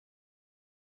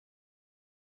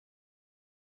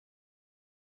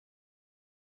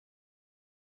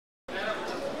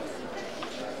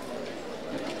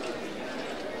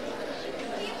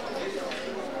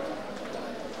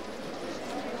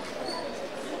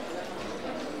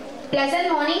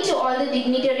Pleasant morning to all the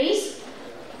dignitaries.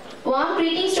 Warm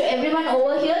greetings to everyone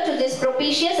over here to this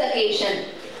propitious occasion.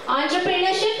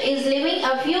 Entrepreneurship is living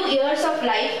a few years of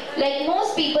life like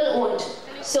most people won't.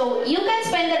 So you can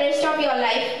spend the rest of your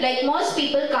life like most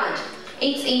people can't.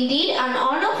 It's indeed an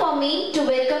honor for me to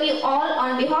welcome you all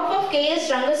on behalf of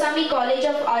K.S.Rangasamy College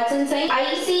of Arts and Science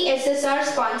ICSSR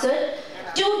sponsored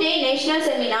 2-day national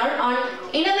seminar on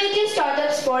innovative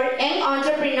startups for young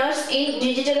entrepreneurs in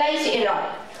digitalized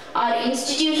era. Our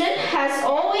institution has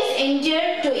always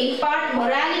endeavored to impart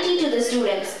morality to the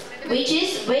students, which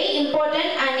is very important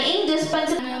and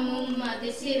indispensable.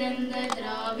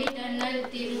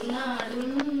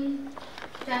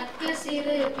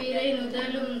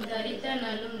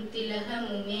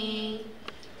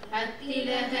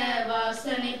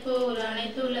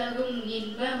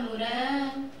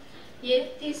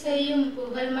 எத்திசையும்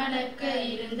புகழ் மணக்க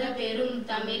இருந்த பெரும்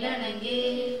தமிழனங்கே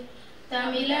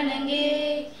தமிழனங்கே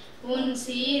உன்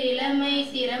சீரிளமை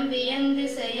திறம் வியந்து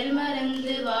செயல்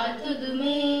மறந்து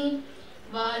வாழ்த்துதுமே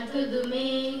வாழ்த்துதுமே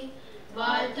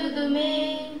வாழ்த்துதுமே.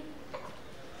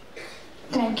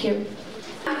 Thank you.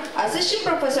 Assistant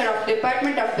Professor of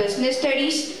Department of Business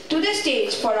Studies to the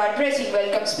stage for addressing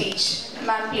welcome speech.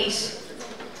 Ma'am, please.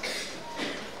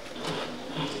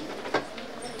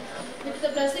 With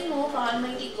the blessing of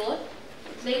Almighty God,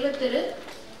 Devatiru,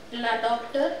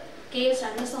 Dr.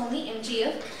 K.S.Rangasamy,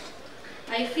 MGF,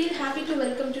 I feel happy to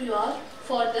welcome to you all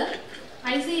for the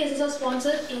ICSSR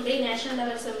sponsored 2-day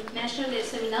national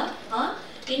seminar on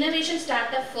innovation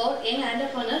startup for young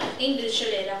entrepreneurs in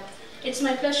digital era. It's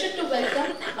my pleasure to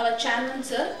welcome our chairman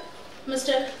sir,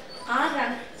 Mr. R.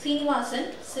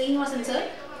 Srinivasan sir,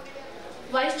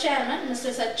 Vice Chairman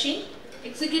Mr. Sachin,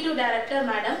 Executive Director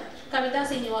Madam Kavita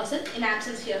Srinivasan in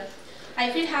absence here. I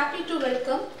feel happy to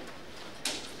welcome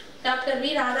Dr.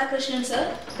 V. Radhakrishnan sir,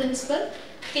 Principal,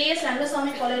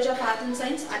 K.S.Rangasamy College of Arts and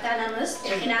Science, Autonomous,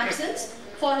 in absence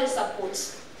for his supports.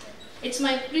 It's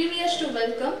my privilege to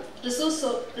welcome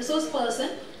resource person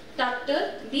Dr.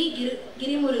 B.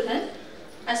 Girimurugan,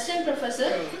 Assistant Professor,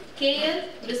 KL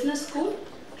Business School,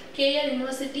 KL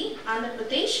University, Andhra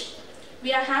Pradesh.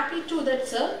 We are happy to that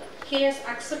sir, he has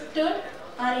accepted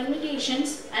our invitations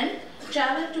and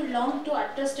traveled too long to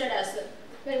address us.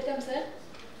 Welcome sir.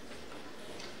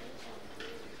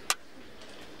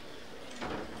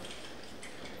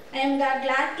 I am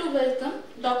glad to welcome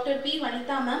Dr. P.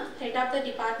 Vanitha ma'am, Head of the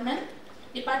Department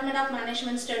of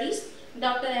Management Studies,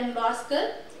 Dr. M. Bhaskar,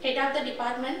 Head of the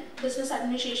Department Business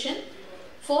Administration,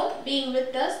 for being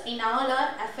with us in all our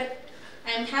effort.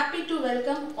 I am happy to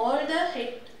welcome all the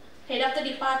head of the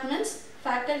departments,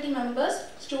 faculty members,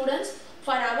 students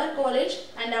for our college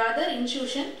and other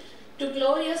institution to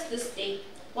glorious this day.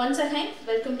 Once again,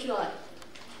 welcome to all.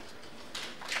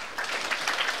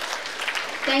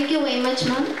 Thank you very much,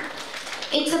 ma'am.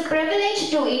 It's a privilege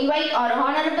to invite our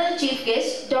Honorable Chief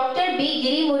Guest, Dr. B.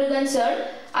 Girimurugan sir,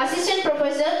 Assistant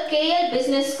Professor, KL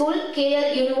Business School,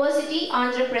 KL University,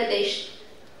 Andhra Pradesh.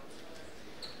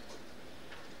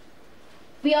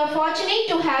 We are fortunate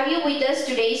to have you with us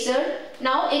today, sir.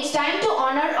 Now it's time to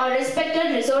honor our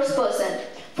respected resource person.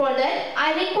 For that,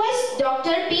 I request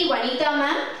Dr. P. Vanitha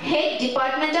ma'am, Head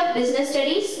Department of Business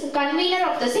Studies, Convener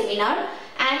of the seminar,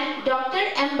 and Dr.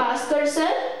 M. Bhaskar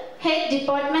sir, Head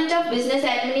Department of Business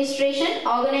Administration,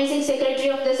 Organizing Secretary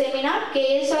of the seminar,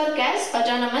 KSRCAS,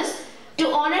 Autonomous, to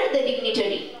honor the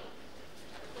dignitary.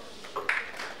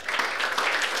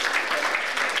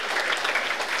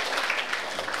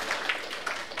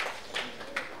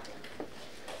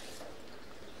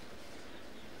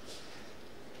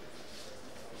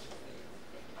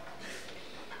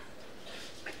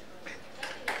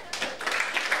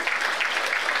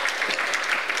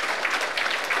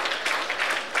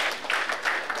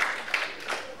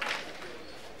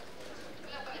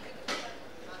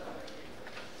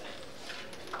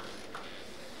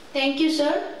 Thank you,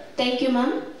 sir. Thank you,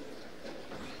 ma'am.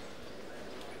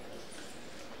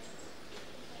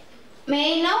 May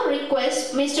I now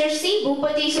request Mr. C.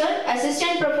 Bhupati, sir,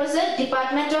 Assistant Professor,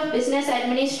 Department of Business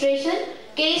Administration,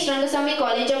 K.S.Rangasamy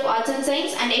College of Arts and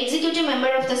Science, and Executive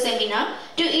Member of the seminar,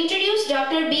 to introduce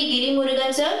Dr. B.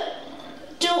 Girimurugan, sir,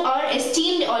 to our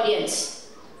esteemed audience.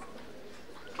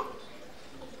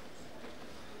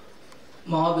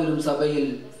 மாபெரும்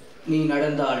சபையில் நீ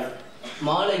நடந்தாள்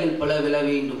மாலையில் பல விழ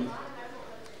வேண்டும்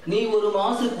நீ ஒரு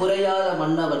மாசு குறையாத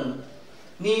மன்னவன்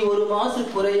நீ ஒரு மாசு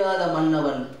குறையாத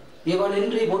மன்னவன்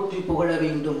இவனின்றி போற்றி புகழ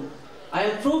வேண்டும். I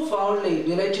am profoundly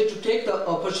delighted to take the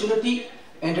opportunity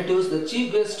and introduce the chief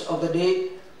guest of the day.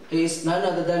 He is none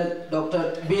other than Dr.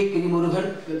 B. Girimurugan.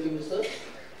 Welcome, sir.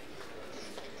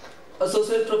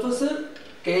 Associate Professor,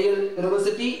 KL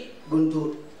University, Guntur.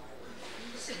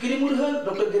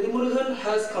 Dr. Girimurugan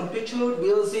has completed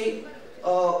BSc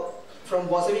from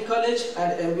Vasavi College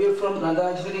and MBA from Nanda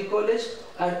Engineering College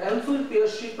and MPhil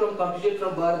PhD completed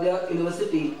from Bharatiya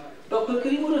University. Dr.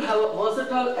 Girimurugan has a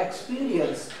versatile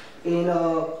experience in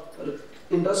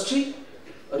industry,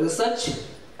 research,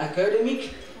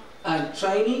 academic and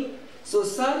training. So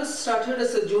Sir started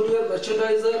as a junior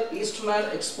merchandiser, Eastman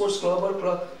Exports Global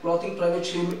Clothing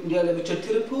Private India Limited,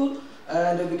 Tirupur,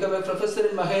 and became a professor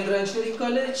in Mahendra Engineering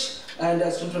College and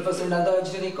assistant professor in Nanda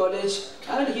Engineering College,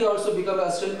 and he also became an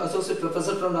associate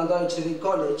professor from Nanda Engineering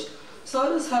College.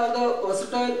 Sir has the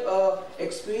versatile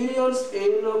experience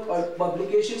in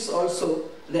publications also,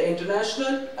 the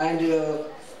international and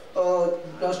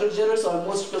national journals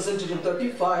almost presented in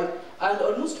 35 and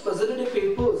almost presented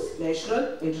papers,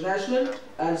 national, international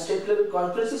and state level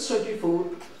conferences 24.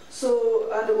 So,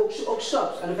 and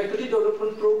workshops and faculty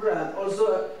development program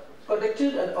also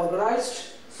conducted and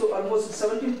organized, so almost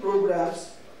 17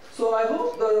 programs. So I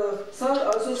hope the Sir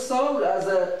also served as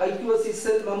a IQSC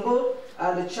cell member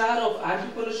and the chair of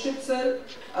entrepreneurship cell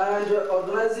and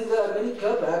organizing the many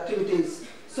club activities.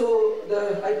 So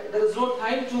there is no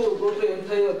time to go through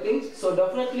entire things. So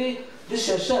definitely this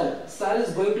session, Sir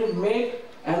is going to make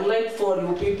enlightenment for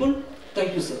you people.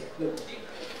 Thank you, sir.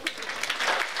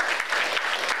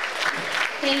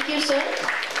 Thank you, sir.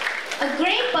 A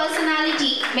great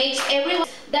personality makes everyone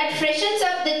that freshens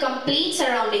up the complete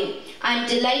surrounding. I am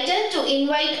delighted to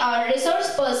invite our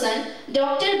resource person,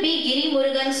 Dr. B.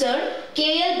 Girimurugan sir,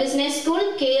 KL Business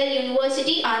School, KL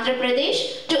University, Andhra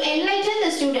Pradesh, to enlighten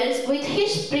the students with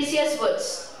his precious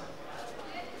words.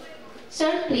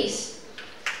 Sir, please.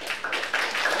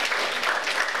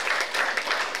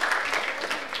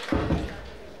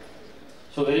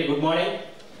 So very good morning.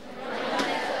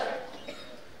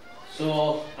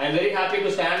 So I am very happy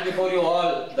to stand before you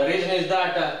all. The reason is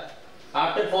that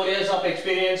after 4 years of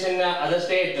experience in other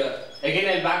state, again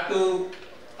I am back to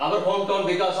our hometown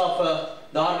because of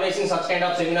the organizing such kind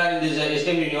of seminar in this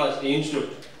esteemed university institute.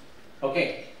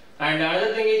 Okay. And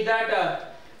another thing is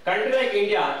that country like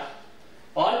India,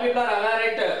 all people are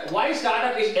aware that why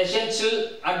startup is essential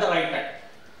at the right time.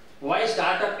 Why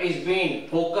startup is being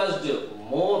focused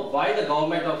more by the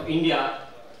government of India,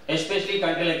 especially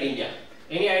country like India.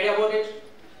 Any idea about it?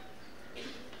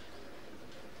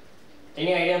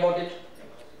 Any idea about it?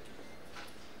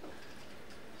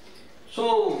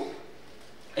 So,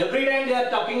 every time they are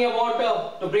talking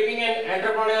about to bringing in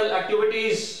entrepreneurial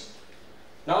activities,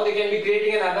 now they can be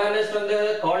creating an awareness from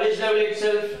the college level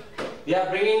itself. They are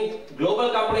bringing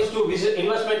global companies to visit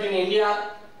investment in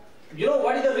India. You know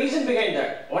what is the reason behind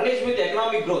that? One is with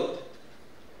economic growth.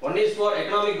 One is for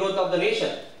economic growth of the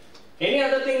nation. Any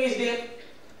other thing is there?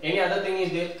 Any other thing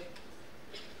is there?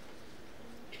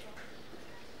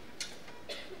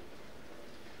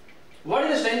 What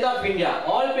is the strength of India?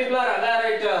 All people are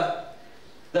aware that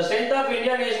the strength of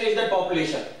Indian nation is the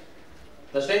population.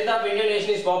 The strength of Indian nation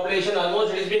is population.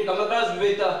 Almost it has been come across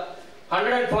with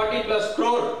 140 plus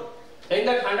crore. In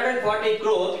that 140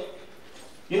 crore,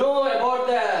 you know about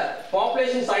the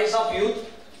population size of youth?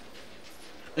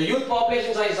 The youth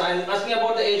population size, I am asking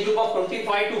about the age group of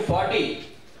 25 to 40.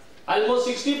 Almost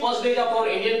 60% of our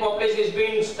Indian population is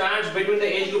being stands between the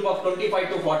age group of 25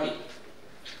 to 40.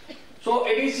 So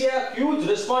it is a huge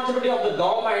responsibility of the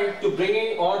government to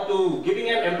bringing or to giving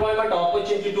an employment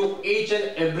opportunity to each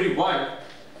and every one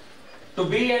to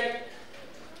be a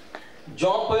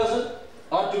job person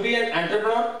or to be an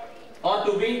entrepreneur or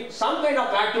to be some kind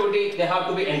of activity. They have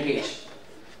to be engaged.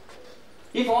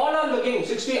 If all are looking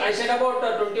 60, I said about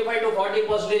 25 to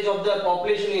 40% of the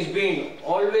population is being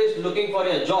always looking for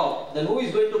a job, then who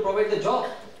is going to provide the job?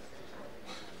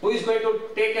 Who is going to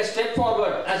take a step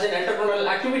forward as an entrepreneurial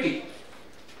activity?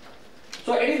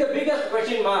 So it is the biggest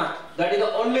question mark. That is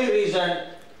the only reason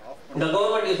the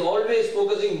government is always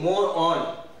focusing more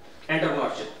on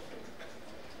entrepreneurship.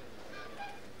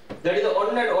 That is the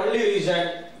one and only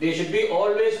reason they should be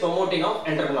always promoting of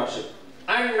entrepreneurship.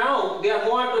 And now they are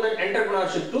moving on to that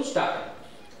entrepreneurship to startup.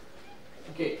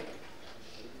 Okay.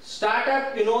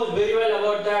 Startup, you know very well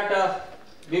about that.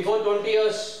 Before 20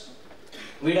 years,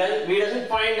 we doesn't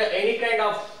find any kind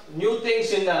of new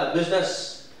things in the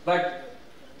business. But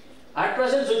at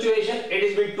present situation, it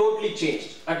has been totally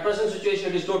changed. At present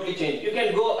situation, it is totally changed. You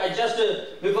can go. I just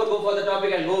before go for the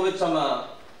topic, I'll go with some a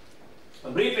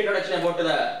brief introduction about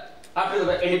after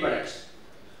the independence.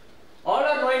 All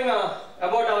are knowing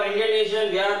about our Indian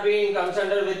nation. We are being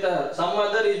concerned with some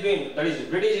other is been, that is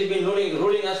British has been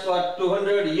ruling us for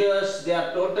 200 years. They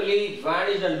are totally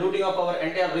vanished and looting up our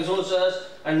entire resources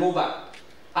and move back.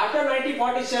 After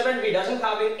 1947, we doesn't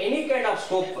have any kind of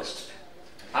scope first.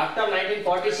 After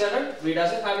 1947, we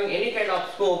doesn't having any kind of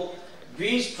scope.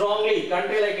 We strongly,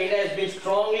 country like India has been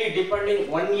strongly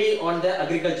depending only on the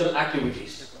agricultural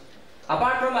activities.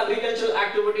 Apart from agricultural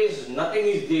activities, nothing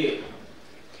is there.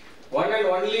 One and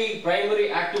only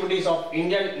primary activities of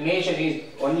Indian nation is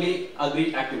only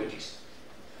agri activities.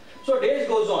 So days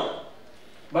goes on,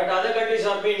 but other countries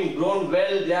have been grown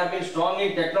well. They have been strong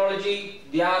in technology.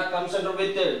 They are concerned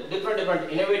with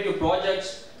different innovative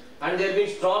projects, and they have been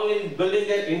strong in building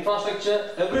their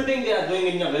infrastructure. Everything they are doing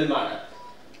in a well manner.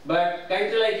 But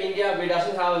country like India, we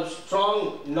doesn't have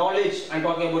strong knowledge. I'm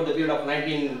talking about the period of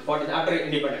 1940 after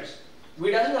independence.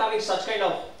 We doesn't having such kind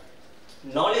of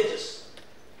knowledges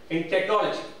in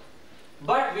technology.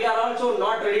 But we are also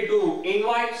not ready to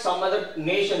invite some other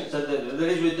nations, that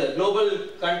is with the global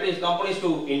countries, companies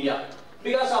to India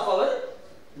because of our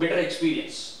bitter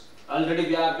experience. Already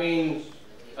we have been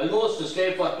almost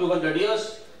stayed for 200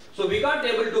 years, so we can't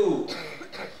able to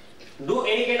do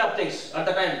any kind of things at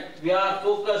the time. We are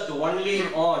focused only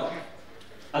on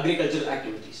agricultural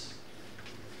activities.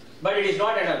 But it is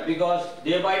not enough because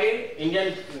day by day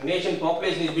Indian nation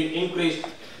population is being increased.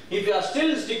 If you are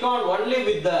still stick on only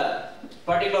with the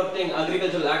particular thing,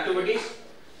 agricultural activities,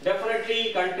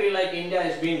 definitely country like India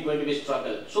has been going to be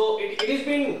struggle. So it is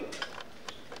being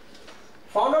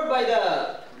found out by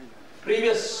the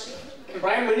previous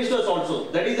prime ministers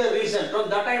also. That is the reason. From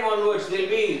that time onwards, they will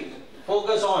be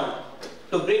focused on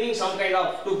to bringing some kind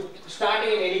of, to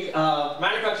starting in any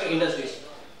manufacturing industries.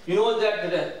 You know that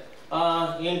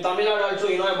in Tamil Nadu also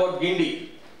you know about Gindi.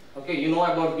 Okay, you know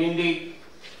about Gindi,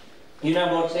 you know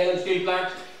about Salem steel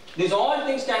plant. These all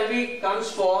things can be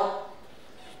comes for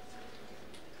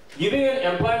giving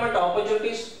an employment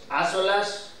opportunities as well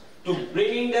as to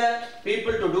bringing the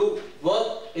people to do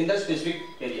work in the specific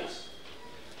areas.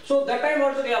 So that time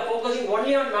also they are focusing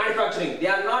only on manufacturing. They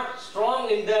are not strong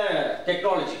in the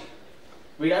technology.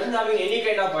 We doesn't having any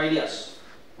kind of ideas.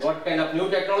 What kind of new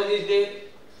technology is there?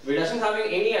 We doesn't having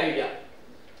any idea.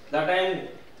 That time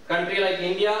country like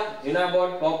India, you know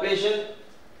about population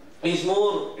is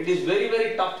more, it is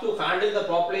very tough to handle the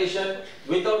population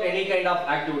without any kind of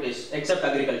activities except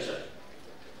agriculture.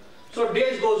 So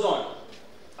days goes on.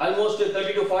 Almost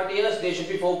 30 to 40 years they should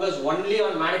be focused only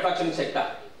on manufacturing sector.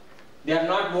 They are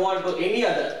not move on to any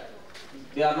other.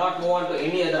 They are not move on to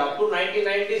any other. Up to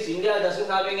 1990s, India doesn't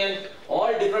having an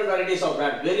all different varieties of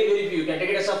brand. Very few. You can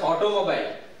take it as a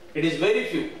automobile. It is very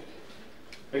few.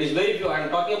 It is very few. I am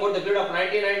talking about the period of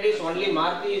 1990s. Only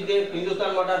Maruti is there,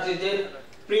 Hindustan Motors is there,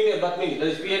 Premier Batmini, there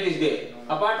is Fiat is there.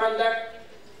 Apart from that,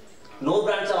 no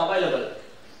brands are available.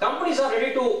 Companies are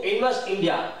ready to invest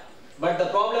India, but the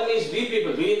problem is we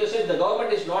people, we in the sense the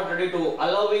government is not ready to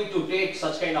allowing to take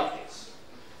such kind of things.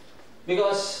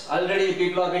 Because already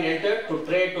people have been entered to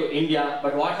trade to India,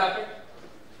 but what happened?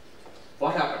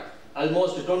 What happened?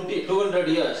 Almost 200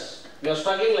 years. We are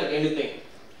struggling like anything.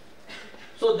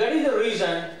 So that is the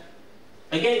reason,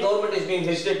 again government is being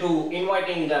hesitant to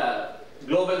inviting the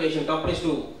global Asian companies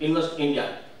to invest in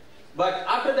India. But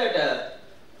after that,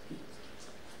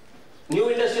 new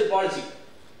industrial policy.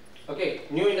 Okay,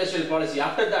 new industrial policy.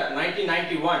 After that,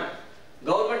 1991,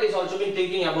 government is also been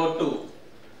thinking about to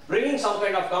bringing some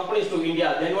kind of companies to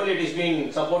India. Then only it is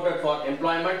being supported for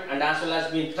employment and as well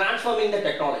as being transforming the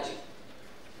technology.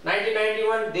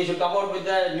 1991, they should come out with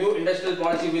the new industrial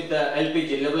policy with the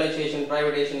LPG, liberalization,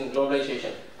 privatization,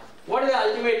 globalization. What is the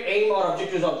ultimate aim or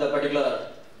objectives of the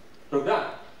particular program?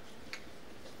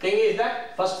 Thing is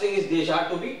that, first thing is they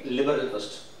have to be liberal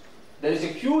first. There is a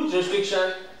huge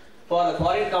restriction for the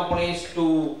foreign companies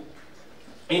to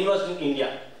invest in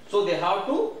India. So they have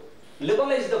to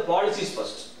liberalize the policies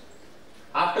first.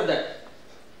 After that,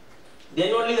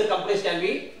 then only the companies can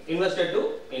be invested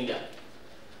to India.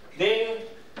 Then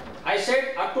I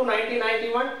said up to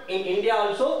 1991 in India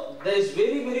also there is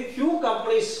very few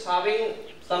companies having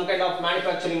some kind of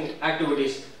manufacturing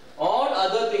activities. All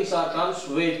other things are comes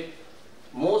with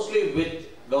mostly with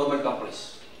government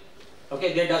companies.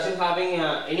 Okay, they doesn't having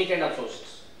any kind of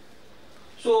sources.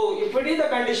 So if it is the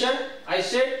condition, I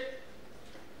said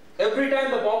every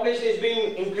time the population is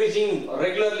being increasing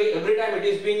regularly, every time it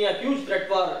is being a huge threat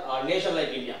for a nation like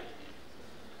India.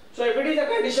 So if it is a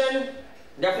condition,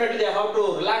 definitely they have to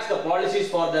relax the policies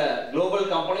for the global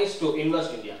companies to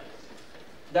invest in India.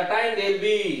 That time they will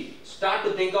be start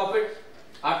to think of it.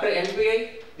 After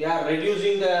MPI, they are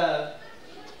reducing the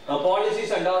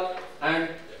policies and all, and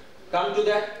come to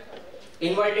that,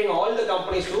 inviting all the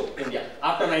companies to India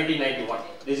after 1991.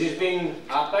 This is being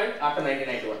happened after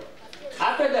 1991.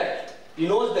 After that, you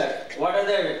know that what are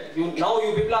the now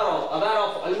you people are aware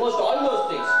of almost all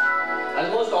those things.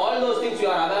 Almost all those things you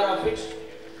are aware of it.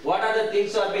 what are the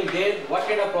things are being there, what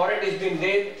kind of product is being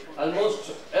there.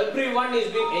 Almost everyone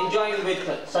is being enjoying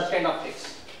with such kind of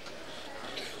things.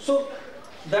 So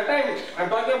that time, I'm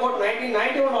talking about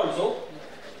 1991 also,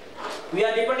 we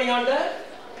are depending on the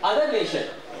other nation.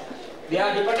 They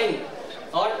are depending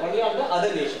only on the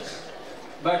other nations.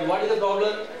 But what is the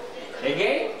problem?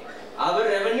 Again, our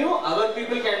revenue, our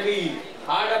people can be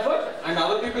hard effort and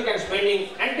our people can spending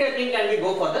entire thing can be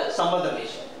go for the some other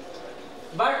nation.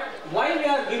 But why we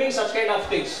are giving such kind of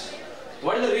things?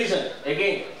 What is the reason?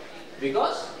 Again,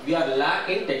 because we are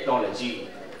lacking technology.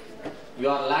 We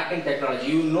are lacking technology.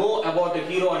 You know about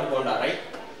Hero and Honda, right?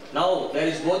 Now there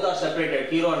is both are separated,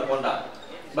 Hero and Honda.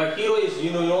 But Hero is,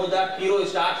 you know that Hero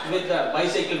starts with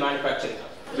bicycle manufacturing.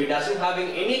 We doesn't having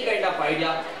any kind of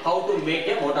idea how to make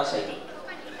a motorcycle.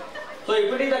 So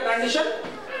if it is the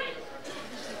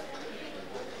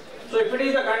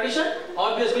condition,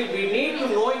 obviously we need to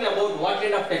knowing about what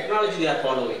kind of technology they are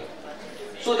following.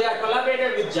 So they are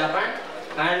collaborated with Japan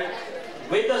and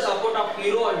with the support of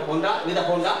Hero and Honda, with the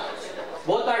Honda,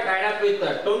 both are tied up with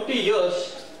 20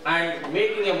 years and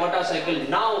making a motorcycle.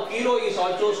 Now Hero is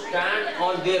also stand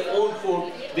on their own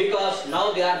foot because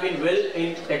now they have been well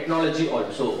in technology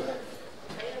also.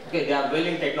 Okay, they are well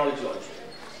in technology also.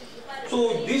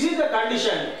 So this is the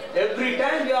condition. Every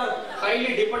time we are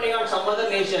highly depending on some other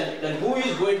nation, then who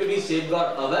is going to be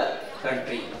safeguard our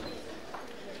country?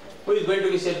 Who is going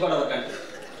to be safeguard our country?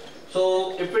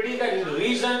 So if it is the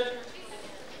reason,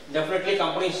 definitely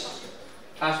companies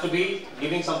has to be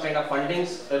giving some kind of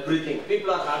fundings, everything.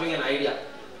 People are having an idea.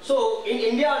 So in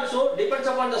India also, depends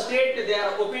upon the state,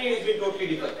 their opinion has been totally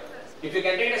different. If you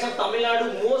can take as of Tamil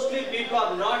Nadu, mostly people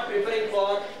are not preferring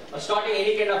for starting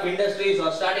any kind of industries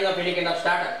or starting up any kind of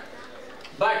startup.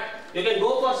 But you can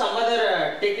go for some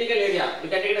other technical area. You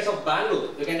can take it as of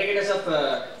Bangalore. You can take it as of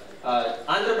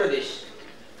Andhra Pradesh.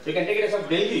 You can take it as of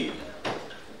Delhi.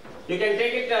 You can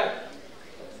take it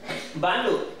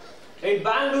Bangalore. In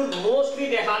Bangalore, mostly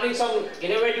they are having some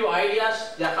innovative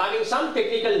ideas. They are having some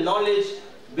technical knowledge.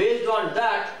 Based on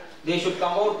that, they should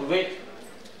come out with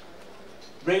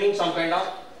bringing some kind of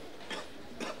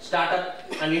startup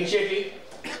and initiative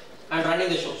and running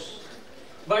the shows.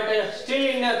 But still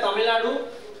in Tamil Nadu,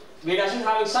 we doesn't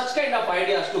having such kind of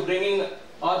ideas to bringing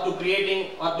or to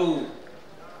creating or to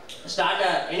start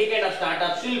any kind of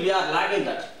startup. Still we are lagging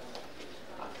that.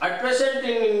 At present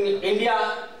in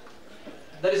India,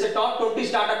 there is a top 20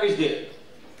 startup is there.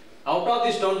 Out of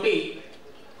this 20,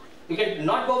 you can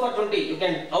not go for 20. You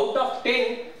can out of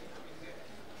 10,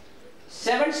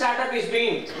 7 startup is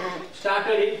being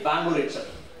started in Bangalore itself.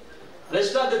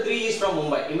 Rest of the 3 is from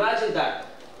Mumbai. Imagine that.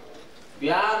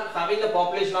 We are having the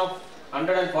population of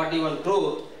 141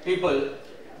 crore people,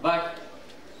 but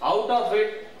out of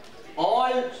it,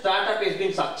 all startup is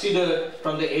being succeeded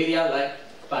from the area like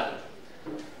Bangalore.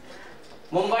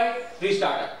 Mumbai, 3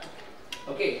 startup.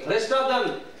 Okay, rest of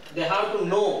them, they have to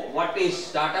know what is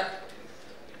startup,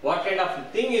 what kind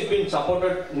of thing is being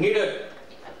supported, needed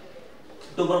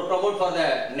to promote for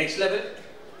the next level.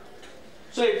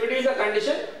 So if it is a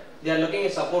condition, they are looking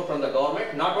at support from the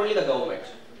government, not only the government.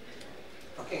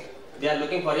 Okay, they are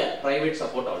looking for a private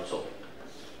support also.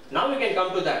 Now we can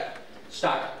come to that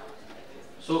startup.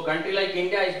 So country like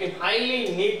India has been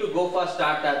highly need to go for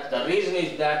startup. The reason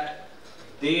is that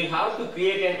they have to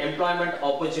create an employment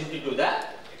opportunity to the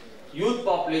youth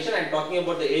population. I am talking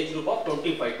about the age group of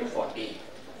 25 to 40.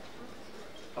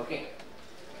 Okay,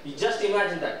 you just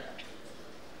imagine that.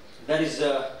 There is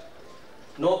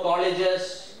no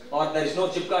colleges or there is no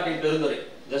chip card in Tiruchengode,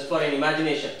 just for an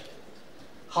imagination.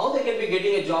 How they can be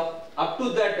getting a job? Up to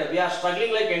that, we are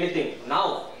struggling like anything.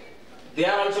 Now, they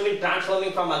are also been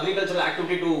transforming from agricultural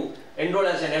activity to enroll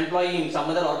as an employee in some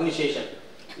other organization.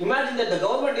 Imagine that the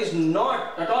government is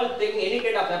not at all taking any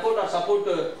kind of effort or support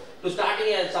to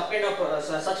starting such kind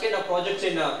of projects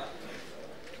in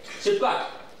Chipcard.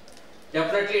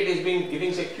 Definitely it is being giving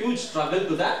a huge struggle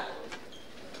to the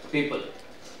people.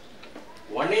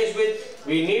 One is with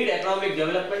we need economic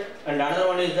development, and another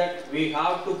one is that we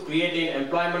have to create an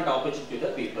employment opportunity to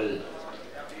the people.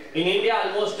 In India,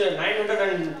 almost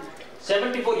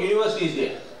 974 universities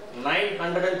there.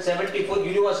 974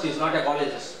 universities, not a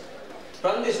colleges.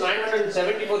 From this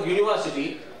 974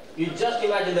 university, you just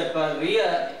imagine that per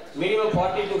year, minimum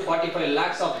 40 to 45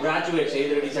 lakhs of graduates,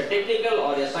 either it is a technical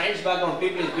or a science background,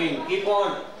 people is being keep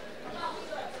on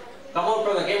come out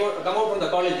from the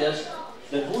colleges.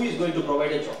 Then who is going to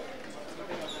provide a job?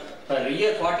 Per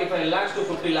year, 45 lakhs to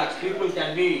 50 lakhs people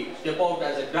can be step out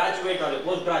as a graduate or a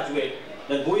postgraduate.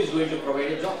 Then who is going to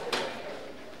provide a job?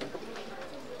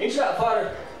 Instead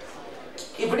for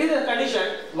if it is a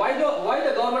condition, why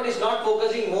the government is not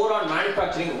focusing more on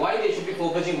manufacturing? Why they should be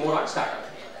focusing more on startup?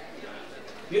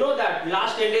 You know that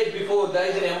last 10 days before there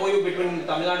is an MOU between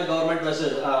Tamil Nadu government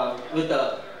versus with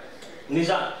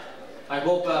Nissan. I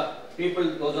hope people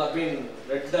those have been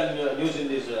read the news in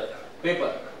this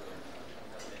paper.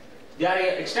 They are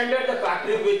extended the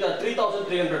factory with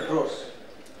 3,300 crores.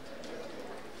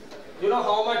 You know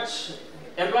how much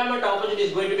employment opportunity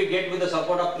is going to be get with the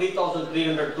support of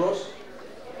 3,300 crores?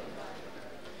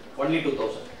 Only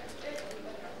 2,000.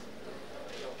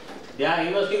 They are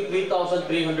investing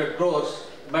 3,300 crores,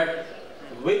 but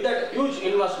with that huge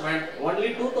investment,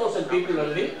 only 2,000 people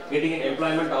will be getting an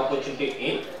employment opportunity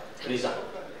in Rizal.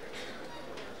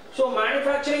 So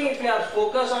manufacturing, if we are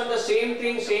focused on the same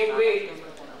thing, same way,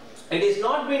 it is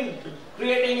not been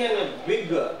creating a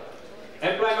big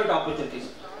employment opportunities.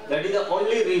 That is the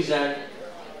only reason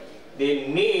they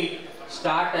need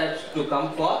startups to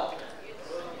come for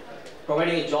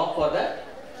providing a job for the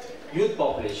youth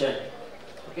population.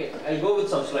 Okay, I'll go with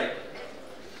some slide.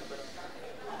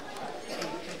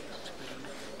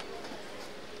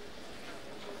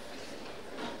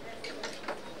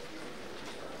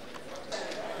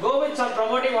 Go with some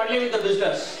promoting only with the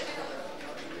business.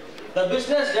 The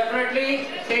business definitely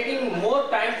taking more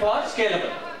time for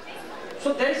scalable.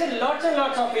 So there is a lots and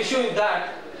lots of issue in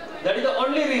that. That is the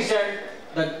only reason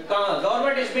the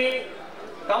government is being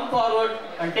come forward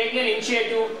and taking an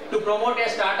initiative to promote a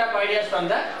startup ideas from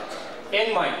the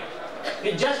young mind.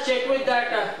 We just check with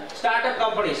that startup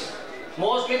companies.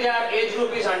 Mostly their age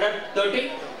group is under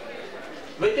 30.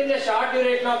 Within a short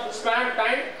duration of span of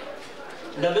time,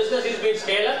 the business is being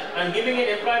scaled up and giving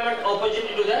an employment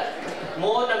opportunity to the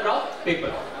more number of people.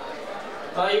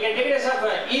 You can take it as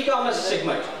an e-commerce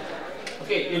segment.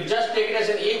 Okay, you just take it as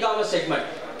an e-commerce segment.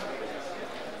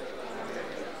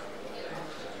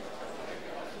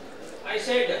 I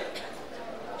said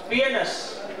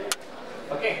PNS.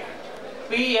 Okay,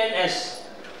 PNS.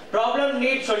 Problem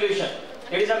needs solution.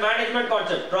 It is a management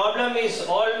concept. Problem is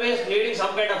always needing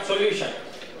some kind of solution.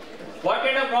 What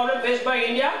kind of problem faced by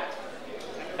India?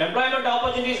 Employment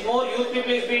opportunities more, youth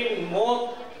people is being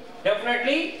more.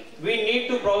 Definitely, we need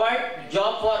to provide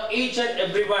job for each and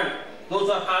everyone, those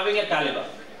who are having a caliber.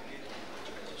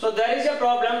 So there is a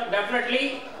problem,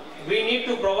 definitely we need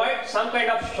to provide some kind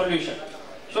of solution.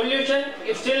 Solution,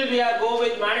 if still we are go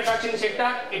with manufacturing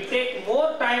sector, it takes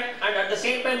more time and at the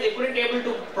same time they couldn't able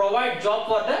to provide job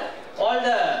for the all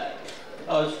the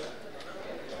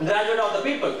graduate of the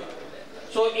people.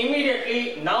 So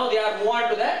immediately now they are moved on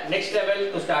to the next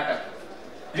level to start up.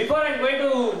 Before I am going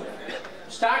to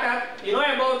start up, you know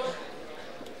about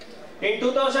in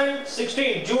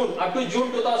 2016, June, up to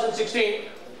June 2016,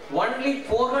 only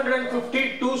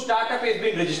 452 startup has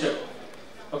been registered.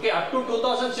 Okay, up to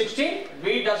 2016,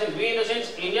 we in the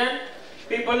sense Indian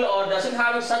people or doesn't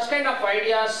have such kind of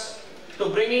ideas to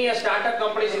bringing a startup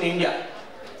companies in India.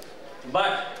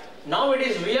 But now it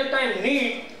is real time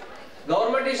need.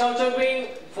 Government is also being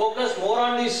focused more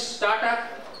on this startup.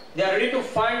 They are ready to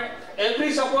fund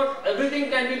every support,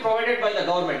 everything can be provided by the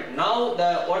government. Now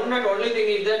the one and only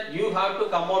thing is that you have to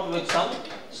come out with some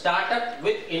startup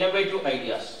with innovative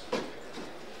ideas.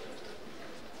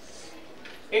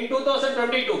 In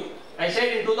 2022, I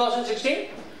said in 2016,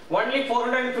 only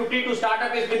 452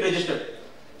 startup has been registered.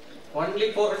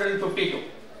 Only 452.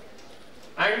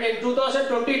 And in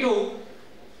 2022,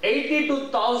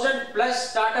 82,000 plus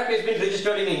startup has been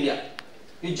registered in India.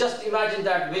 You just imagine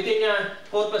that within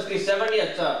 4 plus 3, 7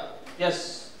 years,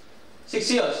 yes,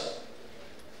 6 years.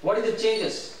 What is the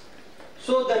changes?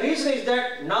 So the reason is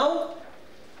that now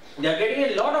they are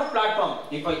getting a lot of platform.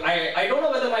 If I don't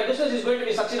know whether my business is going to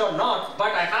be succeed or not,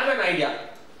 but I have an idea.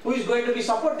 Who is going to be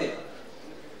supported?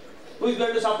 Who is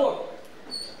going to support?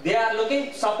 They are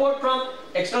looking support from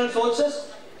external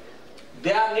sources.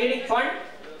 They are needing fund.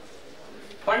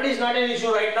 Fund is not an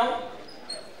issue right now.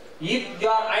 If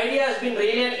your idea has been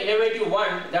really an innovative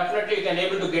one, definitely you can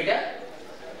able to get a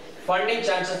funding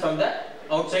chances from the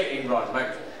outside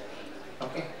environment.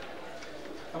 Okay.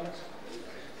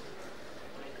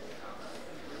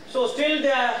 So still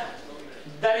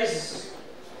there is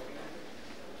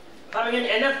having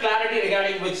enough clarity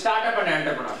regarding with startup and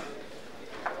entrepreneur.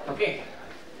 Okay.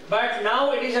 But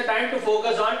now it is a time to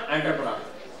focus on entrepreneur.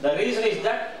 The reason is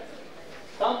that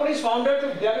companies founded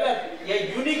to develop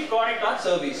a unique product or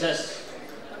services.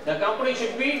 The company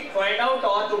should be find out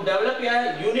or to develop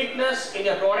a uniqueness in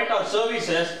a product or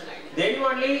services. Then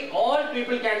only all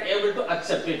people can able to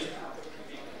accept it.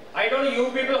 I don't know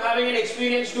you people having an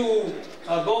experience to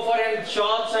go for in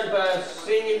shops and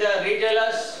seeing in the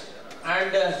retailers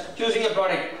and choosing a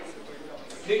product.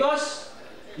 Because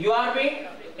you are being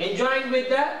enjoying with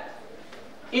the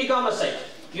e-commerce site.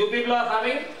 You people are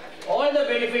having all the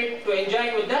benefit to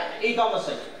enjoying with the e-commerce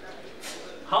site.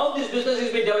 How this business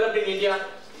is being developed in India?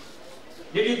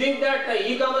 Did you think that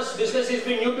the e-commerce business is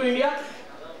being new to India?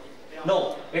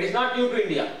 No, it is not new to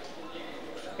India.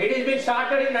 It has been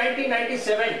started in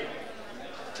 1997.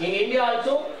 In India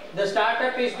also, the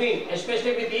startup is being,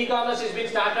 especially with e-commerce, is being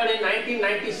started in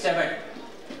 1997.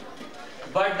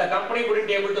 But the company couldn't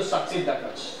be able to succeed that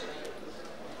much.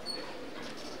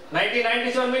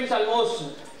 1997 means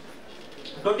almost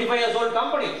 25 years old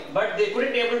company, but they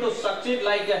couldn't be able to succeed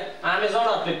like Amazon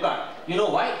or Flipkart. You know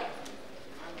why?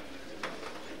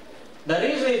 The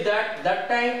reason is that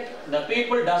time the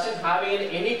people doesn't have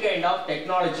any kind of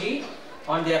technology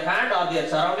on their hand or their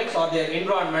surroundings or their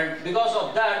environment. Because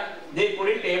of that, they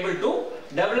couldn't be able to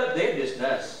develop their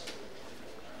business.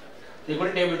 They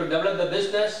couldn't be able to develop the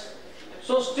business.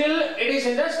 So still it is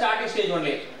in the starting stage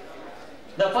only.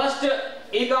 The first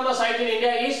e-commerce site in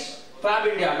India is Fab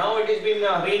India. Now it has been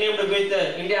renamed with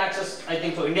India Access, I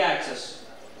think so, India Access.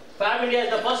 Fab India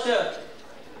is the first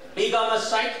e-commerce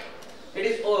site. It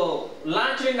is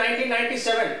launched in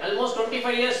 1997, almost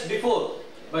 25 years before.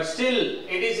 But still,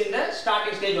 it is in the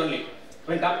starting stage only.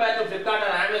 When compared to Flipkart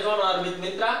or Amazon or with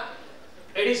Myntra,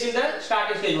 it is in the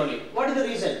starting stage only. What is the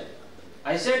reason?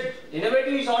 I said,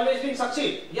 innovative is always been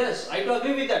succeed. Yes, I do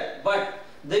agree with that. But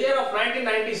the year of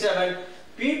 1997,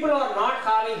 people are not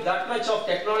having that much of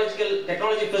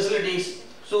technology facilities.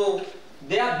 So,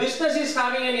 their business is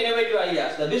having an innovative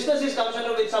ideas. The business is comes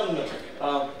under with some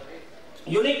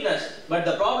uniqueness. But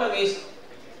the problem is,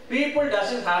 people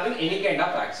doesn't having any kind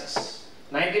of access.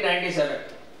 1997.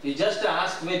 You just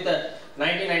ask with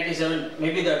 1997,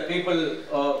 maybe the people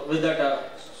with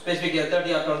that specific year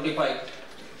 30 or 25.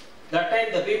 That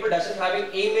time the people doesn't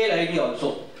having email ID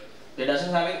also. They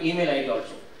doesn't having email ID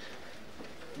also.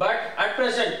 But at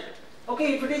present,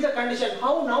 okay, if it is the condition,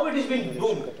 how now it is being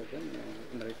boomed?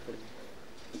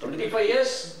 25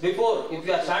 years before, if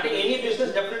you are starting any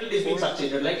business, definitely it is being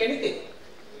succeeded like anything.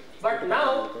 But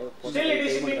now, still it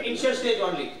is in initial stage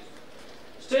only.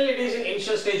 Still it is in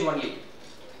initial stage only.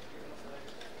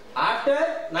 After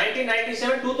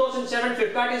 1997, 2007,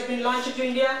 Flipkart has been launched to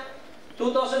India.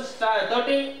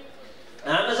 2013,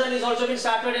 Amazon is also been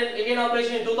started in Indian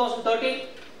operation in 2013.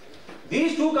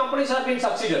 These two companies have been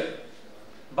succeeded.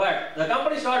 But the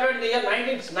company started in the year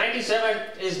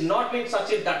 1997 is not been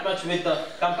succeed that much with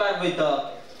compared with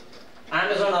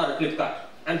Amazon or Flipkart.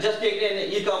 I'm just taking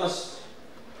e-commerce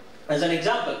as an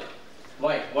example.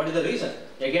 Why? What is the reason?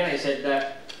 Again, I said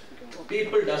that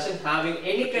people doesn't having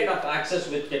any kind of access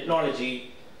with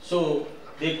technology, so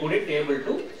they couldn't able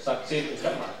to succeed in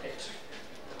the market.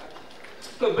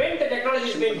 So when the technology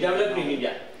is being developed in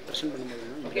India,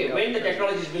 okay, when the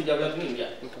technology is being developed in India,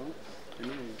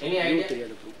 any idea?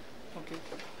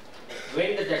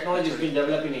 When the technology is being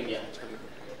developed in India,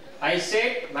 I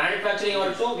said manufacturing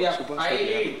also we are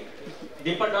highly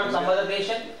dependent on some other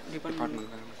nation,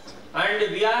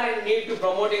 and we are in need to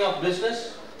promoting of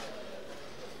business.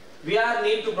 We are in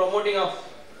need to promoting of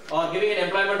or giving an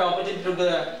employment opportunity to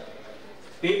the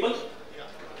people.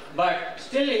 But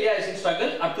still India is in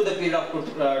struggle up to the period of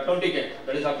 2010,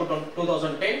 that is up to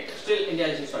 2010, still India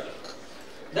is in struggle.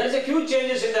 There is a huge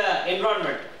changes in the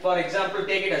environment. For example,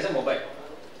 take it as a mobile.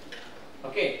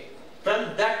 Okay,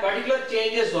 from that particular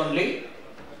changes only,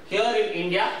 here in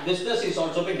India, business is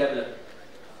also been developed.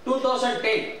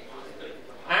 2010,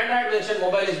 Android version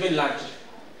mobile has been launched.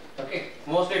 Okay,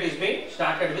 mostly it is being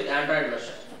started with Android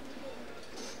version.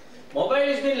 Mobile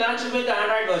is being launched with the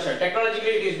Android version. Technologically,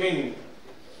 it is being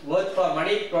worth for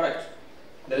money product.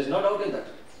 There is no doubt in that.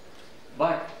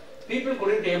 But people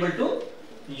couldn't be able to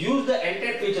use the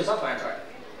entire features of Android.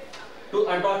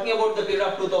 I'm talking about the period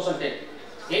of 2010.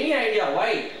 Any idea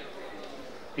why?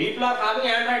 People are having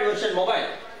Android version mobile,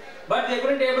 but they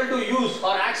couldn't be able to use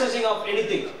or accessing of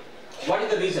anything. What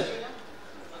is the reason?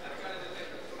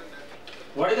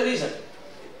 What is the reason?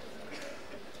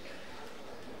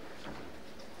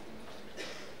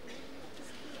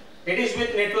 It is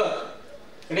with network.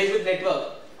 It is with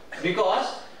network.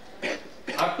 Because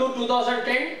up to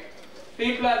 2010,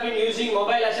 people have been using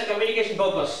mobile as a communication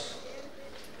purpose.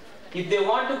 If they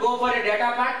want to go for a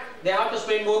data pack, they have to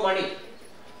spend more money.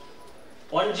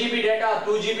 1 GB data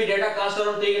or 2 GB data costs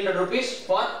around 300 rupees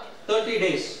for 30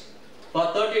 days. For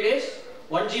 30 days,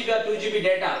 1 GB or 2 GB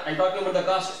data, I'm talking about the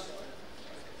cost,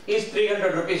 is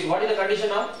 300 rupees. What is the condition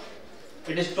now?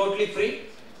 It is totally free.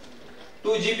 2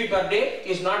 GB per day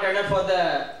is not enough for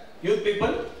the youth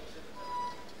people.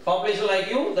 Population like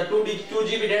you, the 2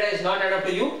 GB data is not enough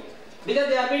to you. Because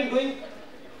they have been doing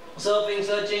surfing,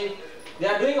 searching, They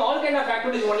are doing all kind of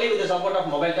activities only with the support of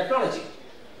mobile technology.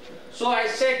 So I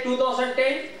said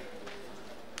 2010,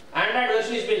 Android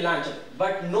version has been launched,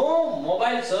 but no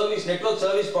mobile service, network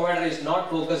service provider is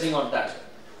not focusing on that.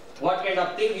 What kind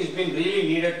of thing is been really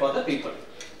needed for the people?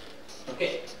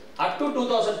 Okay, up to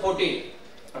 2014,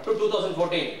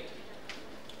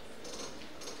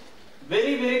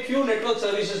 very few network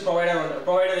services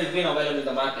provider is been available in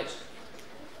the market.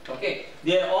 Okay,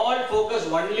 they are all focused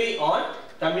only on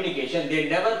communication. They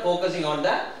never focusing on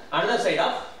the another side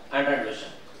of Android version.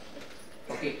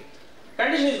 Okay,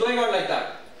 condition is going on like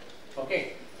that.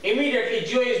 Okay, immediately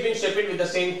Jio has been stepping with the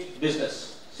same business.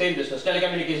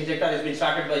 Telecommunication sector has been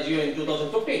started by Jio in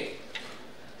 2015.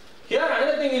 Here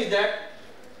another thing is that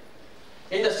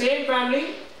in the same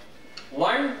family,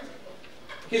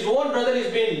 his own brother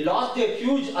has been lost a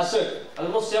huge asset,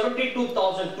 almost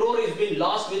 72,000 crore is been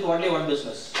lost with only one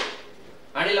business.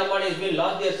 Anil Ambani has been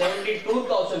lost their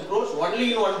 72,000 crores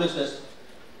only in one business,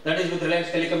 that is with Reliance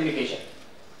Telecommunication.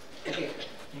 Okay.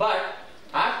 But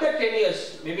after 10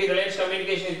 years, maybe Reliance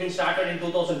Communication has been started in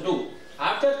 2002.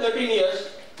 After 13 years,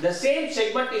 the same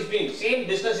segment is being, same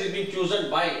business is being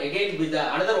chosen by again with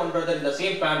another one brother in the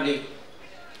same family.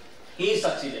 He is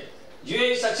succeeded.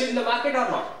 Jio is succeeded in the market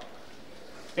or not?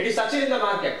 It is succeeded in the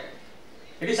market.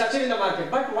 It is succeeded in the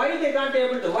market. But why they can't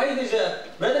able to? Why this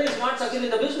brother is not succeeded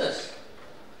in the business?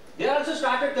 They also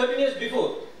started 13 years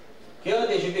before. Here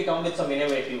they should be come with some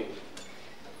innovative.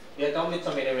 They come with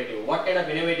some innovative. What kind of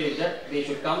innovative is that? They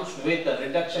should come with a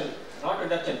reduction, not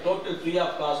reduction, total free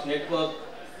of cost network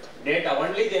data.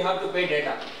 Only they have to pay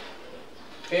data.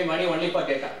 Pay money only for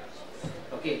data.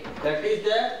 Okay, that is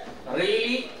the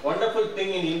really wonderful thing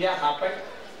in India happened.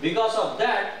 Because of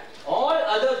that, all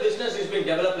other business has been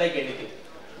developed like anything.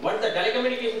 Once the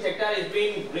telecommunication sector is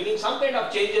been bringing some kind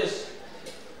of changes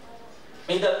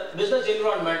in the business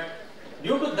environment,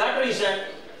 due to that reason,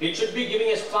 it should be giving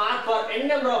a spark for n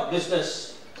number of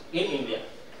business in India.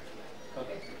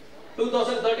 Okay.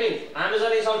 2013,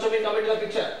 Amazon is also been coming to the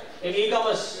picture in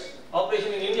e-commerce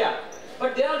operation in India,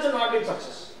 but they also not been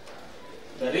success.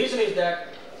 The reason is that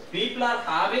people are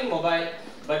having mobile,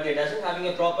 but they doesn't having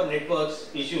a proper networks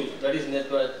issues. That is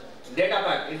network, data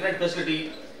pack, internet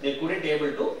facility. They couldn't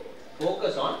able to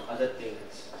focus on other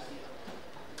things.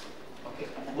 Okay.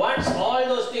 Once all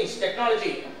those things,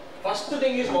 technology. First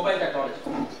thing is mobile technology.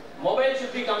 Mobile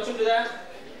should be coming to the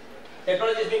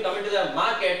technology is being coming to the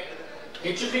market.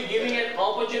 It should be giving an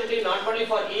opportunity not only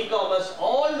for e-commerce.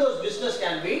 All those business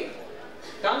can be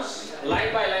comes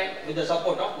line by line with the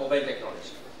support of mobile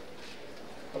technology.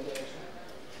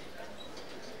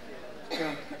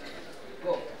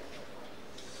 Go.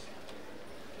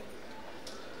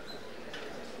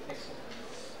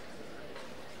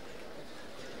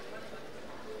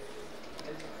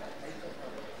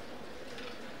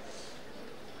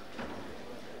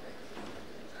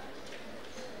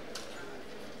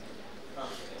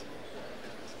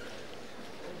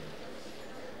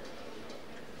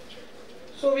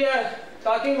 So we are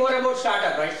talking more about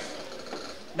startup, right?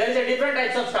 There is a different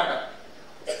types of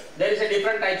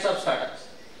startup.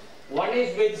 One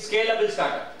is with scalable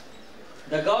startup.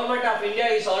 The government of India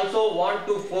is also want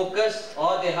to focus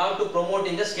or they have to promote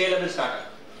in the scalable startup.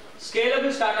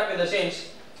 Scalable startup in the sense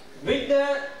with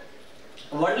the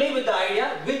only with the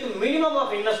idea with minimum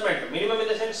of investment. Minimum in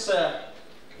the sense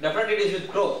definitely it is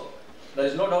with growth. There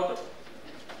is no doubt.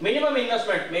 Minimum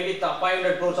investment maybe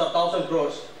 500 crores or 1000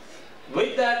 crores.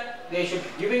 With that, they should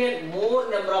giving a more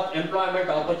number of employment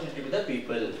opportunity to the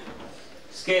people.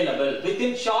 Scalable,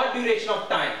 within short duration of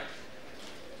time.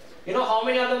 You know how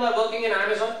many of them are working in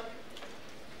Amazon?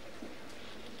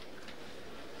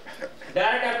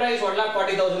 Direct employees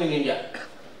 1,40,000 in India.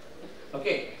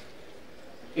 Okay.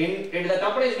 The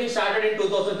company has been started in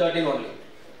 2013 only.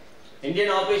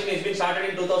 Indian operation has been started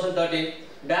in 2013.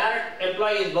 Direct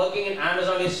employee is working in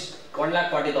Amazon is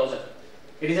 1,40,000.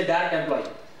 It is a direct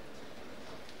employee.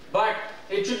 But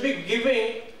it should be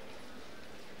giving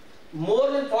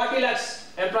more than 40 lakhs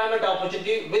employment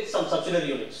opportunity with some subsidiary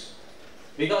units.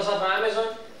 Because of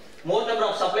Amazon, more number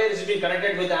of suppliers has been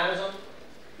connected with Amazon.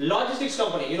 Logistics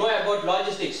company, you know about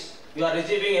logistics. You are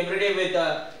receiving every day with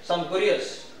some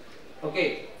couriers.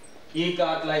 Okay,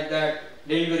 e-cart like that,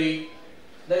 delivery.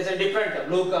 There is a different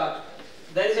blue cart.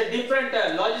 There is a different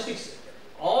logistics.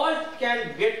 All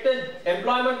can get the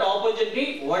employment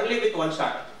opportunity only with one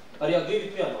startup. Are you agree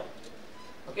with me or not?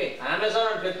 Okay, Amazon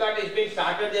and Flipkart is being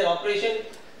started their operation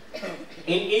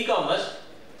in e-commerce.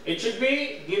 It should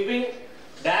be giving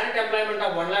direct employment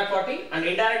of 1,40,000 and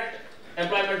indirect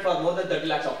employment for more than 30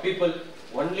 lakhs of people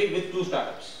only with 2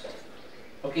 startups.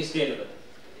 Okay, scalable.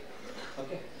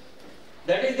 Okay,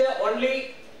 that is the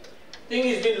only thing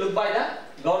is being looked by the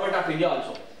government of India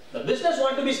also. The business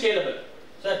want to be scalable.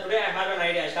 So today I have an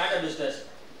idea, I start a business,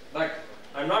 but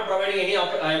I am not providing any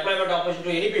employment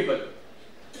opportunity to any people.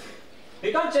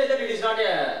 We can't say that it is not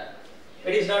a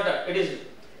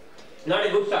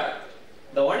good start.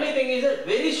 The only thing is a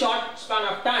very short span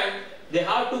of time, they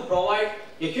have to provide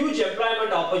a huge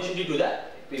employment opportunity to the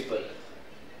people.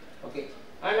 Okay.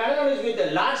 And another one is with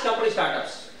the large company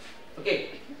startups. Okay.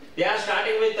 They are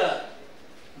starting with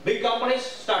big companies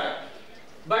startup.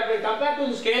 But when compared to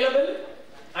scalable,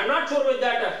 I am not sure with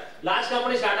that large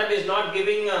company startup is not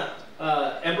giving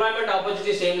employment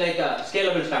opportunity same like a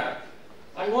scalable startup.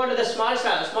 And what is the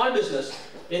small business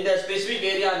in the specific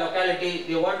area, locality,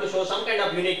 they want to show some kind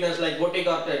of uniqueness like boutique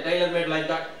or tailor-made like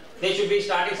that. They should be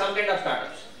starting some kind of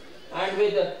startups. And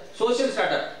with the social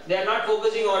startup, they are not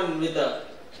focusing on with the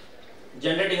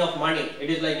generating of money. It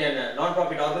is like a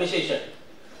non-profit organization.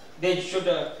 They should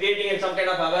creating some kind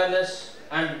of awareness,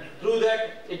 and through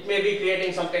that it may be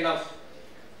creating some kind of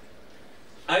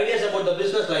ideas about the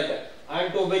business like that.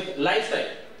 And to with lifestyle.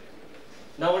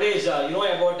 Nowadays, you know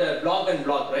about blog and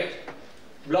blog, right?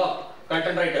 Blog,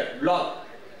 content writer, blog,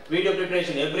 video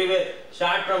preparation everywhere.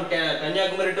 Start from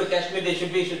Kanyakumari to Kashmir, they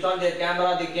should be switch on their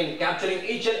camera, they can capturing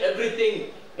each and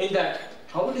everything in that.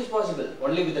 How it is possible?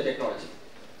 Only with the technology.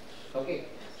 Okay.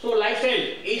 So lifestyle,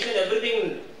 each and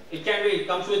everything, it can be, it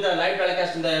comes with the live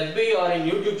telecast in the FB or in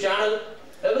YouTube channel.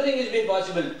 Everything is being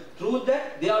possible. Through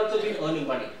that, they are also been earning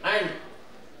money. And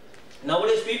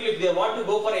nowadays people, if they want to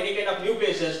go for any kind of new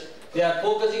places, they are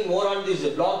focusing more on this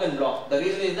blog and blog. The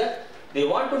reason is that they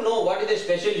want to know what is the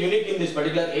special unique in this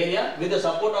particular area. With the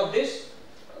support of this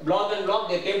blog and blog,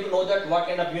 they came to know that what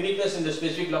kind of uniqueness in the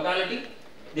specific locality.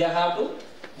 They have to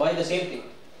buy the same thing.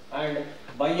 And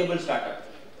buyable startup.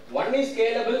 One is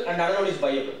scalable and another one is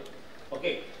buyable.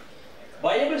 Okay.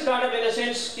 Buyable startup in a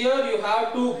sense, here you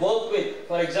have to work with,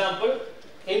 for example,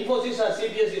 Infosys or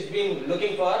CTS is being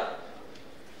looking for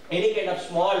any kind of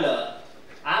small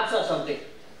apps or something.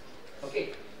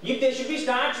 Okay. If they should be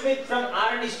starts with from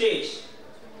R&D stage,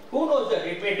 who knows that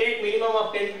it may take minimum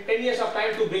of 10 years of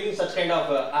time to bring in such kind of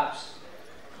apps.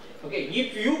 Okay.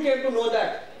 If you came to know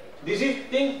that this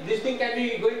thing can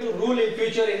be going to rule in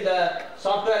future in the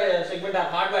software segment of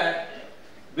hardware,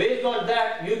 based on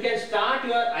that you can start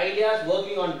your ideas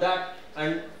working on that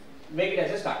and make it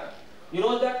as a startup. You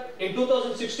know that in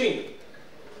 2016,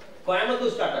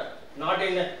 Coimbatore startup, not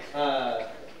in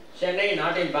Chennai,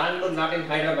 not in Bangalore, not in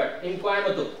Hyderabad, in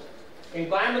Coimbatore. In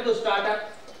Coimbatore startup,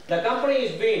 the company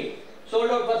is being sold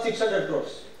out for 600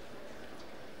 crores.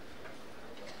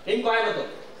 In Coimbatore,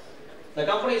 the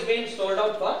company is being sold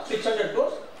out for 600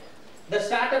 crores. The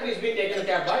startup is being taken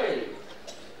care by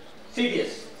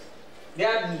CTS. They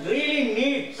are really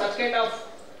need such kind of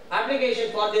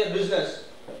application for their business.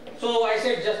 So I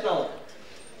said just now,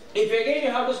 if again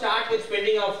you have to start with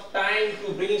spending of time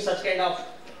to bringing such kind of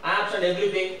apps and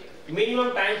everything,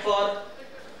 minimum time for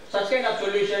such kind of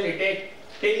solution, it takes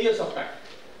 10 years of time.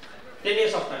 10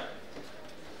 years of time.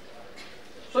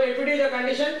 So if it is a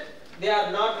condition, they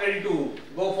are not ready to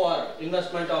go for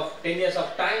investment of 10 years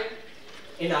of time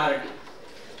in R&D.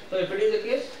 So if it is the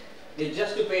case, they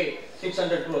just to pay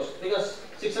 600 crores, because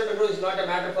 600 crores is not a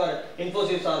matter for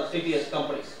Infosys or CTS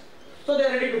companies. So they are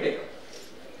ready to take.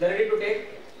 They are ready to take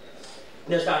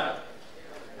the startup.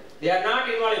 They are not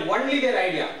involving only their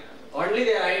idea. Only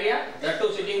their idea, that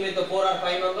too sitting with the 4 or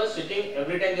 5 members, sitting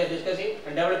every time they are discussing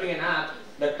and developing an app.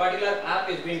 That particular app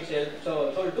is being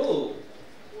sold to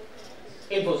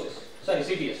Infosys, sorry,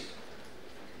 CTS.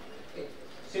 Okay.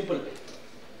 Simple thing.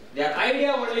 Their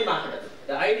idea only marketed.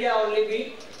 The idea only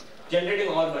be generating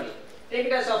all money. Take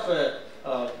it as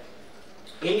of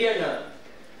Indian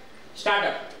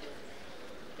startup.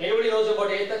 Anybody knows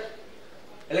about Ather?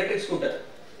 Electric scooter.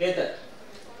 Ather.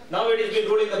 Now it is been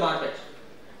ruling the market.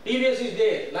 TVS is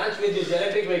there, launched with this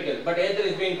electric vehicle, but Ather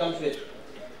is being comes with.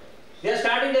 They are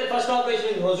starting their first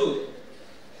operation in Hosur.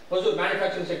 Hosur,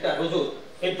 manufacturing sector, Hosur.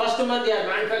 In first month they are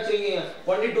manufacturing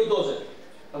only 2,000.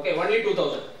 Okay, only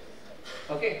 2,000.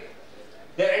 Okay.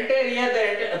 Their entire year,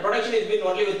 their production is been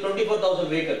only with 24,000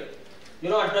 vehicles. You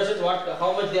know at present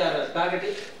how much they are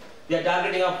targeting? They are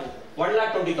targeting of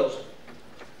 1,20,000.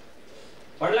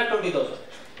 1,20,000.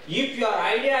 If your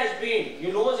idea has been,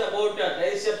 you know about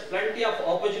there is plenty of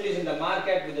opportunities in the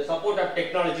market with the support of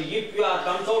technology. If you are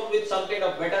comes out with some kind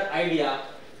of better idea,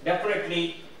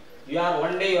 definitely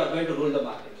one day you are going to rule the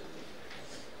market.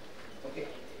 Okay.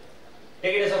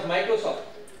 Take it as of Microsoft.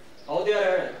 How they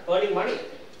are earning money?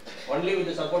 Only with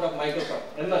the support of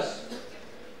Microsoft, MS.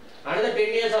 Another 10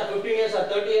 years or 15 years or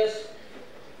 30 years,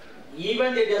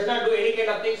 even they does not do any kind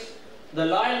of things, the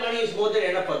loyal money is more than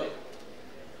enough for them.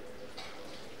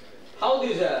 how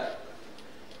this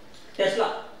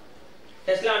Tesla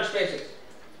and SpaceX,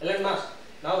 Elon Musk,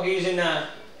 now he is in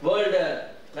world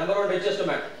 #1 richest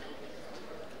man.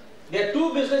 There are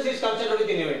two businesses concerned with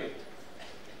innovative.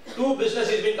 Two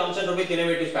businesses been concerned with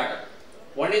innovative startup.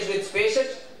 One is with SpaceX,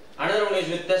 another one is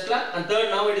with Tesla, and third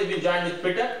now it has been joined with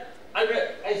Twitter.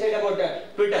 I said about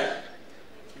Twitter,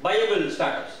 viable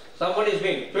startups. Someone is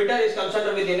being, Twitter is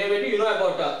concerned with innovative. You know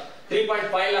about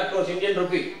 3.5 lakh crores Indian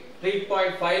rupee.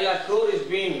 3.5 lakh crore is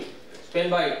being spent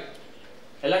by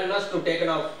Elon Musk to take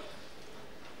off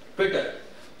Twitter.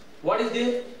 What is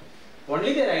this?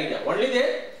 Only their idea, only their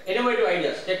innovative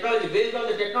ideas. Technology, based on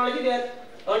the technology, they are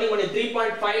earning money.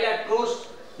 3.5 lakh crores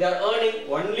they are earning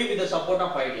only with the support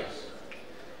of ideas.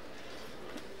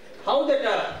 How that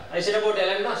I said about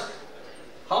Elon Musk,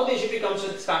 how they should become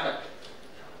with startup.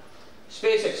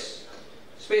 SpaceX.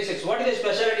 What is the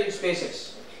specialty in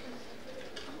SpaceX?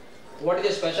 What is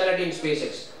the specialty in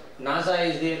SpaceX? NASA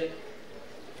is there.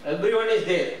 Everyone is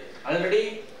there.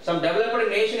 Already some developed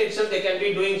nation itself, they can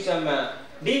be doing some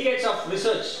decades of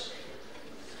research.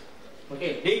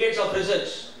 Okay, decades of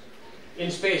research in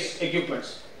space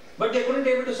equipments. But they couldn't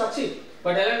be able to succeed.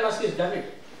 But Elon Musk has done it.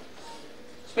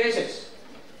 SpaceX.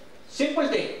 Simple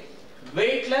thing.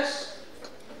 Weightless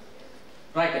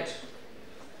rocket.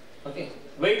 Okay,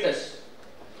 weightless.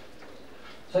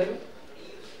 Sorry?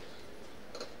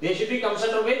 They should be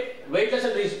concerned with weightless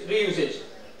and reusage.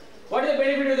 What is the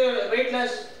benefit of the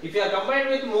weightless? If you are combined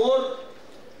with more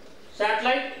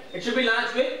satellite, it should be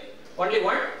launched with only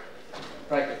one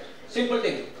rocket. Simple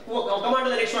thing. Come on to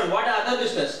the next one. What are other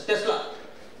business? Tesla.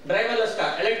 Driverless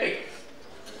car, electric.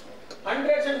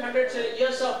 Hundreds and hundreds of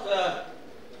years of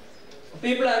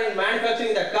people are in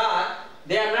manufacturing the car.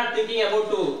 They are not thinking about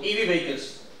to EV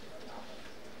vehicles.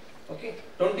 Okay.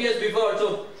 20 years before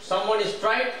also someone is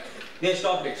tried, they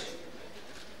stopped it.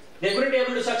 They couldn't be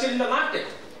able to succeed in the market.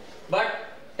 But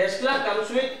Tesla comes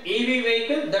with EV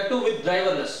vehicle, that too with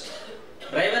driverless.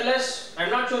 Driverless, I'm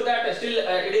not sure that still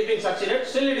it is being succeeded.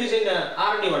 Still it is in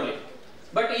R&D only.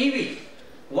 But EV,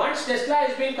 once Tesla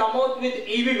has been come out with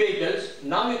EV vehicles,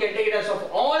 now you can take it as of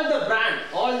all the brand,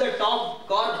 all the top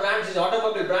car brands, his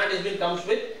automobile brand has been comes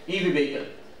with EV vehicle.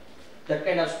 That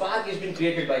kind of spark has been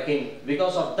created by him.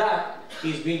 Because of that,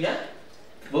 he's been a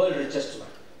world richest man.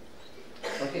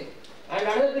 Okay. And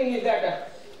another thing is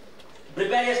that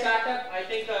prepare a startup. I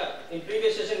think in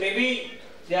previous session maybe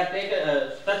they are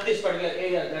taken touch this particular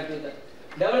area.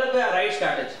 Develop a right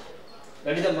strategy.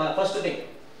 That is the first thing.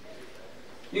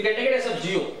 You can take it as a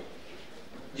geo.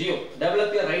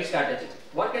 Develop your right strategy.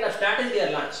 What kind of strategy they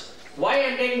are launched? Why I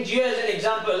am taking geo as an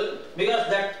example? Because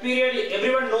that period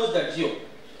everyone knows that geo.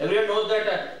 Everyone knows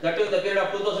that that is the period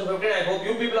of 2015. I hope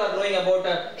you people are knowing about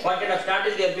what kind of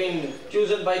strategy they have been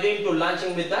chosen by them to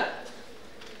launching with the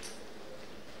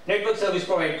network service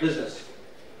provider business.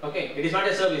 Okay, it is not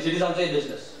a service, it is also a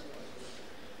business.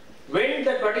 When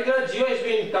that particular geo has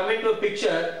been come into a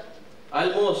picture,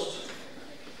 almost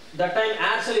that time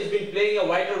Aircel has been playing a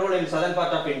vital role in southern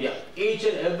part of India. Each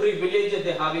and every village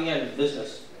they are having a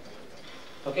business.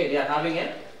 Okay, they are having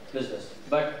a business.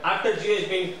 But after Jio has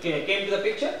been came to the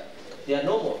picture, they are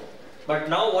no more. But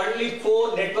now only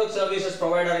 4 network services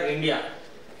provider in India.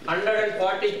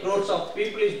 140 crores of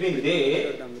people is been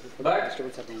there, but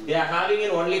they are having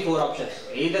in only 4 options.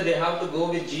 Either they have to go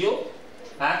with Jio,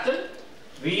 Airtel,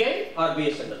 VI or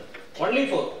BSNL. Only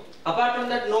 4. Apart from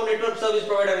that, no network service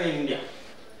provider in India.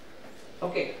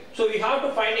 Okay, so we have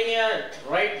to finding a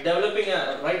right, developing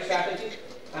a right strategy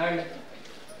and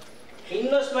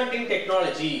investment in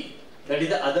technology. That is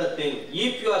the other thing.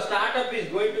 If your startup is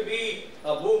going to be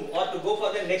a boom or to go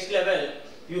for the next level,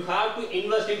 you have to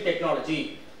invest in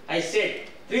technology. I said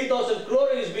 3,000 crore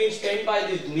is being spent by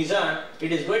this Nissan.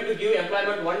 It is going to give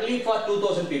employment only for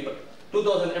 2,000 people.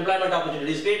 2,000 employment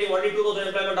opportunities, creating only 2,000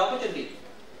 employment opportunities.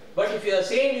 But if you are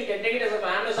saying you can take it as of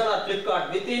Amazon or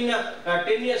Flipkart, within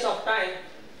 10 years of time,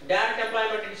 direct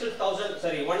employment itself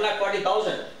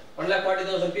 1,40,000.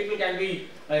 1,40,000 people can be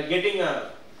getting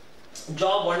a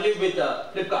job only with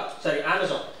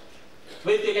Amazon.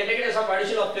 With you can take it as of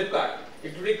addition of Flipkart,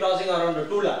 it will be crossing around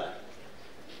 2 lakh.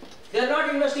 They are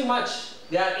not investing much.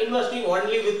 They are investing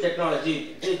only with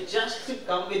technology. They just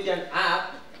come with an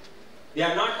app. They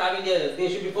are not having they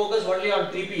should be focused only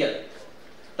on 3PL,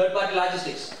 third party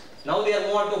logistics. Now they are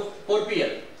moved on to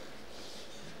 4PL.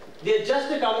 They just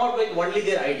come out with only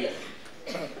their idea.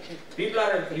 People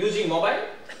are using mobile.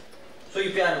 So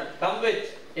if you are come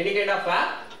with any kind of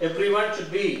app, everyone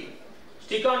should be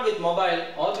stick on with mobile.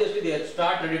 Obviously they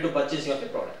start ready to purchasing of a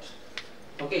product.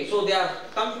 Okay, so they are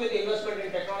comes with investment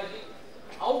in technology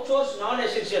outsource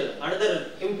non-essential.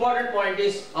 Another important point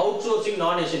is outsourcing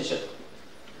non-essential.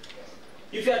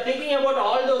 If you are thinking about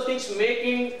all those things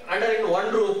making under in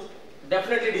one roof,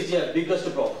 definitely it is your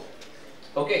biggest problem.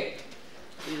 Okay.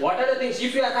 What are the things?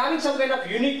 If you are having some kind of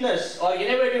uniqueness or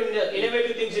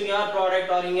innovative things in your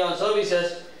product or in your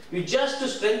services, you just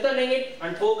strengthening it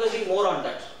and focusing more on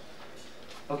that.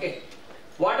 Okay.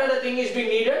 What are the thing is being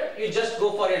needed? You just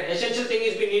go for it. Essential thing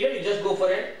is being needed. You just go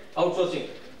for it. Outsourcing.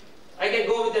 I can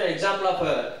go with an example of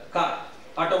a car,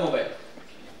 automobile.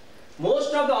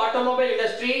 Most of the automobile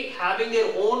industry having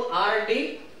their own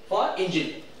R&D for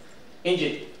engine.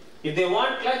 If they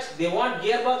want clutch, they want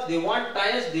gearbox, they want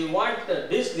tires, they want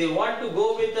disc, they want to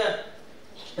go with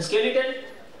a skeleton.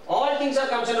 All things are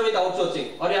concerned with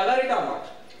outsourcing. Are you aware it or not?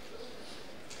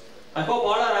 I hope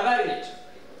all are aware in it.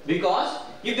 Because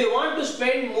if they want to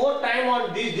spend more time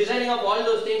on this designing of all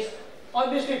those things,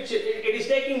 obviously it is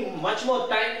taking much more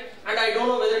time, and I don't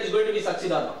know whether it is going to be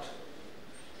succeed or not.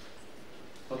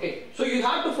 Okay, so you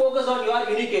have to focus on your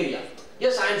unique area.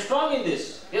 Yes, I am strong in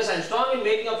this. Yes, I am strong in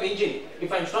making of engine.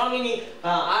 If I am strong in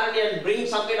R&D and bringing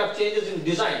some kind of changes in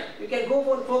design, you can go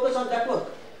for focus on that work.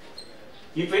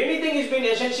 If anything is being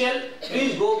essential,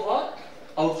 please go for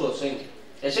outsourcing.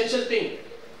 Essential thing.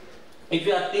 If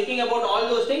you are thinking about all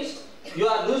those things, you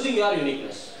are losing your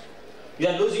uniqueness. You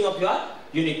are losing of your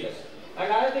uniqueness.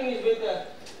 And another thing is with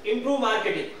improve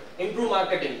marketing. Improve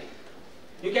marketing.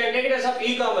 You can take it as of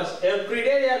e-commerce. Every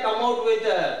day they are come out with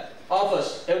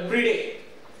offers. Every day.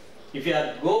 If you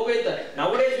are go with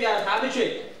nowadays we are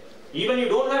habituated. Even you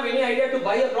don't have any idea to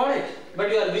buy a product, but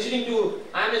you are visiting to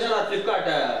Amazon or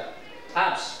Flipkart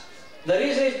apps. The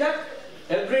reason is that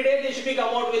every day they should be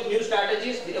come out with new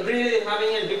strategies. Every day they are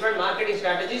having a different marketing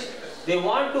strategies. They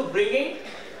want to bring in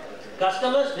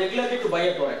customers regularly to buy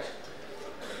a product.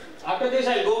 After this,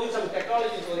 I will go with some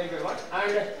technologies oriented one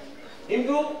and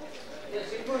improve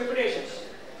reputations.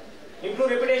 Improve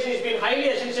reputation has been highly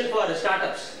essential for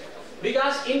startups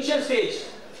because initial stage,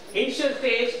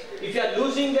 if you are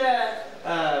losing the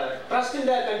trust in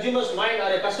the consumer's mind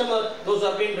or a customer, those who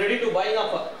have been ready to buy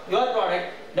up your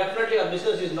product, definitely your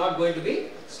business is not going to be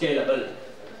scalable.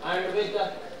 And with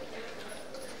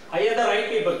hire the right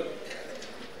people.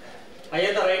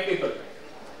 Hire the right people.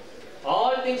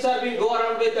 All things are being go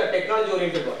around with the technology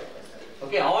oriented one.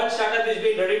 Okay, all startup is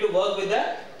being ready to work with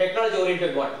the technology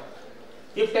oriented one.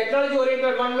 If technology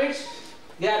oriented one means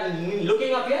they are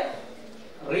looking up here,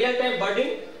 real time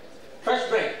budding, fresh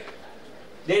brain.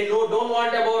 They don't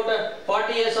want about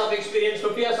 40 years of experience,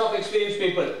 50 years of experience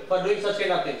people for doing such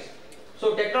kind of things.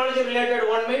 So technology related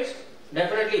one means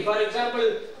definitely, for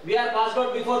example, we are passed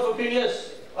out before 15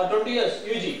 years or 20 years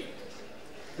UG.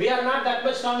 We are not that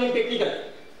much strong in technical.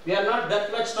 We are not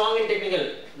that much strong in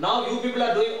technical. Now you people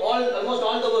are doing almost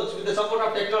all the works with the support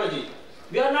of technology.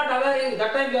 We are not aware in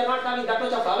that time, we are not having that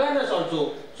much of awareness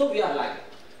also. So we are lagging.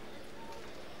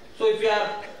 So if we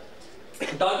are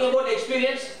talking about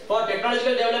experience for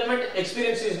technological development,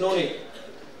 experience is no need.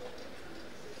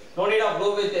 No need of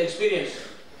go with experience.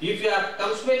 If you are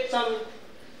comes with some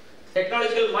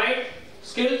technological mind,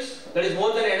 skills, that is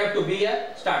more than enough to be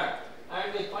a startup.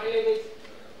 And finally,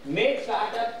 make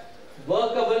startup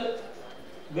workable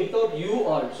without you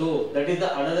also. That is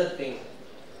the another thing.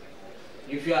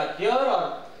 If you are here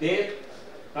or there,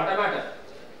 not a matter.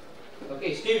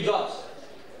 Okay, Steve Jobs,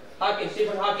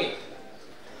 Stephen Hawking,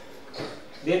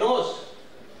 they knows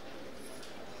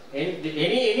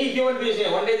any human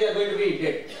being one day they are going to be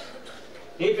dead.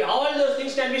 If all those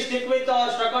things can be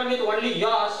stuck on with only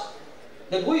yours,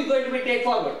 then who is going to be take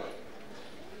forward?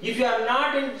 If you are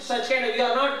not in such kind of, you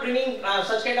are not bringing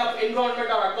such kind of environment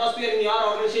or atmosphere in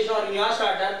your organization or in your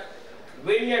startup,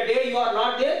 when a day you are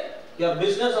not there, your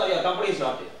business or your company is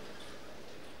not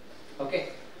there. Okay.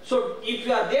 So if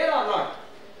you are there or not,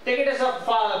 take it as a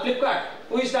Flipkart.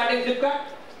 Who is starting Flipkart?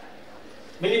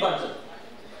 Mini Bansal.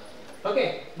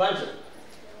 Okay, Bansal.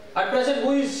 At present,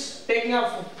 who is taking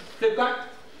up Flipkart?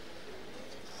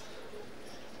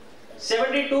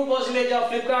 72% of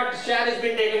Flipkart share has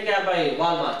been taken care by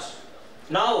Walmart.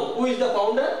 Now, who is the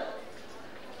founder?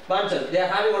 Bansal. They are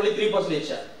having only 3%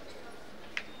 share.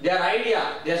 Their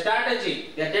idea, their strategy,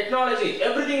 their technology,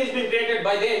 everything has been created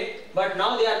by them, but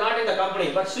now they are not in the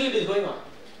company, but still it is going on.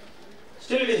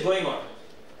 Still it is going on.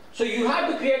 So you have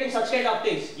to create such kind of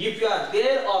things. If you are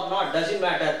there or not, doesn't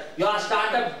matter. Your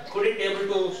startup couldn't be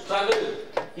able to struggle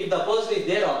if the person is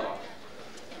there or not.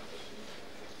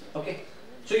 Okay.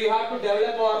 So you have to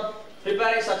develop or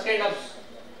prepare such kind of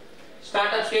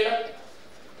startup scale up.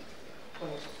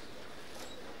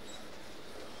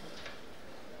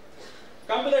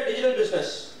 Come to the digital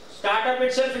business. Startup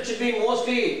itself, it should be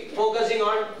mostly focusing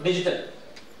on digital.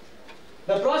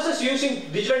 The process using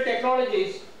digital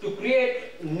technologies to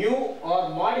create new or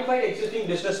modified existing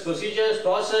business procedures,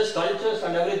 process, cultures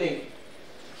and everything.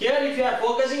 Here if you are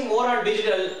focusing more on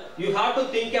digital, you have to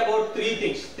think about three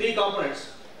things, three components.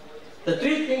 The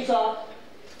three things are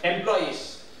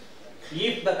employees.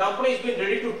 If the company has been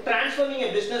ready to transforming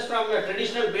a business from a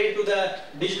traditional way to the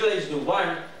digitalized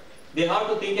one, they have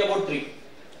to think about three.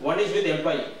 One is with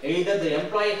employee. Either the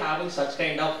employee having such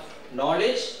kind of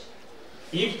knowledge,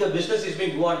 if the business is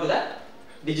being go on to the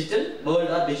digital world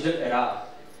or digital era.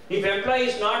 If employee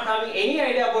is not having any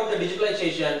idea about the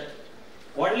digitalization,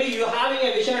 only you having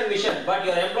a vision and mission, but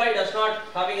your employee does not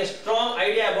having a strong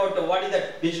idea about what is the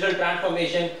digital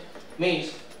transformation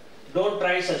means, don't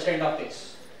try such kind of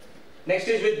things. Next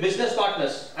is with business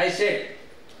partners. I said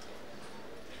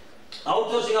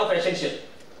outsourcing of essential.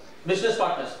 Business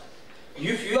partners.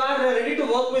 If you are ready to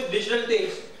work with digital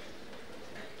things,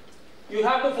 you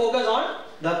have to focus on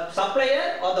the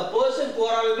supplier or the person who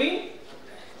are being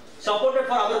supported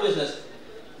for our business.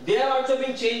 They have also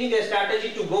been changing their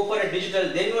strategy to go for a digital,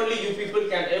 then only you people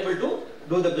can able to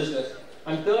do the business.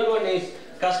 And third one is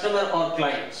customer or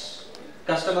clients.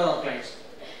 Customer or clients.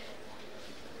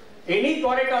 Any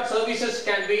product or services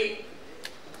can be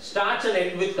starts and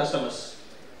ends with customers.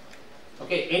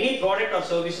 Okay, any product or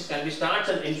services can be starts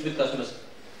and ends with customers.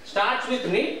 Starts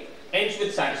with need, ends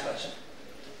with satisfaction.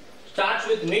 Starts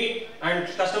with need and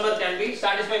customer can be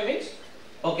satisfied means,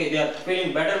 okay, they are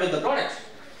feeling better with the products.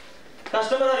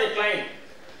 Customer or a client.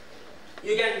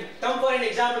 You can come for an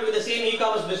example with the same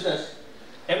e-commerce business.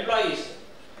 Employees.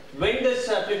 When this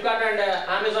Flipkart and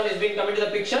Amazon is being coming to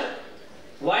the picture,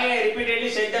 why I repeatedly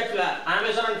said that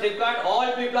Amazon and Flipkart,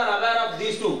 all people are aware of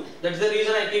these two. That's the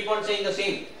reason I keep on saying the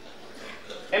same.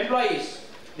 Employees,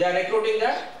 they are recruiting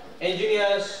the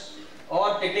engineers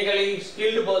or technically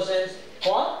skilled persons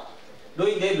for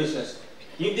doing their business.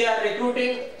 If they are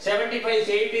recruiting 75s,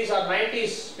 80s or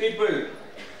 90s people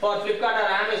for Flipkart or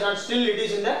Amazon, still it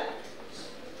is in the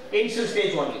initial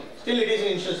stage only. Still it is in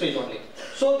initial stage only.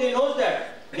 So they know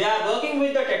that they are working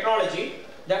with the technology.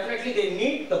 Definitely they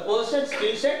need the person's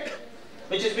skill set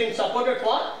which has been supported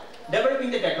for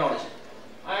developing the technology.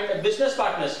 And business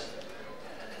partners.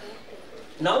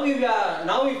 Now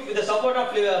if with the support of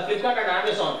Flipkart and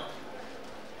Amazon,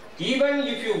 even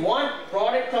if you want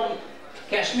product from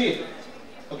Kashmir,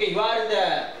 okay, you are in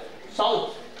the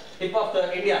south tip of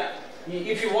India.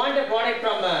 If you want a product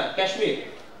from Kashmir,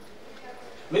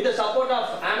 with the support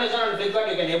of Amazon and Flipkart,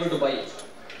 you can able to buy it.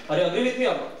 Are you agree with me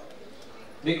or not?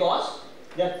 Because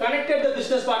they are connected the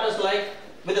business partners like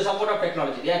with the support of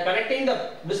technology. They are connecting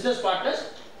the business partners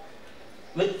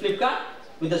with Flipkart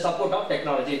with the support of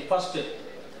technology. First,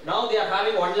 now they are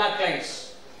having 1 lakh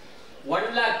clients.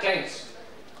 1 lakh clients.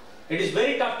 It is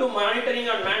very tough to monitoring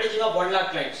and managing of 1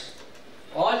 lakh clients.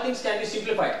 All things can be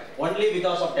simplified only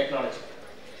because of technology.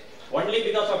 Only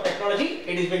because of technology,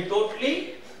 it has been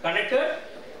totally connected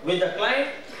with the client,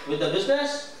 with the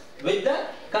business, with the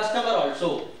customer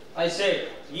also. I said,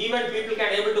 even people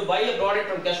can able to buy a product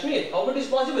from Kashmir. How it is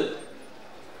possible?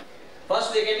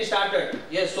 First they can be started.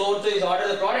 Yes, so also is order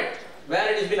the product.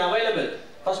 Where it has been available?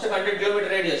 First 100 kilometer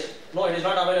radius. No, it is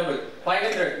not available.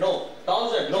 500. No.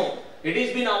 1000. No. It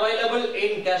is been available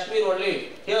in Kashmir only.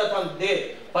 Here from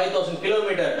there. 5000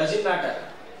 kilometer. Doesn't matter.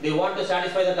 They want to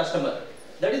satisfy the customer.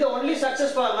 That is the only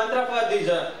success for mantra for these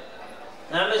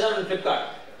Amazon and Flipkart.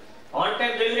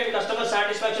 On-time delivery and customer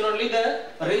satisfaction only the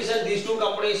reason these two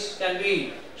companies can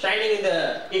be shining in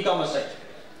the e-commerce side.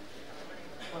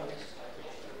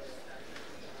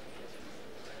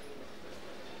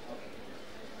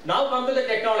 Now come to the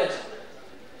technology.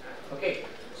 Okay,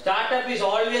 startup is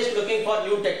always looking for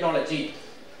new technology.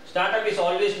 Startup is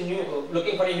always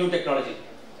looking for a new technology.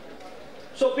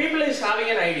 So people is having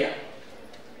an idea.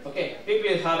 Okay,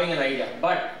 people is having an idea,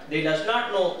 but they does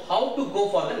not know how to go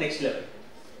for the next level.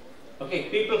 Okay,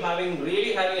 people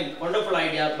really having a wonderful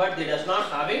idea, but they does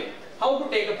not having how to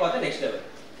take it for the next level.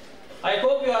 I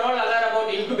hope you are all aware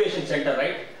about incubation center,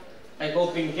 right? I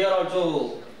hope in here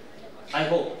also,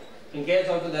 in case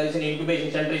also there is an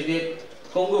incubation center is there,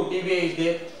 Congo TBA is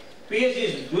there, PSG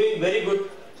is doing very good,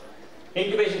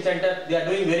 incubation center, they are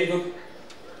doing very good.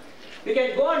 You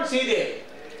can go and see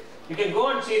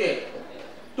there,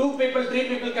 2 people, 3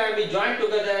 people can be joined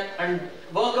together and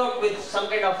work out with some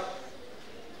kind of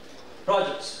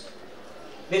projects.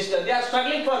 They are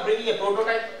struggling for bringing a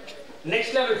prototype,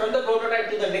 next level, from the prototype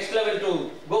to the next level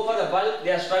to go for the bulk.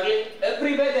 They are struggling,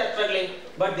 everywhere they are struggling,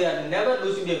 but they are never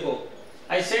losing their hope.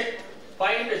 I said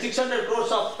 600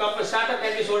 crores of startup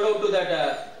can be sold out to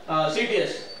that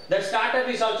CTS. That startup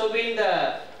is also being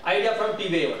the idea from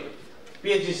TBA only,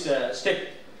 PH's step.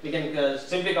 We can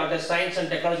simply call it as science and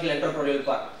technological entrepreneurial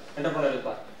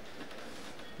park.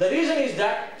 The reason is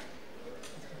that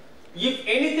if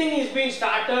anything is being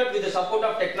started with the support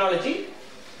of technology,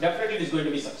 definitely it is going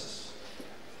to be success.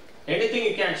 Anything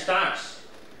you can start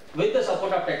with the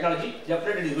support of technology,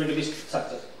 definitely it is going to be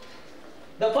success.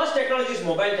 The first technology is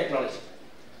mobile technology.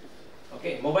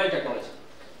 Okay, mobile technology.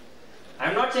 I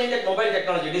am not saying that mobile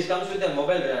technology, it comes with the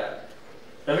mobile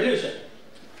revolution.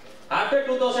 After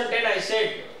 2010, I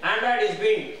said Android is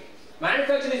being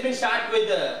manufacturing is being started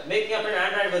with making up an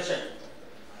Android version.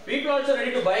 People also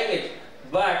ready to buying it,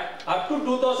 but up to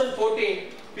 2014,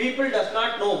 people does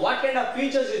not know what kind of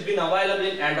features is being available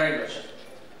in Android version.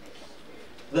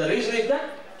 The reason is that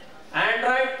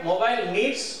Android mobile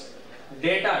needs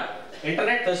data,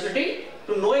 internet facility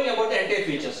to knowing about the entire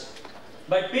features.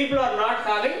 But people are not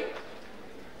having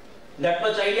that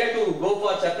much idea to go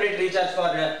for separate recharge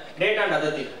for data and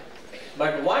other thing.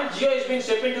 But once Jio is being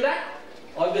stepped into that,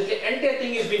 obviously entire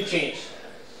thing is being changed.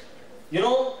 You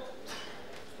know,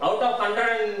 out of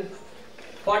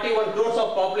 141 crores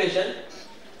of population,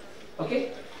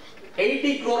 okay,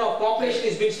 80 crore of population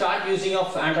is being start using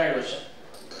of Android version.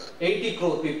 80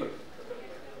 crore people.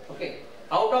 Okay.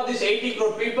 Out of this 80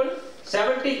 crore people,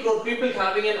 70 crore people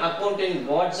having an account in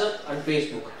WhatsApp and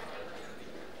Facebook.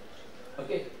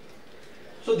 Okay.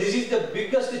 So this is the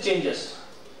biggest changes.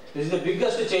 This is the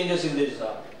biggest changes in this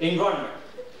environment.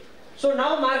 So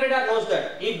now marketer knows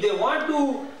that if they want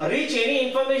to reach any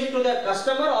information to the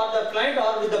customer or the client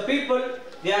or with the people,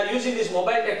 they are using this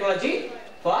mobile technology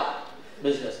for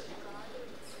business.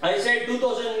 I said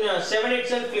 2007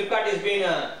 itself Flipkart has been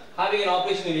having an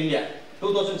operation in India,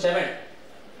 2007.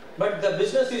 But the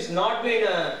business is not been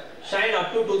shine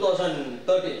up to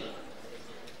 2013.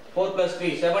 4 plus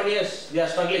 3, 7 years they are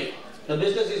struggling. The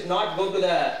business is not go to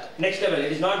the next level.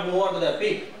 It is not move on to the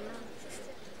peak.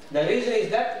 The reason is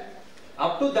that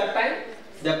up to that time,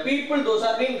 the people, those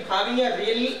are being having a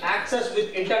really access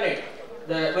with internet.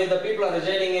 When the people are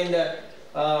residing in the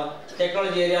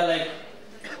technology area like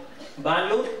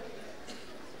Bangalore,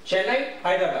 Chennai,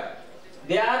 Hyderabad,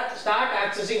 they are start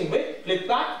accessing with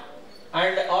Flipkart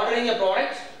and ordering a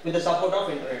product with the support of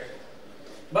internet.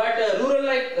 But rural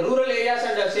areas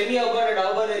and semi-urban and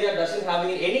urban area doesn't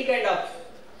having any kind of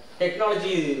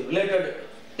technology related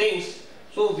things.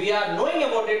 So we are knowing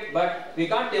about it, but we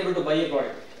can't able to buy a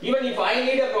product. Even if I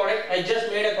need a product, I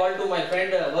just made a call to my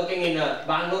friend working in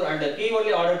Bangalore, and he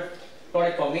only ordered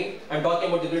product for me. I'm talking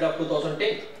about the period of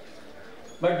 2010.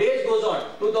 But days goes on.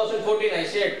 2014, I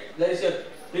said there is a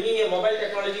bringing a mobile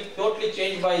technology totally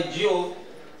changed by Jio.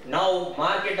 Now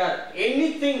marketer,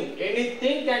 anything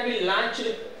can be launched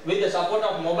with the support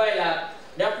of mobile app.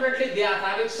 Definitely they are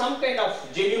having some kind of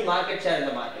genuine market share in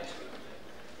the market.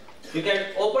 You can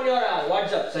open your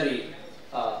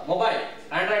mobile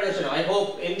Android version. I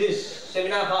hope in this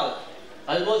seminar hall,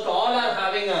 almost all are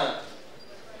having a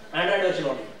Android version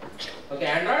only. Okay,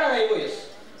 Android or iOS.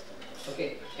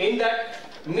 Okay, in that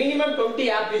minimum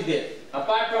 20 app is there.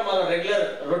 Apart from our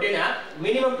regular routine app,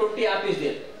 minimum 20 app is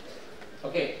there.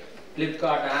 Okay,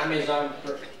 Flipkart, Amazon,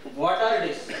 whatever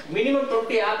it is, minimum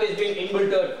 20 app is being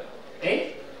inbuilt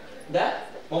in the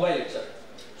mobile itself.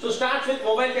 So starts with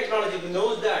mobile technology,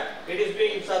 knows that it is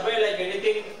being surveyed like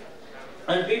anything,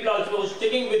 and people also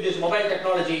sticking with this mobile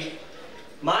technology.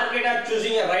 Marketer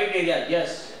choosing a right area.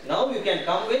 Yes, now you can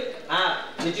come with app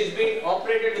which is being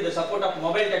operated with the support of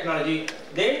mobile technology.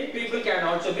 Then people can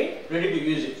also be ready to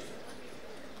use it.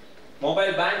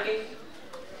 Mobile banking,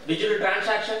 digital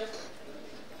transaction,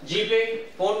 GPay,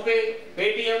 PhonePe,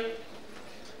 Paytm,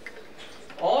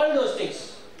 all those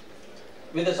things.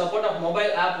 With the support of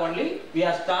mobile app only, we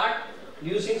are start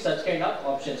using such kind of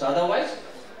options. Otherwise,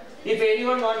 if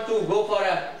anyone wants to go for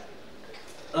a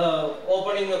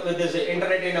opening with this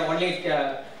internet in a only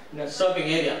surfing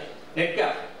area,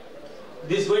 netcap,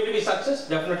 this is going to be success?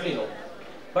 Definitely no.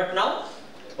 But now,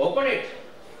 open it.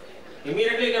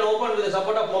 Immediately you can open with the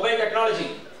support of mobile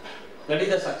technology. That is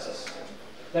the success.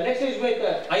 The next is with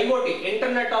IoT,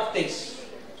 Internet of Things.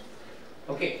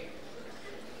 Okay.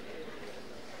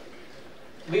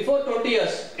 Before 20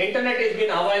 years, internet has been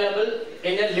available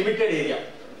in a limited area.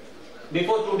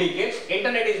 Before 2 decades,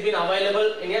 internet has been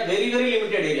available in a very, very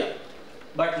limited area.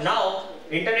 But now,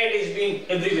 internet is being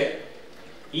everywhere.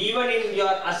 Even in your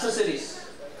accessories.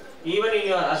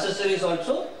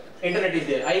 Also, internet is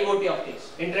there. IoT of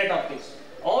things, Internet of Things.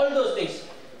 All those things.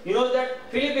 You know that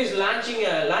Philip is launched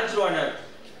on a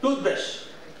toothbrush.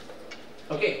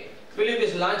 Okay. Philip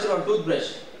is launched on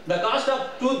toothbrush. The cost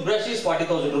of toothbrush is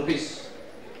 40,000 rupees.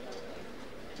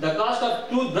 The cost of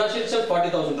toothbrush itself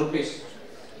 40,000 rupees.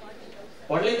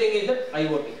 Only thing is that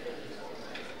IoT.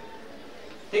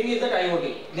 thing is that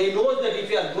IoT. They know that if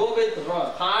you are go with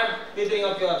hard teething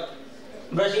of your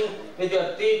brushing with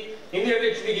your teeth, immediately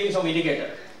it should be giving some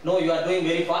indicator. No, you are doing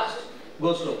very fast,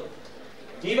 go slow.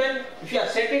 Even if you have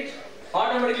set it,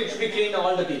 automatically it should be clean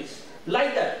all the teeth.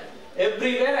 Like that.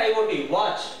 Everywhere IoT,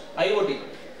 watch, IoT.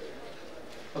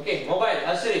 Okay, mobile,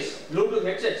 accessories, Bluetooth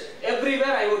headsets,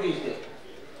 everywhere IoT is there.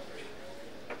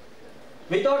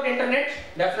 Without internet,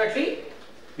 definitely,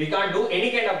 we can't do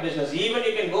any kind of business. Even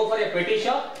you can go for a petty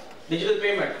shop, digital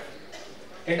payment,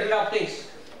 Internet of Things.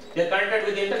 They are connected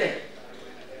with the internet.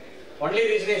 Only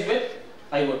reason is with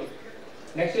IoT.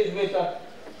 Next is with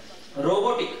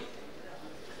robotic.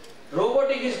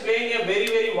 Robotic is playing a very,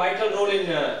 very vital role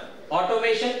in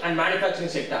automation and manufacturing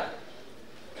sector.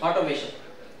 Automation.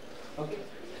 Okay.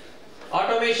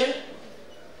 Automation,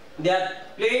 they are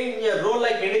playing a role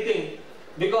like anything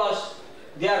because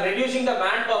they are reducing the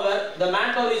manpower. The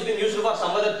manpower is being used for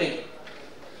some other thing,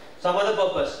 some other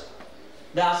purpose.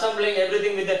 The assembling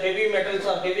everything with the heavy metals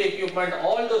or heavy equipment,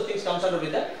 all those things comes under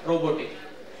with the robotic.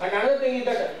 And another thing is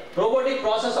that robotic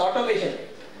process automation.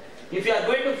 If you are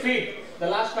going to feed the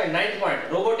last point, 9th point,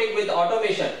 robotic with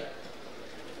automation.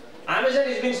 Amazon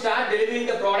is being start delivering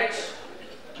the products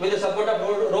with the support of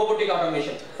robotic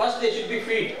automation. First they should be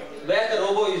feed where the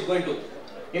robot is going to.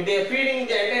 If they are feeding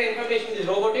the entire information is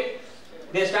robotic,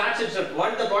 they start itself.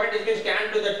 Once the product is being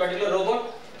scanned to that particular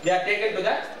robot, they are taken to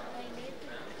the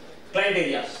client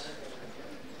areas.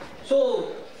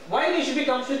 So why they should be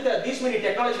comes with these many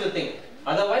technological things?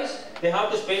 Otherwise, they have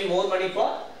to spend more money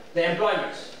for the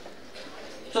employments.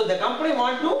 So the company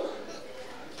want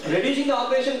to reducing the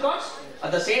operation costs.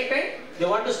 At the same time, they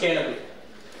want to scale up.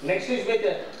 Next is with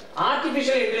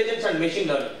artificial intelligence and machine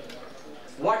learning.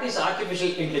 What is artificial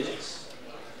intelligence?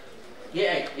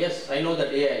 AI. Yes, I know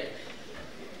that AI.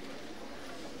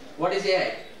 What is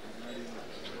AI?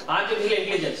 Artificial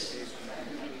intelligence.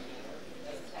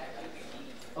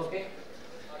 Okay.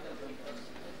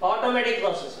 Automatic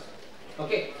process.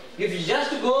 Okay. If you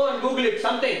just go and Google it,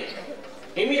 something,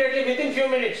 immediately within few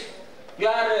minutes,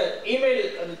 your email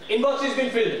inbox has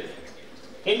been filled.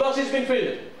 Inbox has been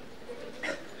filled.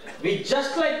 We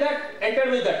just like that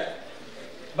enter with that.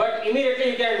 But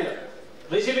immediately you can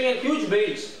receiving a huge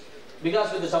bills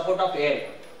because with the support of AI.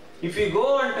 If you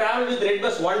go and travel with Red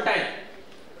Bus one time,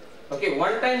 okay,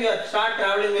 one time you start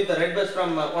traveling with the Red Bus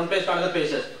from one place to another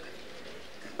places.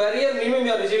 Per year minimum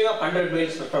you are receiving 100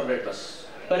 mails from Red Bus.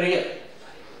 Per year.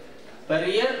 Per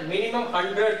year minimum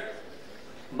 100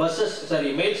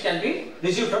 mails can be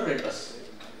received from Red Bus.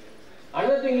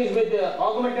 Another thing is with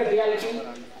augmented reality.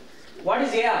 What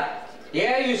is AR?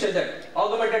 AI you said that.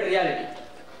 Augmented reality.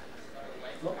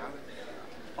 No?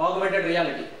 Augmented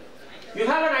reality. You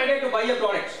have an idea to buy a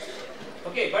product.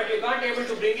 Okay, but you can't able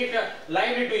to bring it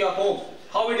lively to your home.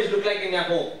 How it is look like in your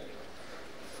home.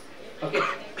 Okay.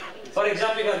 For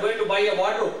example, you are going to buy a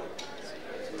wardrobe.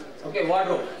 Okay,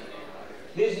 wardrobe.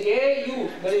 This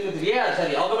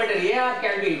augmented AR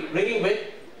can be bringing with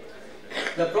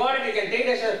the product. You can take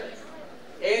as an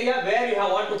area where you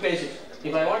want to place it.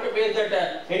 If I want to place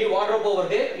that any wardrobe over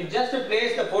there, you just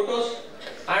place the photos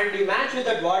and you match with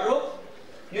that wardrobe.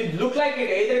 You look like it,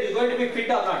 either it is going to be fit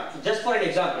or not. Just for an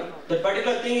example, that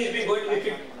particular thing is going to be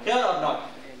fit here or not.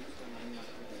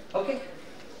 Okay?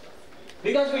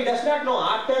 Because we does not know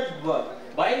after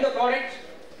buying the product,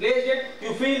 place it,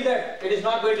 you feel that it is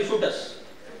not going to suit us.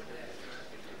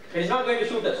 It is not going to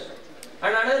suit us.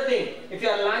 And another thing, if you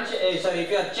are if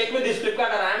you are check with this Flipkart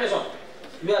or Amazon,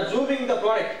 you are zooming the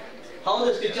product, how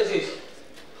the stitches is,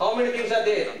 how many things are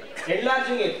there,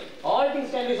 enlarging it, all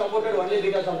things can be supported only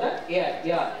because of the AI.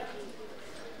 Yeah.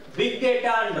 Big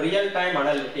data and real-time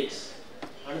analytics.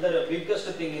 Another biggest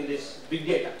thing in this, big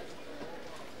data.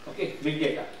 Okay, big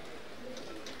data.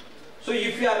 So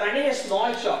if you are running a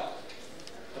small shop,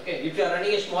 okay, if you are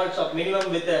running a small shop,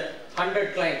 minimum with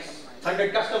 100 clients,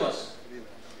 100 customers,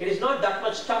 it is not that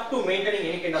much tough to maintaining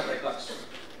any kind of records.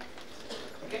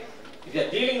 Okay, if you are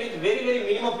dealing with very, very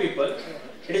minimum people,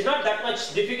 it is not that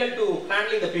much difficult to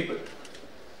handling the people.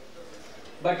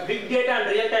 But big data and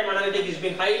real-time analytics has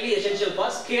been highly essential for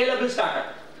scalable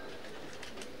startup.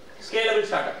 Scalable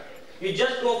startup. You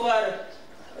just go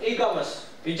for e-commerce.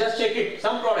 You just check it,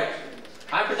 some product.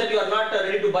 After that you are not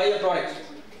ready to buy a product.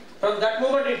 From that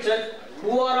moment itself,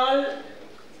 who are all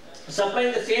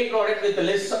supplying the same product with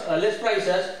less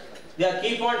prices, they are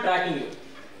keep on tracking you.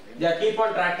 They are keep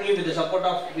on tracking you with the support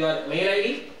of your mail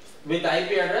ID, with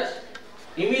IP address.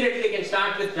 Immediately they can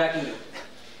start with tracking you.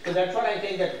 So that's what I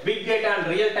think, that big data and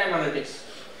real-time analytics.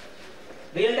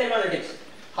 Real-time analytics.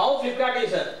 How Flipkart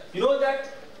is, you know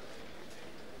that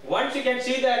once you can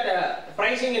see that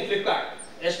pricing in Flipkart,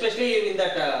 especially in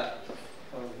that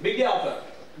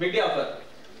big day offer.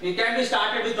 It can be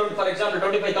started with, for example,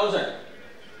 25,000.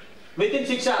 Within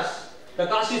 6 hours, the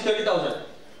cost is 30,000.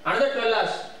 Another 12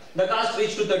 hours, the cost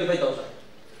reached to 35,000.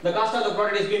 The cost of the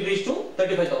product has been reached to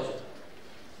 35,000.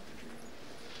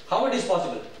 How it is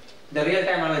possible? The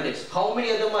real-time analytics. How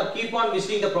many of them are keep on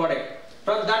visiting the product?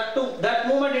 From that to that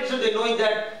moment itself, they knowing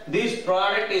that this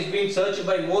product is being searched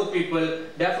by more people.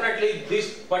 Definitely,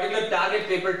 this particular target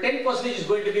people, 10% is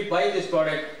going to be buying this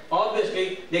product.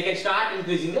 Obviously, they can start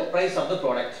increasing the price of the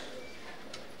product.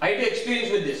 I had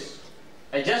experience with this.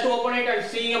 I just open it and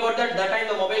seeing about that. That time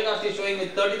the mobile cost is showing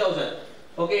with 30,000.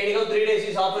 Okay, anyhow 3 days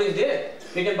his offer is there.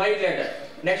 We can buy it later.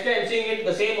 Next day I am seeing it,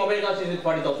 the same mobile cost is with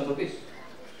 40,000 rupees.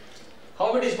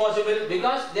 How it is possible?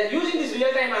 Because they are using this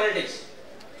real-time analytics.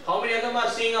 How many of them are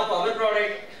seeing of our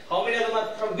product? How many of them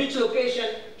are from which location?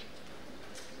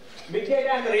 Big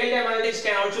data and real-time analytics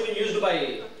can also be used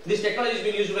by, this technology is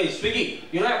being used by Swiggy.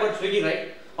 You know about Swiggy,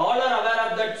 right? All are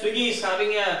aware of that. Swiggy is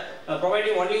having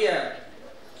providing only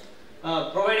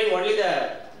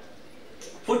the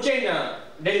food chain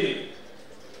delivery.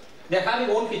 They are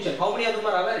having own kitchen. How many of them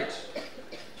are aware it?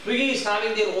 Swiggy is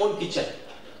having their own kitchen.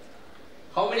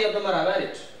 How many of them are aware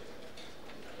it?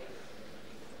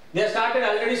 They have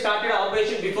already started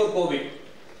operation before COVID.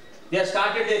 They have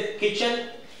started their kitchen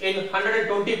in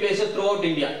 120 places throughout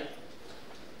India.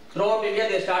 Throughout India,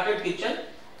 they started kitchen,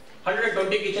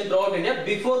 120 kitchen throughout India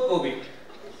before COVID.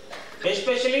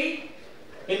 Especially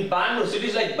in Bangalore,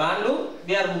 cities like Bangalore,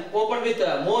 they are open with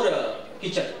more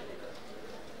kitchen.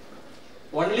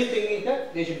 Only thing is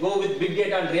that they should go with big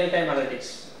data and real-time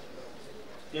analytics.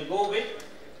 They go with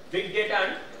big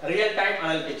data and real-time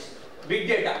analytics. Big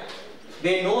data.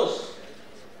 They knows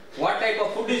what type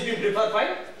of food is being preferred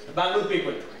by Bangalore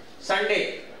people.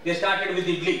 Sunday, they started with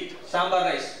idli, sambar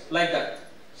rice, like that.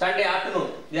 Sunday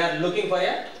afternoon, they are looking for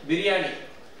a biryani.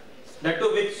 That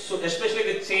too,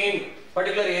 especially with same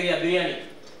particular area, biryani.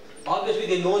 Obviously,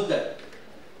 they knows that.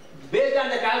 Based on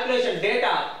the calculation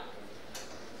data,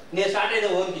 they started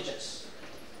their own kitchens.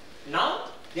 Now,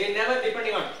 they never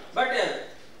depending on. But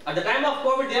at the time of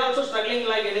COVID, they are also struggling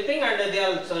like anything, and they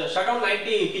are shut down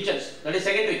 90 kitchens. That is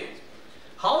secondary.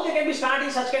 How they can be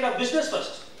starting such kind of business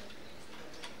first?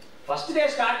 First, they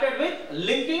started with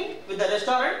linking with the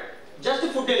restaurant, just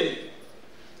food delivery.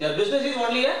 Their business is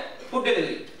only a food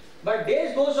delivery. But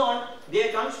days goes on, they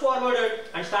comes forward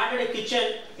and started a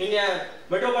kitchen in a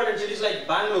metropolitan cities like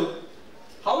Bangalore.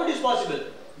 How it is possible?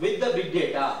 With the big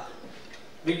data.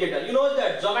 Big data. You know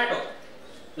that Zomato.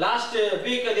 Last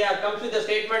week they have come with the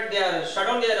statement they are shut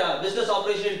down their business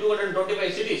operation in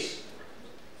 225 cities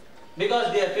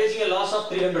because they are facing a loss of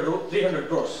 300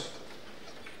 crores.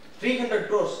 300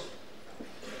 crores.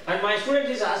 And my student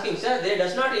is asking, sir, they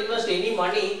does not invest any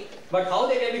money, but how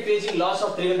they can be facing loss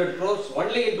of 300 crores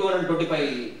only in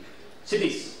 225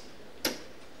 cities?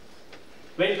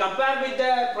 When compared with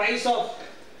the price of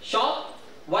shop,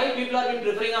 why people are been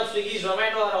preferring of Swiggy,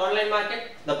 Zomato or online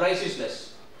market? The price is less.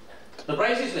 The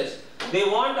price is less. They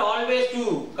want always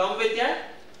to come with a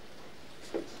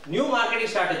new marketing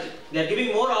strategy. They are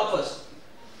giving more offers.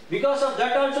 Because of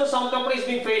that also some companies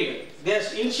being failed.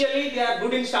 Initially they are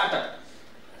good in startup.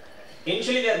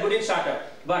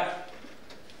 But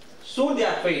soon they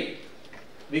are failed.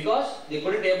 Because they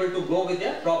couldn't able to go with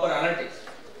their proper analytics.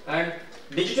 And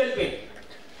digital twin.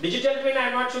 Digital twin, I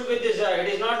am not sure with this, it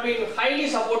is not being highly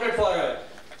supported for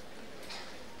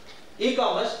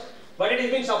e-commerce. But it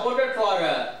is being supported for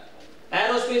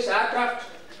aerospace, aircraft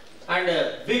and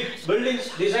big buildings,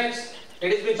 designs.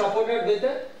 It is being supported with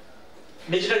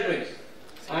digital twins.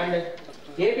 And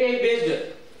API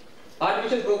based,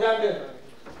 artificial programmed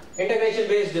integration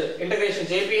based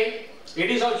integrations, API.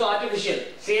 It is also artificial,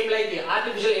 same like the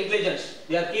artificial intelligence.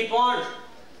 They are keep on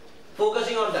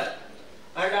focusing on that.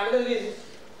 And another is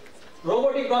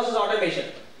robotic process automation.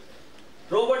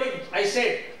 Robotic, I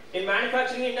said, in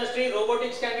manufacturing industry,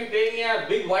 robotics can be playing a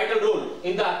big vital role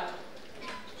in that.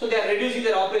 So they are reducing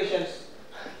their operations.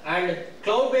 And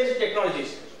cloud-based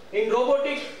technologies. In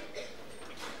robotics,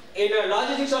 in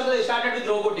logistics also they started with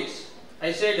robotics.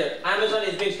 I said Amazon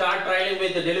is being start trialing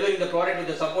with delivering the product with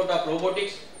the support of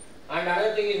robotics. And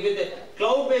another thing is with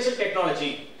cloud-based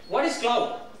technology. What is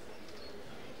cloud?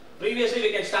 Previously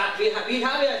we can start, we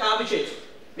have a habituate.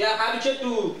 We are habituated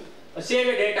to save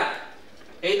a data.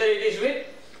 Either it is with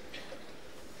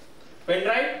pen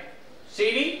drive,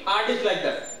 CD, hard disk like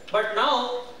that. But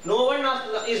now, no one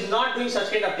is not doing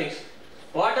such kind of things.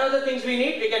 What are the things we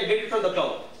need? We can get it from the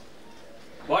cloud.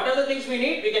 What are the things we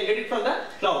need? We can get it from the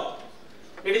cloud.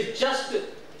 It is just,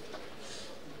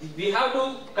 we have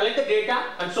to collect the data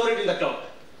and store it in the cloud.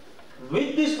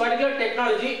 With this particular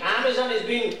technology, Amazon has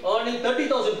been earning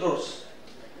 30,000 crores.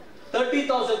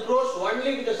 30,000 crores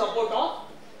only with the support of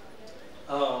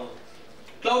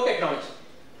cloud technology.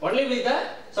 Only with the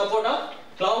support of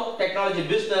cloud technology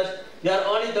business, they are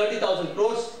earning 30,000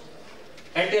 crores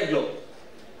entire globe.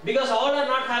 Because all are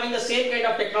not having the same kind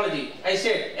of technology. I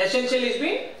said essential is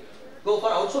being go for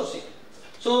outsourcing.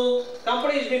 So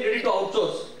company is being ready to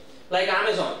outsource like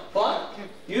Amazon for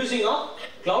using of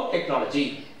cloud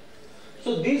technology.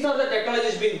 So these are the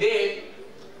technologies being there.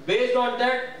 Based on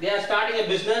that, they are starting a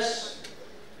business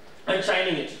and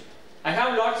shining it. I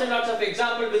have lots and lots of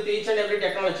examples with each and every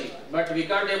technology, but we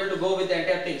can't able to go with the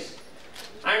entire things.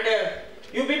 And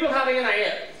you people having an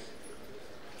idea,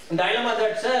 dilemma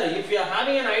that, sir, if you are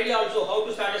having an idea also how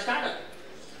to start a startup,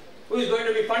 who is going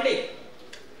to be funding?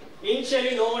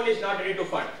 Initially, no one is not ready to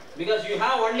fund because you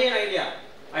have only an idea.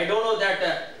 I don't know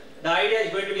that the idea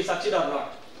is going to be succeed or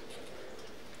not.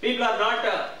 People are not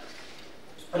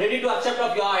ready to accept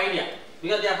of your idea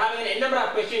because they are having a number of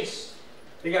questions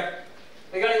regarding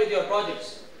with your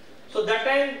projects. So that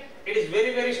time it is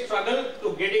very struggle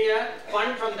to getting a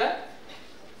fund from the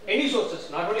any sources,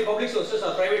 not only public sources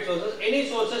or private sources, any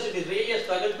sources. It is really a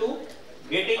struggle to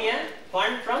getting a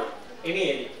fund from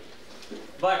any area.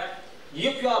 But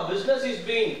if your business is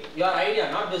being, your idea,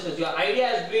 not business, your idea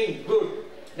has been good,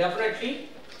 definitely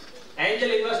angel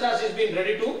investors is being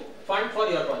ready to fund for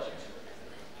your project.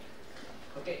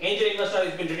 Okay, angel investor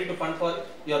has been ready to fund for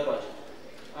your project.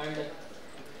 And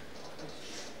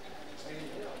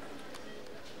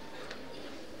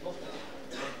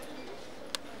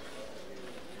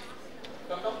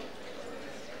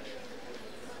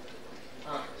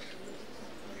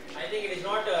I think it is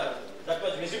not that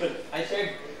much visible. I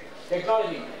said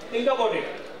technology. Think about it.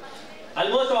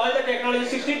 Almost all the technology,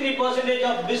 63%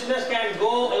 of business can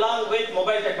go along with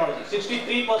mobile technology.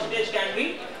 63% can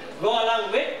be go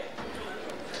along with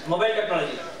mobile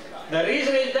technology. The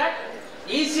reason is that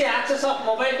easy access of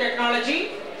mobile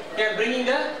technology can bring in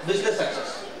the business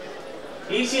success.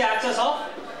 Easy access of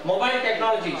mobile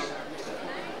technologies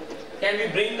can be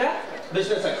bring the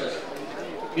business success.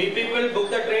 We people book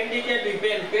the train ticket, we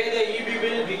can pay the EB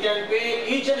bill, we can pay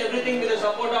each and everything with the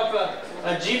support of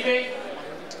GPay.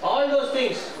 All those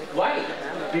things. Why?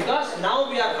 Because now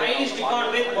we are highly stick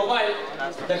on with mobile.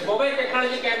 That mobile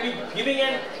technology can be giving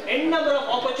an n number of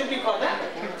opportunity for the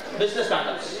business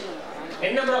startups.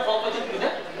 N number of opportunity to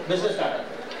the business startup.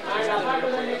 And apart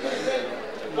from the next is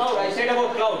cloud. I said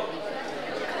about cloud.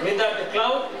 With that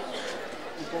cloud,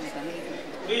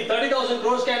 30,000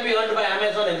 crores can be earned by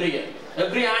Amazon every year.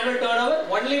 Every annual turnover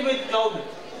only with cloud,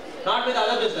 not with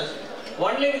other business.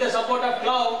 Only with the support of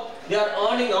cloud, they are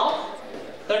earning of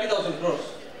 30,000 crores.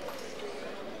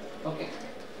 Okay.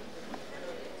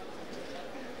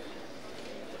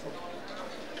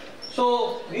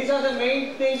 So these are the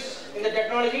main things in the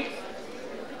technology.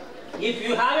 If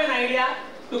you have an idea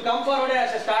to come forward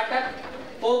as a startup,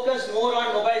 focus more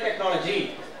on mobile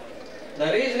technology.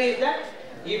 The reason is that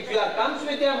if you comes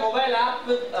with a mobile app,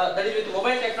 that is with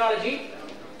mobile technology,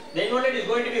 then only it is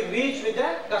going to be reached with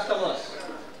the customers.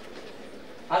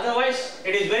 Otherwise,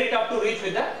 it is very tough to reach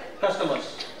with the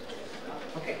customers.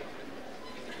 Okay.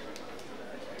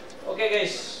 Okay,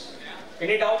 guys.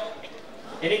 Any doubt?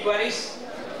 Any queries?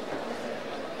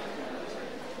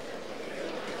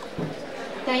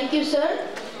 Thank you, sir.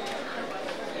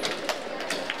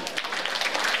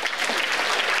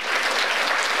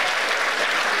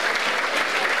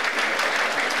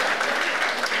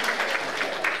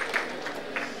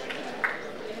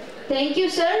 Thank you,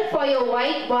 sir, for your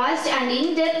wide, vast and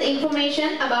in-depth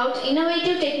information about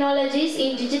innovative technologies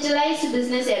in digitalized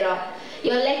business era.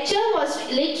 Your lecture was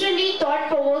literally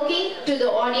thought-provoking to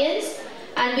the audience,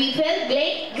 and we felt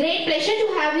great pleasure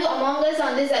to have you among us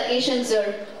on this occasion,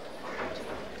 sir.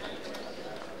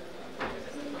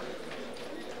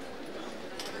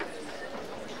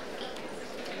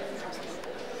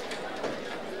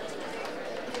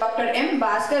 Dr. M.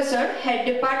 Bhaskar sir, Head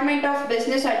Department of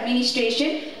Business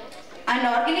Administration and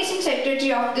Organizing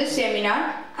Secretary of this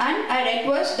seminar, and I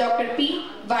request Dr. P.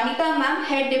 Vanitha ma'am,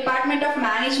 Head Department of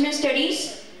Management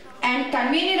Studies and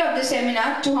Convener of the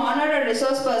seminar, to honor a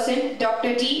resource person,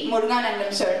 Dr. D.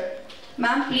 Muruganandam sir.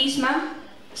 Ma'am, please ma'am.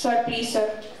 Sir, please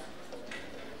sir.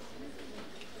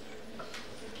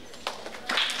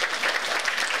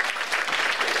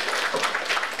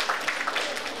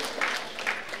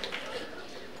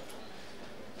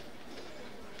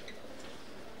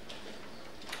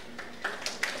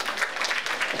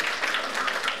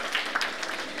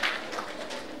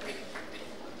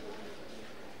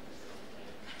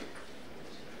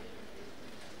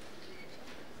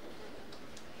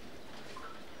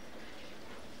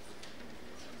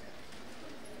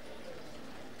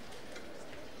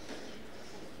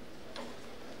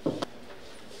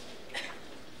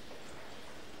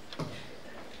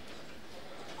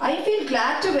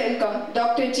 welcome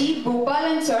Dr. G.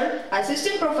 Bhupalan Sir,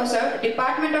 Assistant Professor,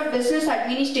 Department of Business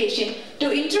Administration,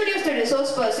 to introduce the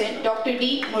resource person, Dr.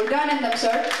 D. Muruganandam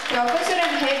Sir, Professor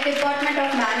and Head Department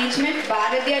of Management,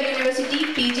 Bharatiyar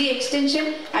University, PG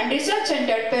Extension and Research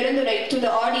Center, Perundurai, to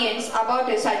the audience about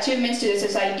his achievements to the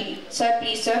society. Sir,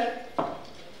 please, sir.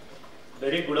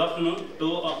 Very good afternoon to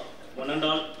one and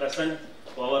all present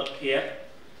over here.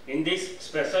 In this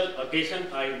special occasion,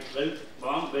 I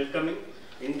warm welcoming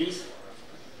in this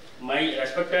my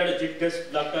respected chief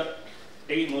guest Dr.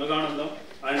 T. Muruganandam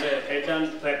and head and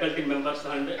faculty members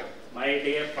and my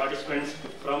dear participants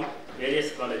from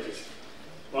various colleges.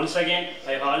 Once again,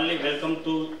 I heartily welcome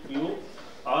to you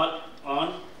all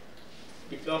on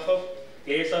behalf of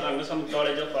K.S.Rangasamy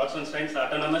College of Arts and Science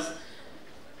Autonomous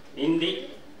in the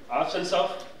absence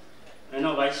of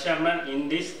Vice Chairman in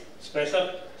this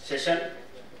special session.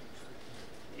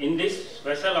 In this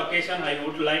special occasion, I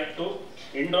would like to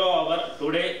intro our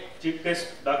today Chief Guest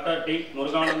Dr. T.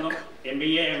 Muruganandam,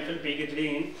 MBA, MPhil, PhD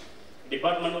in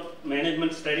Department of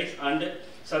Management Studies and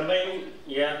surviving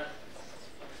a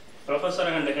Professor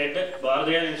and Head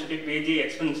Bharatiyar Institute PG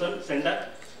Extension Center,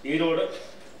 Erode.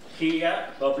 He has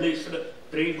published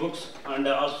 3 books and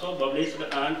also published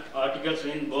articles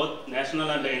in both national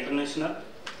and international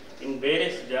in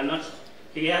various journals.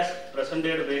 He has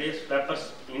presented various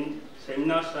papers in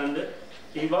seminars and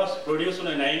he was produced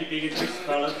 9 PhD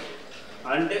scholars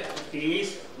and he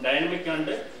is dynamic and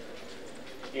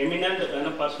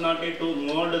eminent personality to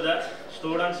mold the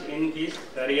students in his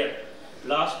career.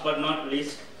 Last but not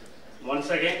least, once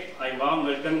again I warm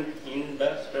welcome in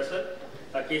the special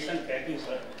occasion. Thank you,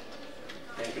 sir.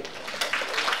 Thank you.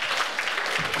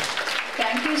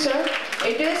 Thank you, sir.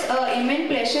 It is an immense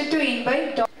pleasure to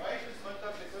invite Dr. Why this month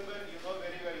of December, you know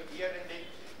very well, year ending,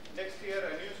 next year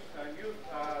new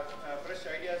fresh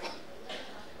ideas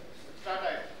start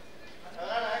ஆயிடும்.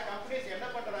 அதனால companies என்ன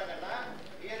பண்றாங்கன்னா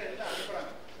year end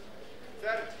அனுப்புறாங்க.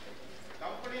 Sir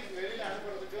companies வெளியில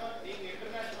அனுப்புறதுக்கும் நீங்க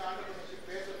international entrepreneurship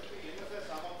பேசுறதுக்கு என்ன sir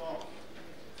சம்பந்தம்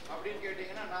அப்படின்னு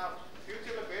கேட்டீங்கன்னா நான்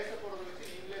ஃபியூச்சர்ல பேச போறத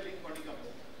வச்சு நீங்களே லிங்க் பண்ணிக்கோங்க.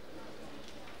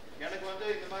 எனக்கு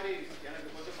இந்த மாதிரி எனக்கு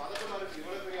பதட்டமா இருக்கு.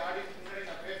 இவ்வளவு பெரிய ஆடியன்ஸ் முன்னாடி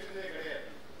நான் பேசுறதே கிடையாது.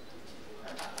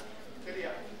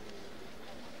 சரியா?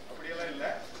 அப்படியெல்லாம் இல்ல.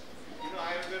 இன்னும்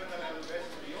 1000 பேர் நான் பேச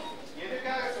முடியும்.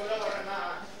 எதுக்காக சொல்ல வரேன்னா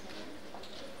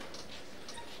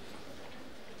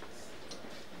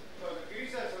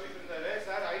சார் சொல்லிட்டு இருந்தாரு,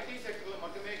 சார் ஐடி செக்டர்ல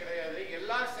மட்டுமே கிடையாது,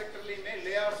 எல்லா செக்டர்லயுமே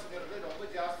லே ஆஃப்ஸ்ங்கிறது ரொம்ப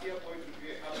ஜாஸ்தியா போயிட்டு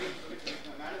இருக்கு அப்படின்னு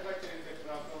சொல்லிட்டு மேனுஃபேக்சரிங்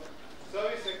செக்டர் ஆகட்டும்,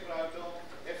 சர்வீஸ் செக்டர் ஆகட்டும்,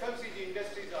 FMCG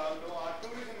industries ஆகட்டும்,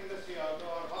 tourism industry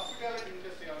ஆகட்டும், hospitality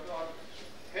industry ஆகட்டும்,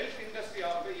 health industry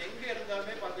ஆகட்டும், எங்க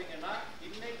இருந்தாலுமே பாத்தீங்கன்னா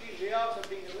இன்னைக்கு லே ஆஃப்ஸ்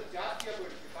அப்படிங்கிறது ஜாஸ்தியா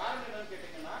போயிருக்கு. காரணம் என்னன்னு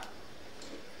கேட்டீங்கன்னா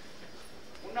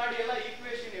முன்னாடி எல்லாம்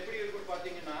ஈக்குவேஷன் எப்படி இருக்குன்னு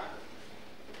பாத்தீங்கன்னா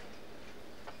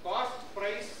cost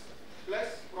price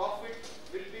plus profit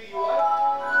will be your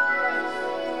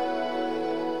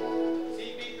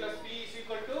CP plus P is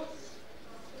equal to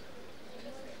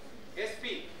SP,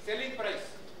 selling price.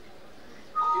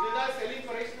 இதுதான் செல்லிங்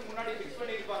பிரைஸ் முன்னாடி ஃபிக்ஸ்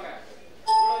பண்ணிருப்பாங்க.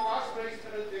 இவ்வளவு காஸ்ட்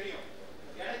பிரைஸ்ங்கிறது தெரியும்,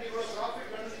 எனக்கு இவ்வளவு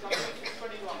ப்ராஃபிட் வேணும்னு கம்பெனி ஃபிக்ஸ்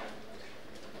பண்ணிடுவாங்க.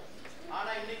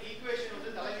 ஆனா இன்னைக்கு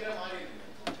ஈக்குவேஷன் தலைகீழா மாறி இருக்கு.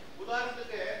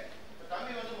 உதாரணத்துக்கு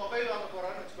தம்பி மொபைல் வாங்க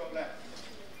போறான்னு வச்சுக்கோங்களேன்.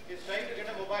 Is trying to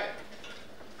get a mobile.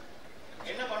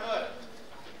 என்ன பண்ணுவார்?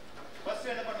 ஃபர்ஸ்ட்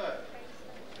என்ன பண்ணுவார்?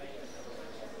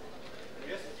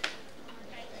 எஸ்,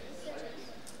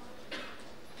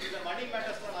 இந்த மணி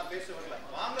மேட்டர்ஸ்ல நான் பேச வரல.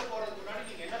 வாங்க போறதுக்கு முன்னாடி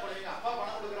நீங்க என்ன பண்ணுவீங்க? அப்பா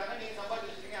பணம் கொடுக்குறாங்க, நீங்க சம்பாதிச்சு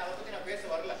வச்சிருக்கீங்க, அதை பத்தி நான் பேச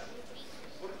வரல.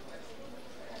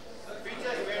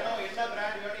 ஃபீச்சர்ஸ் வேணும், என்ன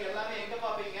பிராண்ட் வேணும், எல்லாமே எங்க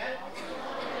பாப்பீங்க?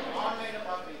 ஆன்லைன்ல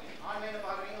பாப்பீங்க. ஆன்லைன்ல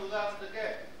பாக்குறீங்க. உதாரணத்துக்கு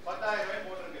 10,000 ரூபாய்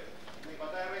போட்டிருக்கு. நீங்க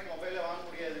 10,000 ரூபாய்க்கு மொபைல்ல வாங்க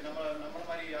முடியாது. நம்ம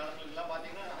மாதிரி ஆளுங்களுக்கு எல்லாம்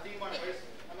பாத்தீங்கன்னா அதிகமான பிரைஸ்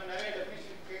நம்ம நிறைய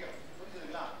டெஃபினிஷன் கேட்கறோம்.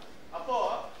 புரிஞ்சுதுங்களா? அப்போ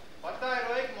 10,000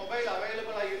 ரூபாய்க்கு மொபைல்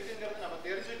அவைலபிளா இருக்குங்கிறது நம்ம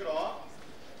தெரிஞ்சுக்கிறோம்.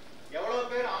 எவ்வளவு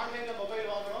பேர் ஆன்லைன்ல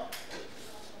மொபைல் வாங்குறோம்?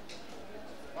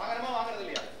 வாங்குறோமா வாங்குறது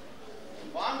இல்லையா?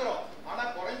 வாங்குறோம். ஆனா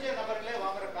குறைஞ்ச நபர்களே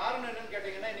வாங்குற காரணம் என்னன்னு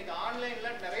கேட்டீங்கன்னா இன்னைக்கு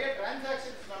ஆன்லைன்ல நிறைய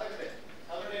டிரான்சாக்ஷன்ஸ் நடக்குது.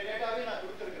 அதோட டேட்டாவே நான்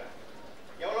கொடுத்திருக்கிறேன்.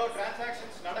 எவ்வளவு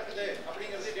டிரான்சாக்ஷன்ஸ் நடக்குது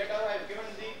அப்படிங்கிறது டேட்டாவை I have given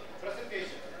in the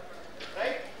presentation.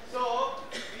 Right? So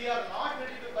we are not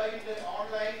ready to buy the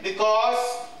online because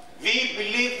we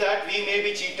believe that we may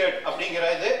be cheated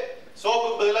அப்படிங்கிறது.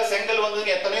 சோப்புக்கு பதிலா செங்கல்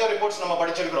வந்ததுன்னு எத்தனையோ ரிப்போர்ட்ஸ் நம்ம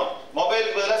படிச்சிருக்கிறோம்.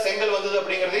 மொபைலுக்கு பதிலா செங்கல் வந்தது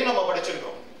அப்படிங்கிறதையும் நம்ம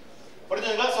படிச்சிருக்கிறோம்.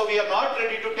 புரிஞ்சுங்களா? So we are not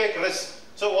ready to take risk.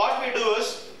 So what we do is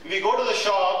we go to the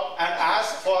shop and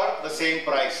ask for the same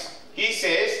price. He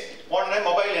says one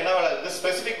mobile enna vela, this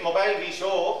specific mobile we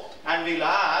show and we'll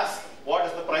ask what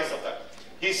is the price of that.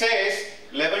 He says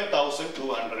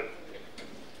 11,200.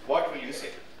 What will you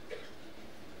say?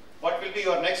 What will be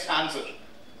your next answer?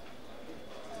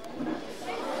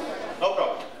 No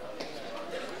problem.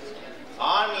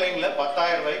 ஆன்லைன்ல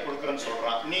 10,000 ரூபாய் கொடுக்குறேன்னு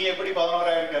சொல்றான். நீ எப்படி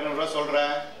 11,200 ரூபாய் சொல்ற?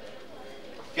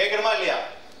 கேட்கணுமா இல்லையா?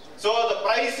 So the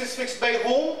price is fixed by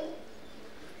whom?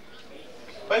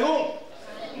 By whom?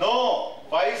 No,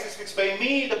 price is fixed by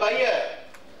me, the buyer.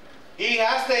 He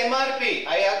has the MRP.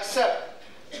 I accept.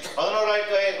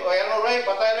 11,200 ரூபாய்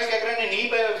 10,000 கேக்குறேன்னு நீ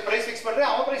price fix பண்ற,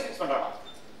 அவன் price fix பண்றானா?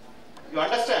 You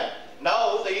understand? Now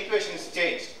the equation is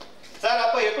changed. Sir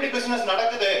அப்ப எப்படி business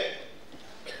நடக்குது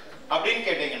அப்படின்னு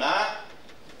கேட்டீங்கன்னா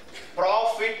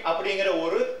profit அப்படிங்கிற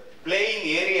ஒரு playing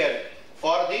area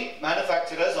for the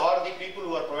manufacturers or the people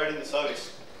who are providing the service.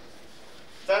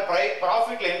 Sir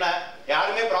profitல என்ன?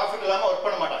 யாருமே profit இல்லாம work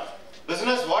பண்ண மாட்டாங்க.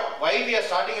 Business why we are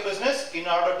starting a business? In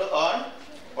order to earn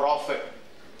profit.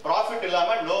 Profit இல்லாம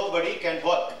nobody can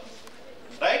work.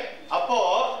 Right? அப்போ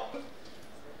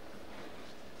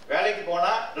வேலைக்கு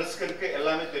போனா risk இருக்கு,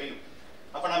 எல்லாமே தெரியும்.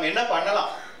 அப்ப நாம என்ன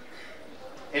பண்ணலாம்?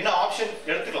 என்ன ஆப்ஷன்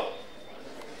எடுத்துக்கலாம்?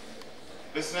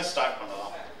 பிசினஸ் ஸ்டார்ட்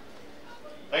பண்ணலாம்.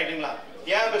 ரைட்டுங்களா?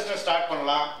 ஏன் பிசினஸ் ஸ்டார்ட்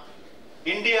பண்ணலாம்?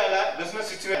 இந்தியால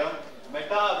பிசினஸ் சிச்சுவேஷன்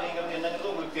மெட்டா அப்படிங்கிறது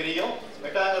என்னங்கிறது உங்களுக்கு தெரியும்.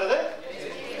 மெட்டாங்கிறது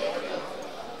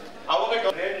அவங்க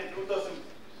rate in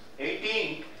 2018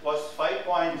 was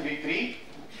 5.33.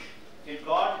 It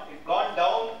gone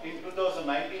down in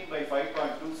 2019 by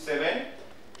 5.27.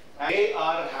 They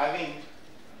are having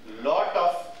lot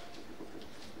of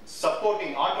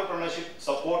supporting entrepreneurship,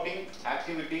 supporting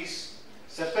activities.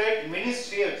 Separate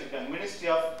ministry Ministry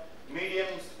of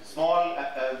Medium, Small,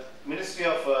 Ministry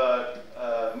of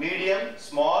Medium,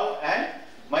 Small and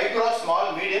Micro, Small,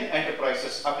 Medium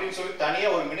Enterprises. அப்படின்னு சொல்லி தனியா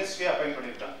ஒரு ministry appoint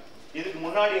பண்ணிருக்காங்க. இதுக்கு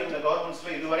முன்னாடி இருந்த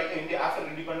கவர்மெண்ட்ஸ்ல இது வரைக்கும் ஆஃப்டர்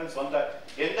இண்டிபெண்டன்ஸ் வந்த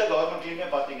எந்த கவர்மெண்ட்லயுமே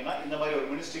பாத்தீங்கன்னா இந்த மாதிரி ஒரு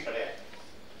மினிஸ்ட்ரி கிடையாது.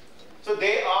 So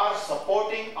they are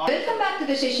supporting. Welcome back to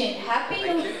the session. Happy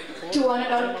to one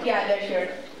and all gathered here.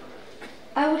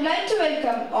 I would like to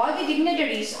welcome all the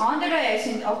dignitaries on the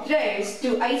dais to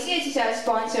ICSSR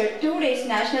sponsored 2 days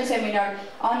national seminar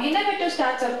on innovative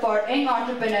startups for young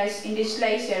entrepreneurs in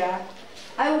digitalized era.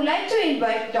 I would like to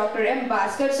invite Dr. M.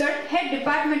 Bhaskar sir, Head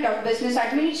Department of Business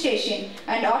Administration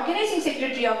and Organizing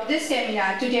Secretary of this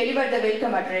seminar to deliver the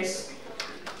welcome address.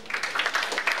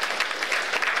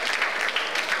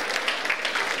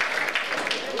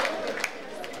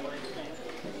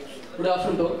 Good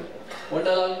afternoon. One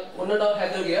and all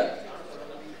gathered here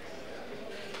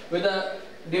with the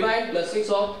divine blessings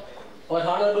of our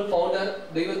honorable founder,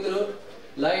 Devathiru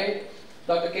Lion,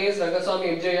 Dr. K.S.Rangasamy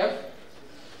MJF.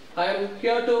 I am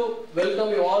here to welcome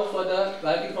you all for the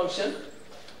value function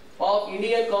of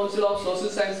Indian Council of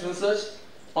Social Science Research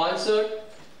sponsored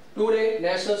 2-day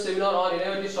national seminar on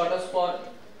innovative startups for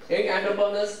young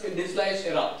entrepreneurs in digitalized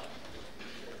era.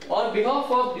 On behalf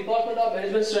of Department of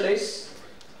Management Studies,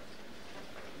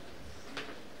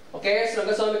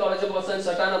 K.S.Rangasamy College of Science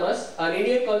Autonomous and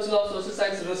Indian Council of Social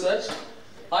Science Research,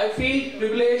 I feel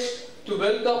privileged to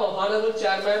welcome our Honorable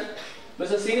Chairman,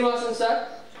 Mr. Srinivasan sir,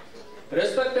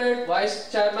 respected Vice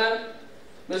Chairman,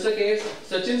 Mr. K.S.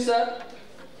 Sachin sir,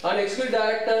 and Executive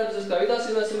Director, Mrs. Kavita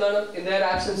Srinivasan in their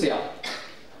absence here.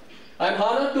 I am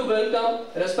honored to welcome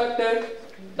respected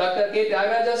Dr. K.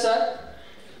 Tyagaraja sir,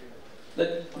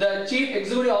 the Chief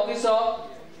Executive Officer of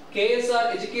KSR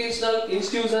Educational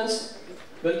Institutions.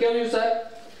 Welcome you sir.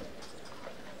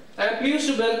 I am pleased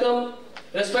to welcome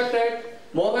respected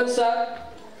Mohan sir,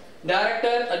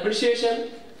 Director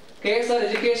Administration, KSR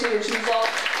Education Institute of.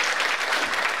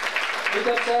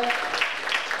 Welcome sir.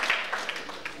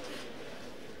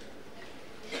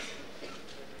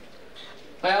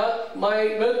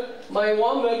 My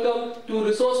warm welcome to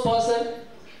resource person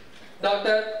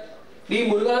Dr. D.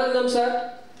 Muruganandam sir,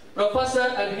 Professor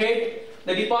and Head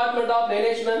the Department of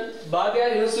Management,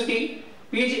 Bhatia University,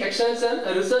 PG Extension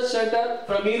and Research Center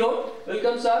from Erode.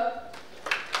 Welcome sir.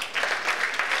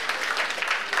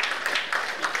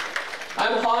 I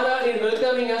am honored in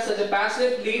welcoming us such a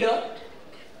passionate leader,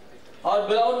 our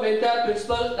beloved mentor,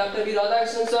 Principal Dr. V.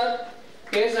 Radhakrishnan sir,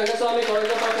 K.S.Rangasamy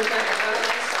College of Science.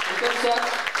 Welcome sir.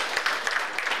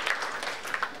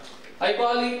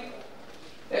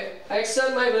 I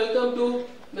extend my welcome to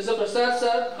Mr. Prasad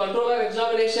sir, Controller of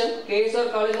Examination,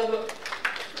 KSRCAS College of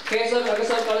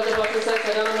Science.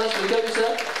 Welcome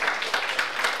sir.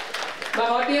 My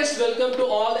heartiest welcome to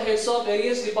all the heads of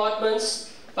various departments,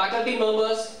 faculty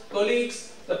members,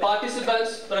 colleagues, the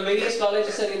participants from various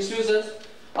colleges and institutions,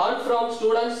 and from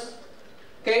students,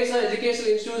 KSR Educational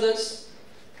Institutions.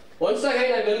 Once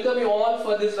again, I welcome you all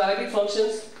for these valued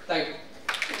functions. Thank you.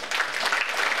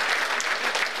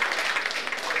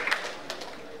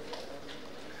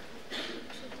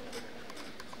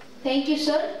 Thank you,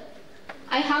 sir.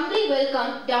 I humbly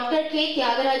welcome Dr. K.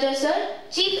 Tyagaraja sir,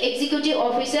 Chief Executive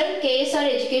Officer,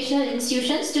 KSR Educational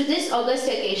Institutions, to this august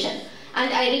occasion.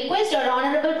 And I request our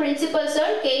Honorable Principal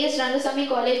Sir, K.S.Rangasamy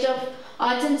College of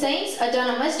Arts and Science,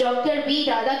 Autonomous, Dr. V.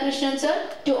 Radhakrishnan Sir,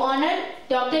 to honor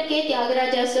Dr. K.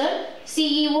 Tyagaraja Sir,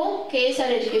 CEO,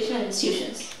 KSR Educational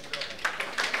Institutions.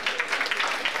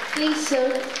 Please,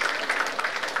 sir.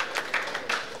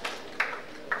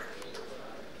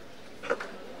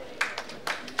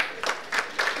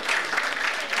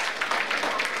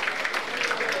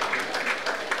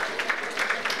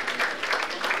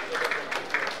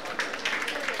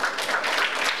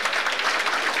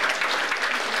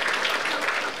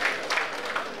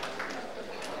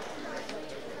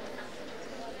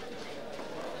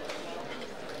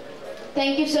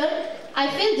 Thank you, sir. I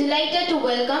feel delighted to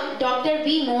welcome Dr.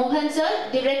 B. Mohan, sir,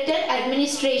 Director,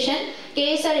 Administration,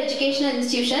 KSR Educational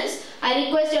Institutions. I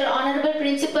request your Honorable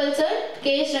Principal, sir,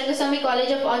 K.S.Rangasamy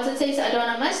College of Arts and Science,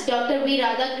 Autonomous, Dr. V.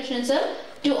 Radhakrishnan, sir,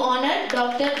 to honor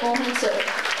Dr. Mohan, sir.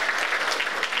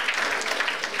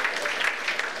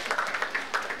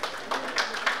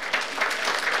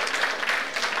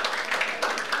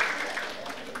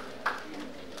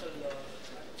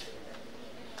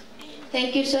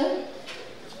 Thank you, sir.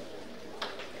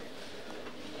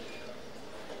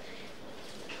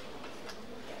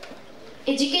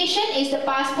 Education is the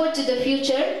passport to the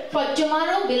future, for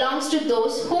tomorrow belongs to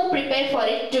those who prepare for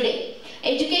it today.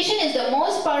 Education is the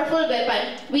most powerful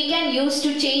weapon we can use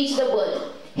to change the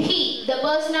world. He, the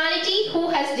personality who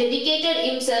has dedicated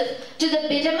himself to the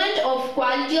betterment of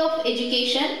quality of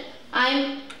education, I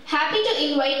am happy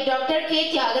to invite Dr.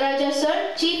 K. Tyagaraja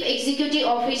Sir, Chief Executive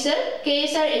Officer,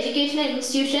 KSR Educational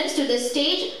Institutions, to the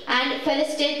stage and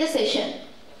felicitate the session.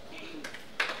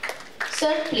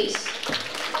 Sir, please.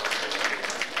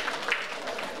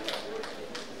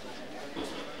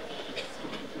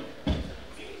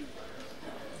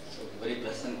 Very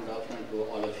pleasant good afternoon to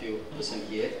all of you present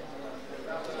here.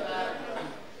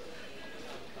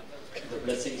 The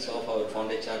blessings of our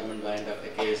founder chairman,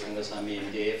 Dr.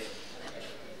 K.S.Rangasamy, MJF.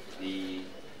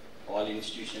 All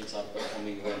institutions are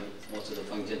performing well. Most of the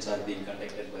functions are being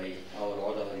conducted by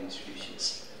all our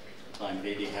institutions. So I'm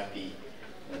really happy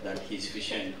that his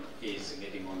vision is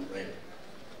getting on well.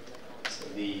 So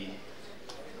the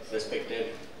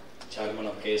respected Chairman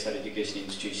of KSR Education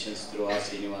Institutions, through our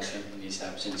Srinivasan in his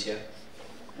absence here,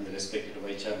 and the respected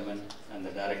Vice Chairman and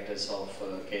the Directors of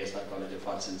KSR College of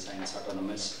Arts and Science,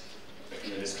 Autonomous,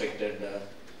 and the respected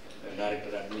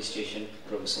Director Administration,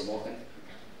 Professor Mohan,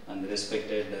 and the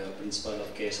respected Principal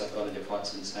of KSR College of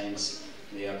Arts and Science,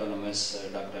 the Autonomous,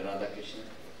 Dr. Radhakrishnan,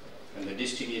 and the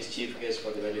distinguished Chief Guest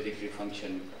for the valedictory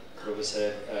function,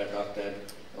 Professor Dr.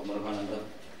 Muruganandam,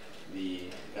 the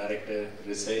Director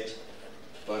Research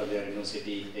for the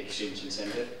University Extension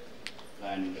Center,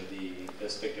 and the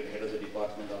respected Head of the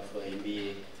Department of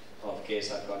MBA of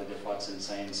KSR College of Arts and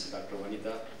Science, Dr.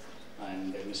 Vanitha,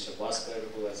 and Mr. Bhaskar,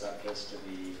 who has addressed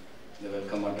the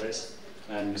welcome address,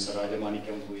 and Mr.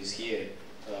 Rajamanikam, who is here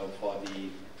for the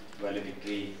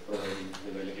valedictory, providing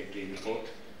the valedictory report,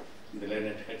 the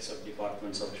learned heads of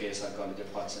departments of KSR College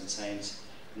of Arts and Science,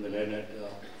 and the learned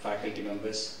faculty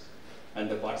members, and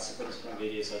the participants from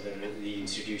various other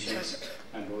institutions,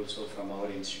 and also from our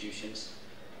institutions,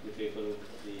 the people,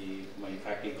 my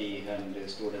faculty and the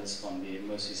students from the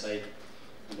MSc side,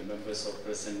 and the members of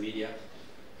press and media,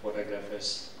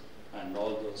 photographers, and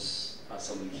all those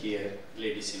assembled here,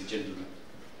 ladies and gentlemen.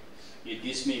 It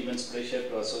gives me immense pleasure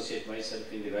to associate myself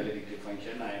in the valedictory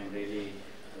function. I am really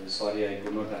sorry I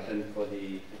could not attend for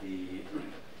the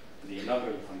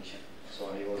inaugural function. So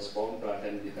I was bound to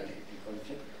attend the valedictory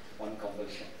function on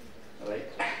compulsion, right?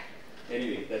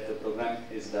 Anyway, that the program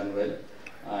is done well,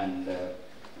 and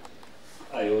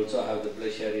I also have the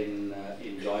pleasure in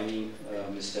joining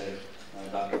Mr.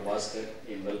 Dr. Bhaskar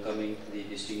in welcoming the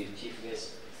distinguished chief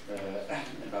guest,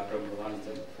 Dr.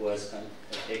 Muruganandam, who has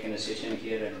taken a session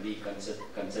here and be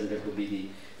consented to be the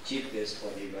chief guest for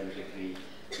the valedictory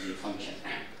function.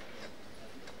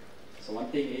 So one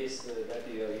thing is that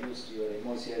your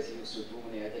MOC has used too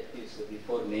many adjectives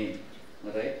before name,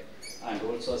 right? And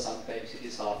also sometimes it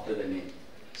is after the name.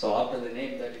 So after the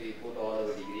name that we put all our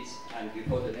degrees, and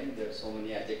before the name there are so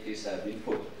many adjectives have been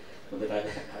put. So that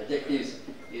adjectives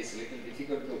is little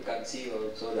difficult to conceive,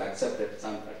 also to accept at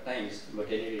times. But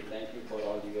anyway, thank you for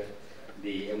all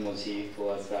the MOC who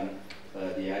has done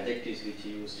the adjectives which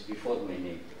you used before my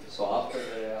name. So after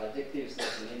the adjectives, the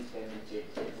names can be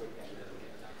changed,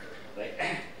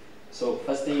 right? So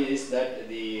first thing is that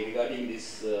regarding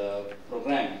this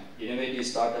program, Innovative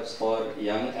Startups for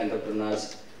Young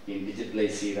Entrepreneurs in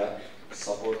Digitalized Era,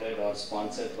 supported or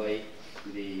sponsored by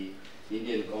the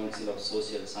Indian Council of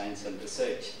Social Science and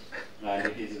Research, and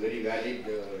it is a very valid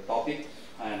topic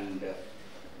and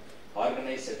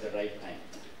organized at the right time.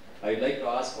 I would like to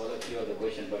ask all of you the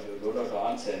question, but you don't have to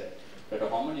answer. But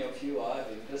how many of you are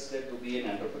interested to be an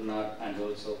entrepreneur and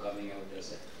also coming out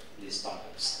as these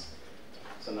startups?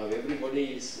 So now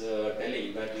everybody is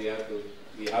telling that we have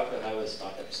to have a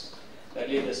startups.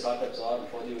 Earlier the startups are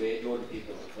for the age-old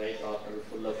people, right after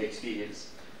full of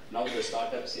experience. Now the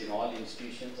startups in all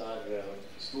institutions are,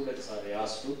 students are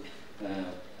asked to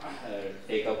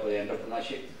take up the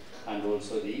entrepreneurship and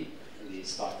also the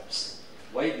startups.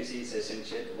 Why this is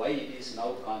essential? Why it is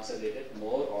now concentrated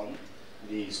more on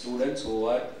the students who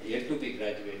are yet to be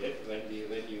graduated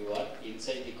when you are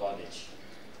inside the college?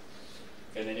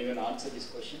 Can anyone answer this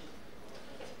question?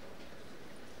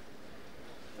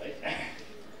 Right?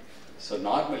 So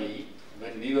normally,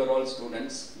 when we were all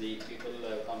students, the people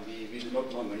come, we do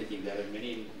not know many things. There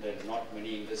are not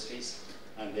many industries,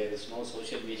 and there is no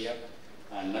social media,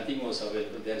 and nothing was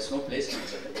available. There is no placement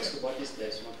set. The first part is there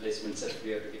is no placement set.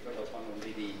 We have to depend upon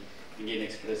only the Indian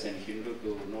Express and Hindu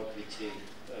to note which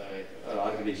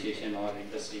organization or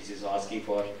industries is asking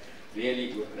for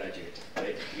really good graduate,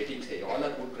 right? All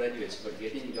are good graduates, but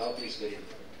getting job is very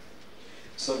important.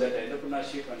 So that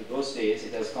entrepreneurship in those days,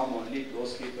 it has come only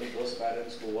those people, those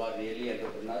parents who are really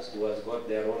entrepreneurs, who has got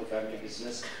their own family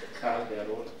business, have their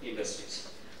own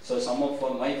industries. So some of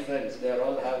my friends, they have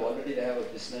a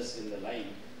business in the line.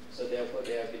 So therefore,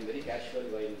 they have been very casual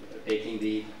while taking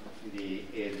the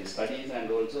studies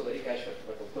and also very casual.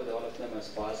 But of course, all of them has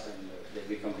passed and they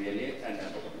become really an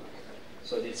entrepreneur.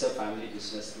 So it's a family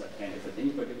business, that kind of a thing.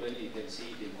 Particularly, you can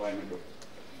see it in Coimbatore.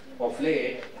 Of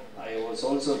late, I was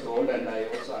also told, and I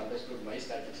also understood my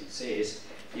statistics says,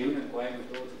 even in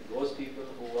Coimbatore, those people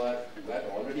who were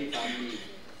already family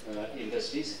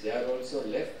industries, they are also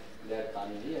left their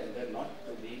family and they're not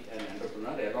to be an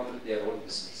entrepreneur along with their own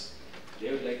business. They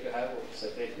would like to have a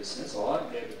separate business, or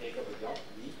they have to take up a job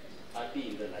to be happy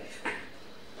in their life.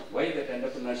 Why that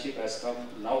entrepreneurship has come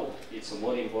now, it's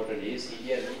more important is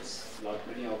India needs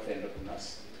many of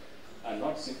entrepreneurs. And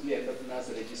not simply entrepreneurs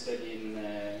registered in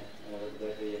the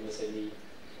MSME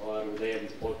or Udayam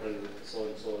portal, so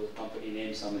company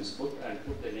name some is put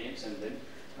the names and then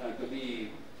to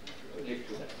be live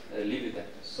with that.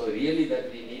 So really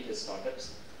that we need the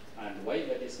startups, and why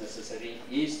that is necessary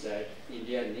is that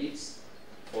India needs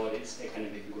for its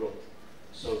economic growth.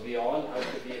 So we all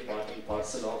have to be a part and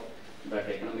parcel of that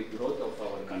economic growth of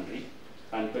our country,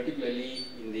 and particularly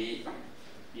in the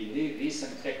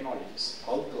recent technologies,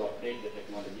 how to update the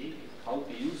technology, how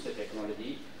to use the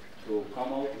technology to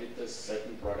come out with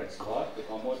certain products or to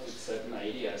come out with certain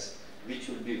ideas which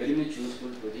will be very much useful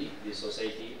to the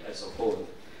society as a whole.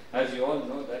 As you all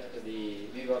know that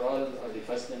we were all the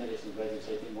first generation graduates.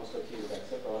 I think most of you would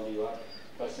accept, all you are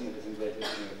first generation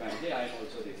graduates in your family. I am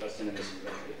also the first generation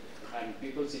graduate. And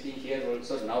people sitting here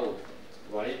also now,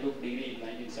 I took degree in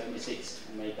 1976,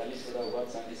 and my colleagues would have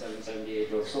worked 77,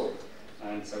 78 or so,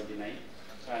 and 79.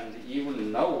 And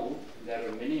even now, there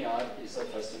are many artists of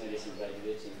first generation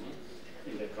graduates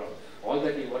in the crowd. All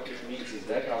that what it means is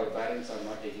that our parents are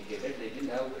not educated. They didn't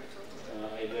have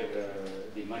either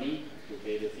the money to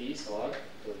pay the fees, or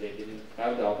so they didn't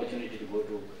have the opportunity to go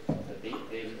to the thing.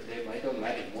 They might have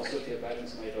married. Most of your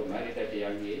parents might have married at a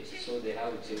young age, so they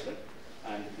have children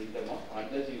and bring them up.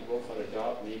 Unless you go for a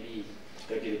job, maybe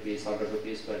 30 rupees, 100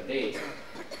 rupees per day,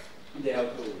 they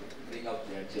have to bring up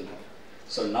their children.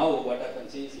 So now what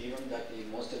happens is, even that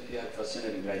most of you are first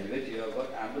generation graduate, you have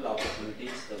got ample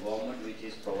opportunities, the government which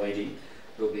is providing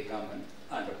to become an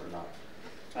entrepreneur.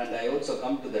 And I also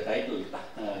come to the title,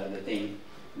 the thing,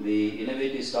 the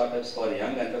innovative startups for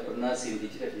young entrepreneurs in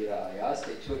digital era. I asked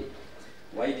actually,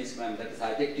 why this ma'am? That is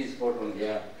adjectives put on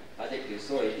here, adjectives.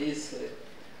 So it is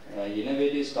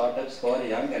innovative startups for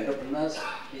young entrepreneurs,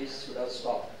 it should have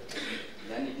stopped.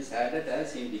 Then it is added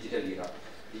as in digital era.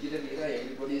 Digital era,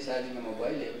 everybody is having a mobile,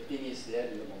 everything is there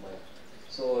in the mobile.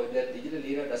 So that digital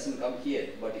era doesn't come here,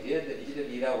 but here the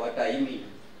digital era, what I mean,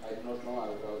 I do not know,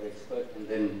 our expert, and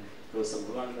then Professor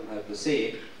Gurunathan have to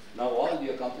say, now all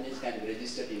your companies can be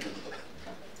registered in digital.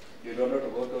 You don't have to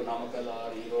go to Namakkal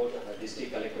or Erode or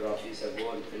district collector office or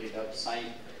go and fill it up,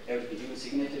 sign, everything. Your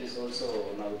signature is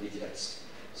also now digitalized.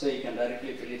 So you can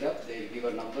directly fill it up, they give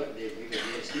a number, they give a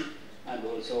GST, and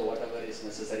also whatever is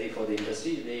necessary for the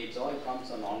industry, it all comes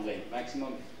on online,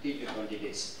 maximum 15 to 20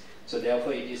 days. So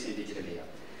therefore it is in digital era.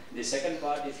 The second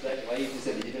part is that why it is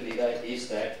a digital era is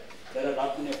that there are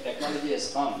lot of technology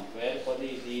has come where for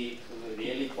the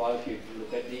really for if you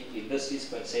look at the industries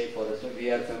per se, for us, we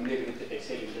are familiar with the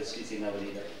textile industries in our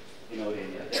area. There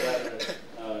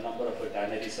are a number of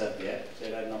tanneries are there.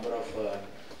 There are a number of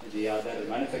the other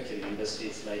manufacturing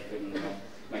industries like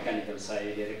mechanical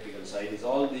side, electrical side,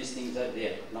 all these things are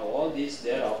there. Now all these,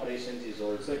 their operations is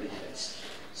also digitalized.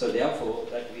 So therefore,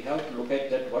 that we have to look at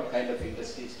that what kind of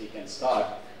industries we can start,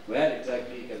 where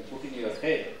exactly you can put in your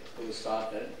head to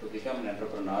start to become an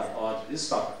entrepreneur or these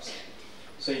startups.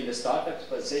 So in the startups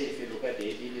per se, if you look at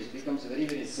it, it becomes very,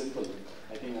 very simple.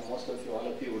 I think most of you, all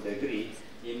of you would agree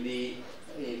in the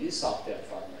software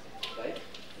format, right?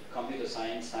 Computer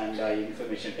science and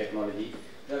information technology.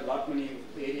 There are lot many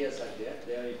areas are there.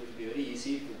 There it will be very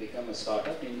easy to become a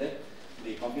startup in the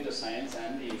computer science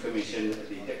and the information,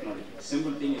 the technology.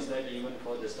 Simple thing is that even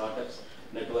for the startups,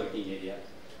 networking area,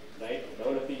 right?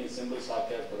 Developing a simple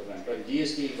software program. But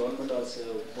GST, government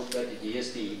also put that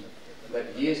GST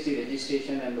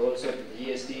registration and also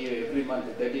GST every month,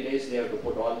 30 days they have to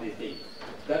put all the things.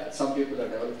 That some people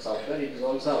have developed software. It is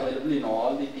also available in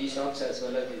all the tea shops as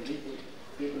well as in the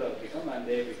people have become and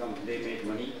they make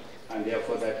money and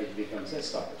therefore that it becomes a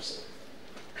startup.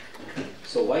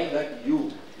 So why that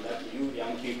you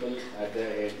young people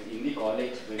in the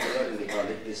college, when you are in the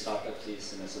college, the startups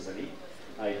is necessary.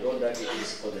 I told that it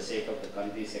is for the sake of the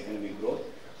country's economic growth,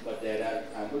 but there are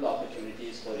ample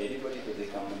opportunities for anybody to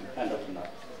become an entrepreneur.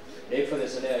 Day for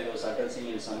yesterday, I was addressing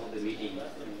in some of the meetings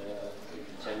in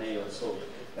Chennai also,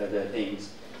 the things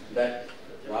that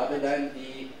rather than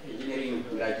the engineering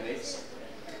graduates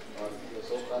or the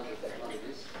so-called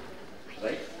technologists,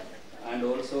 right, and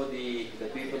also the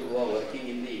people who are working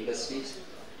in the industries,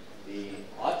 the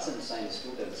arts and science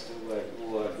students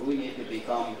who are doing it to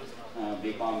become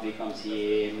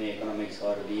CA, MA economics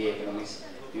or BA economics,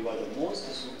 you are the most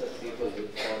suited people to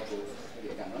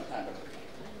become an entrepreneur.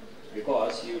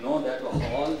 Because you know that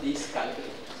all these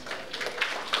calculations,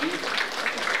 we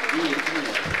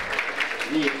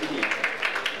engineer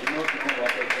do not know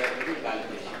what exactly the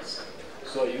calculations.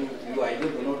 So you either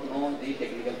do not know the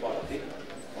technical part of it,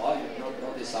 or you do not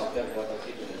know the software part of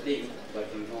it, but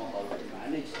you know how to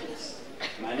manage this,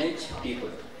 manage people,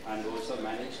 and also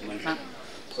manage money.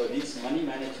 So this money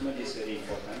management is very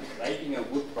important. Writing a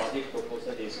good project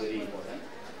proposal is very important.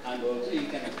 And also you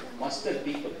can muster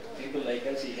people like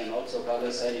us. You can also call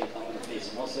us, sir, you come and please.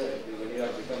 No sir, when you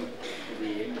have become the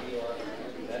MD or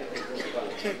director,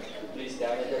 please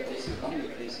please you come,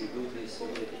 please you do this so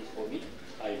many things for me.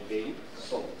 I pay you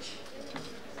so much.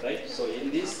 Right? So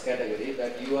in this category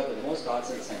that you are the most arts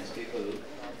and science people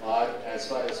are, as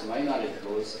far as my knowledge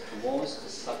goes, most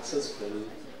successful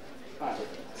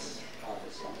entrepreneurs.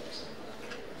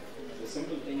 The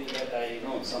simple thing is that I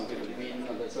know some people,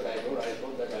 that's what I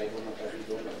told that I don't know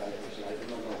calculation, I do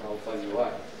not know how far you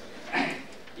are.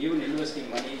 Even investing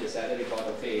money, the salary part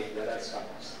of it, there are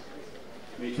startups,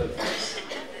 mutual funds,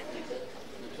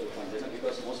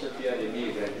 because most of you are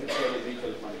MBA graduates, so the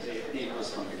mutual funds, the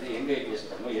invest fund, the invest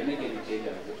fund, change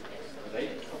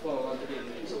right?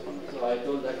 So I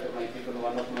told that my people,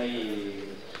 one of my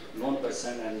known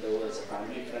person and there was a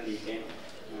family friend, he came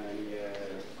and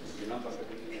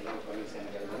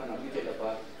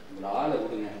நம்பிக்கையிலப்பா உங்களை ஆளை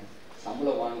விடுங்க,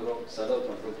 சம்பளம் வாங்குகிறோம், செலவு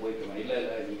பண்ணுறோம், போயிட்டு இல்லை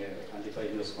நீங்கள் கண்டிப்பாக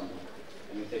இன்வெஸ்ட் பண்ணணும்.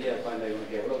 எனக்கு தெரியாதுப்பா, இல்லை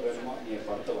இவனுக்கு எவ்வளோ வேணுமோ நீங்கள்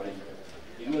பணத்தை வாங்கிக்கோ,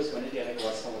 இன்வெஸ்ட் பண்ணிவிட்டு எனக்கு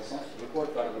வருஷம்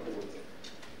ரிப்போர்ட் கார்டு மட்டும் கொடுத்து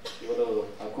இவ்வளோ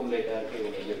அக்குமுலேட்டாக இருக்குது,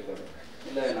 இவ்வளோ இருக்காது,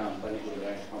 இல்லை நான் பண்ணி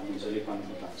கொடுக்குறேன் அப்படின்னு சொல்லி பண்ணி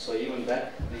கொடுத்தேன். So even that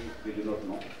we do not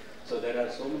know. So there are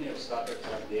so many of startups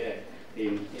are there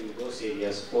in those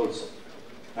areas also.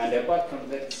 And apart from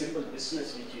that, simple business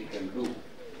which you can do.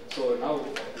 So now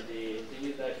the thing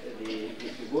is that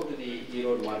if you go to the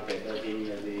Erode market, in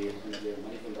the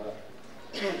Manikunda,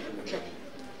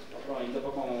 in the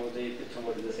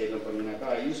Tiruchengode in the side of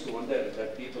I used to wonder that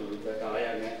people that I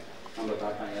நம்ம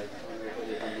காட்டாங்க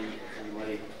அந்த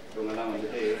மாதிரி இவங்கெல்லாம்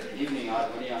வந்துட்டு evening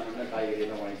 6 மணி ஆனோன்னா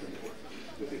காய்கறியெல்லாம் வாங்கிட்டு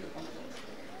விட்டுட்டு இருப்பாங்க.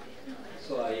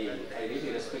 So I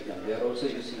really respect them. They are also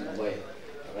using mobile,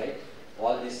 right?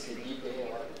 All this GPay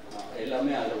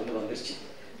எல்லாமே அதில் வந்துருச்சு.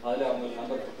 அதில் அவங்க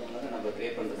நம்பர் கொடுத்தோம்னா நம்ம பே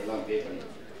பண்ணுறதெல்லாம் பே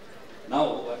பண்ணிடுவோம். Now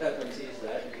what happens is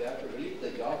that you have to relieve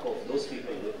the job of those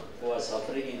people who are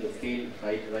suffering in the field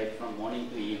right from morning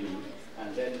to evening and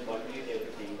then complete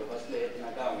everything. The first layer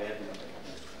ஏற்றினாக்கா அவங்க ஏற்ற மாட்டாங்க,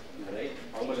 right?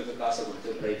 அவங்களுக்கு காசை கொடுத்து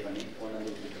try பண்ணி கொண்டு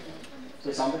வந்து விட்டுருக்காங்க. So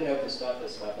somebody have to start the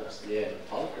startups there,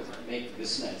 how to make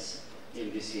business in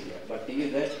this area. But thing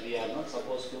is that we are not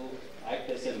supposed to act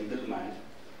as a middleman,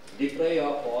 deprive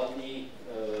of all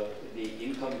the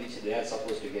income which they are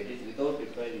supposed to get it. Without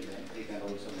depriving them, we can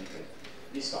also make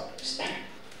the startups.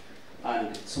 And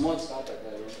small startup,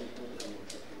 I will put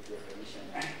your permission.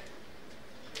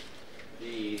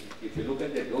 If you look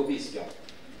at the Adobe's job,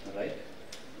 right?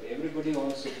 Everybody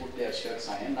wants to put their shirts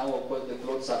iron. Now of course the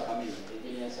clothes are coming.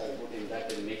 Engineers are good in that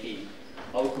and making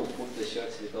how to put the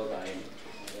shirts without ironing.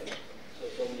 Right?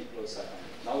 So so many clothes are coming.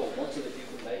 Now most of the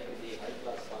people like the high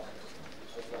class cotton.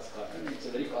 High class cotton, it's a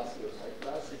very costly. High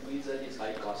class, it means that it's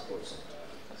high cost also.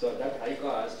 So that high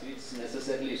cost, which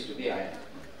necessarily is to be ironed.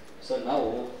 So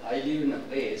now I live in a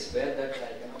place where that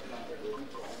I cannot comfortably iron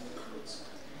my clothes.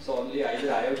 So only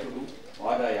either I have to do,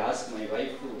 or I ask my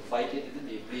wife to fight it with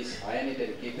me, please iron it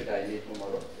and keep it, I need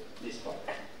tomorrow, this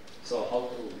problem. So how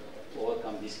to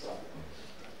overcome this problem?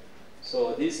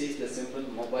 So this is the simple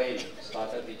mobile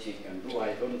startup which you can do.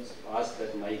 I don't ask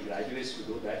that my graduates to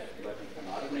do that, but you can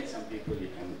organize some people, you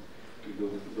can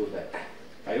do that.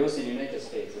 I was in United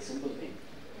States, a simple thing.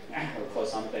 For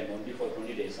some time, only for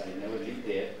 20 days, I never lived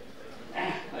there.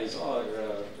 I saw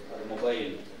a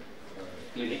mobile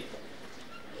clinic.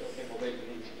 Okay, mobile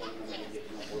clinic,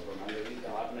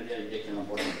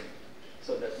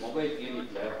 so that mobile clinic,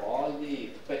 all the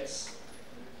pets,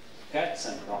 cats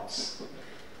and dogs,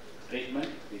 treatment,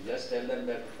 we just tell them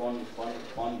that phone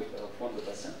the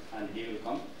person and he will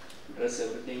come, dress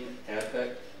everything,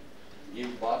 haircut,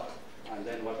 give bath, and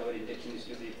then whatever injection is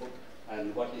to be put,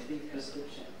 and what is the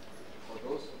prescription for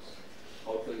those,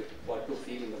 what to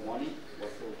feel in the morning,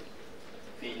 what to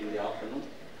feel in the afternoon,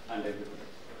 and everything.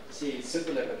 See, it's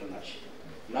simple entrepreneurship.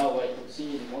 Now I could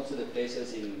see in most of the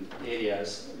places in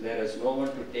areas, there is no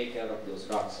one to take care of those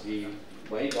dogs. We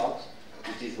buy dogs,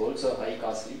 which is also high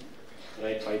costly,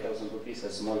 right, 5,000 rupees a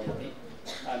small puppy,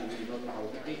 and we don't know how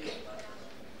to take care.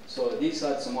 So these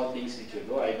are small things which you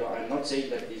do. I'm not saying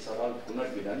that these are all could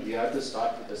not be done. You have to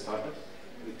start with a startup,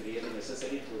 which really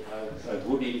necessary to have a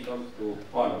good income to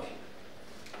all of you.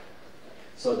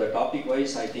 So the topic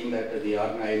wise, I think that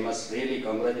I must really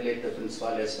congratulate the principal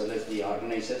as well as the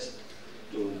organizers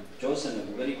to chosen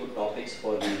very good topics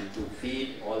for me to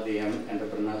feed all the young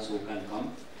entrepreneurs who can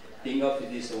come. Think of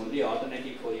it is only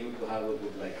alternative for you to have a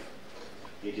good life.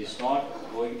 It is not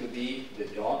going to be the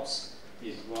jobs,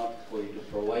 is not going to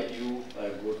provide you a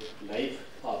good life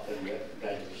after your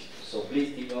graduation. So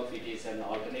please think of it is an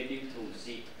alternative to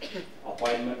seek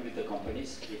appointment with the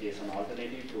companies. It is an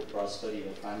alternative to prosper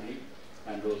your family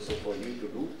and also for you to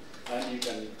do. And you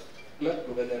can club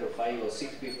together 5 or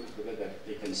 6 people together,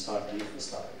 they can start these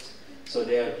startups. So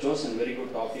they have chosen very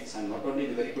good topics, and not only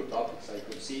the very good topics, I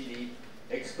could see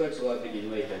the experts who have been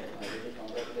invited. I really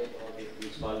congratulate all the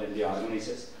principal and the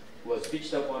organizers who have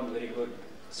pitched upon very good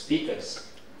speakers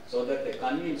so that they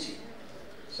convince you.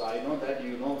 So I know that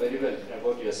you know very well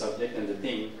about your subject and the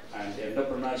thing, and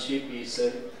entrepreneurship is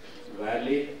a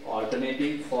valid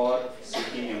alternative for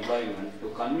seeking employment. To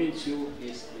convince you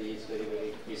is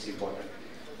very important.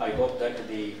 I hope that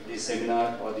the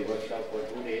seminar or the workshop for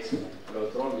 2 days would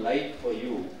have thrown light for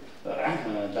you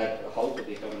that how to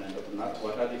become an entrepreneur,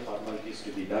 what are the formalities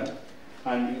to be done,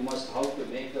 and you must how to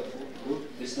make a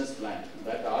good business plan.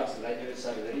 That arts graduates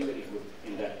are very good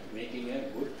in that, making a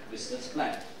good business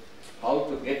plan. How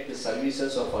to get the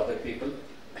services of other people,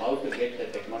 how to get the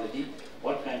technology,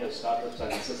 what kind of startups are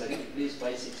necessary. Please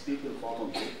 5-6 people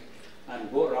form a group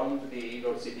and go around the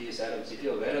Road City, Salem City,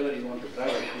 or wherever you want to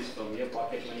travel. Please, from your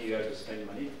pocket money you have to spend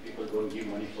money. People don't give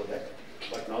money for that.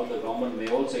 But now the government may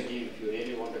also give, if you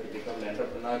really wanted to become an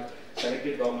entrepreneur,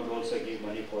 selected government also give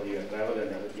money for your travel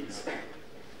and other things.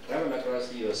 Travel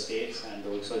across your states and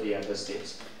also the other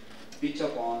states. Pitch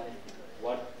upon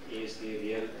what is the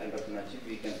real entrepreneurship,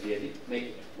 we can really make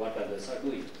it, what others are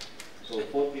doing. So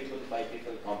 4 people, 5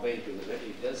 people combine together,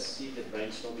 you just see the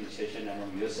brainstorming session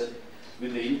among yourself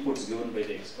with the inputs given by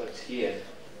the experts here,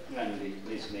 and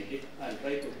please make it and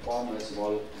try to form a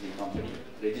small company,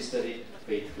 register it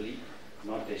faithfully,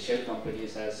 not a shell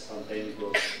companies as sometimes it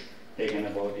was taken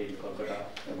about in Kolkata,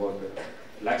 about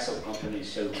lakhs of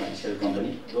companies, shell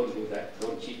company. Don't do that,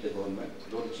 don't cheat the government,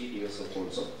 don't cheat yourself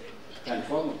also, and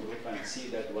form a group and see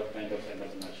that what kind of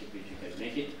entrepreneurship you can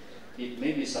make it. It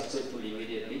may be successful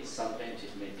immediately, sometimes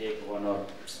it may take 1 or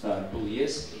 2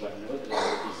 years, but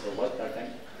nevertheless it is worth that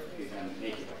time, you can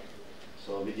make it.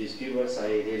 So with these few words, I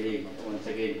really once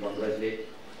again congratulate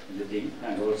the team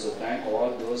and also thank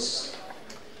all those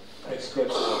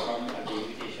experts who have come at the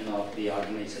invitation of the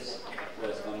organizers who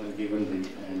has come and given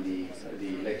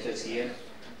the lectures here.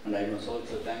 And I must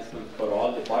also thank for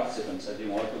all the participants. I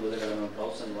think altogether around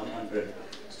 1,100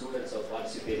 students have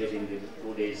participated in the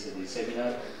 2 days of the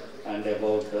seminar, and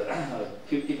about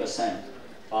 50%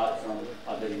 are from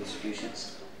other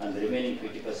institutions, and the remaining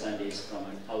 50% is from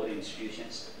our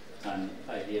institutions. And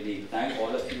I really thank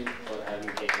all of you for having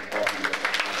taken part in the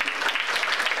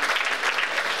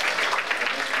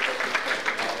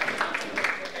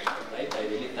right. I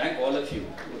really thank all of you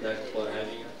for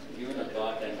having given a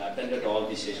thought and attended all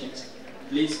the sessions.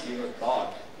 Please give a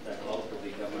thought that how to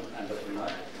become an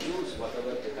entrepreneur. Choose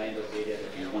whatever the kind of area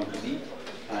that you want to be,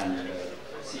 and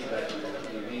see that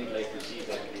we would like to see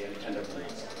that the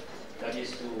entrepreneurs. That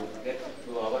is to get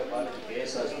to our college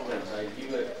KSR students, I will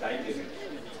give a time limit.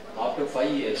 After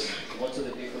 5 years, most of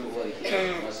the people who are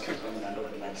here must become an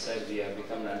entrepreneur. Sir, we have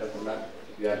become an entrepreneur.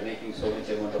 We are making so much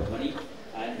amount of money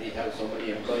and we have so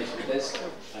many employees with us,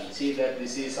 and see that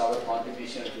this is our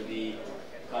contribution to the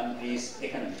country's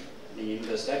economy. In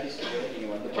the statistics, we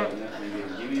will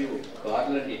give you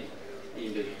garland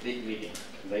in the big meeting.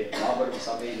 Right? Nobody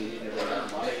somebody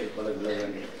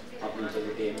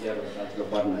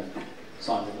partner.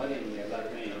 So on the money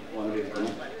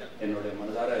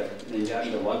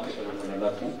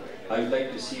I would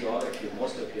like to see all of you,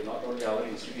 most of you, not only our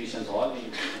institutions, all the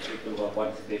people who have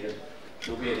participated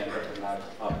to be an entrepreneur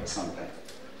after some time.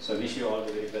 So I wish you all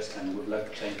the very best and good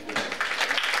luck. Thank you.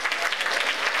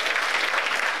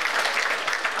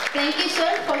 Thank you,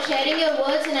 sir, for sharing your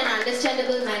words in an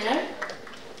understandable manner.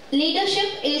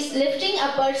 Leadership is lifting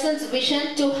a person's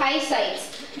vision to high heights,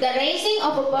 the raising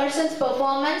of a person's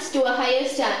performance to a higher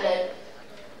standard,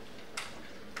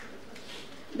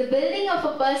 the building of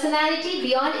a personality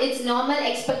beyond its normal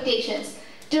expectations.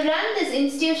 To run this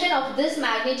institution of this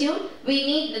magnitude, we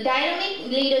need the dynamic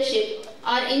leadership.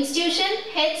 Our institution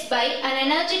heads by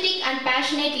an energetic and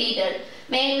passionate leader.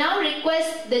 May I now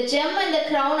request the gem and the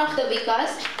crown of the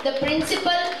Vikas, the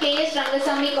Principal,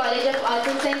 K.S.Rangasamy College of Arts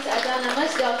and Science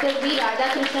Autonomous, Dr. V.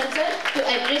 Radhakrishnan sir, to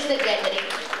address the gathering.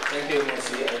 Thank you,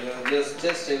 Mercy. I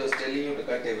was telling you to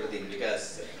cut everything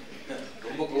because good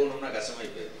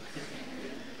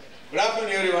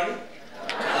afternoon, everyone.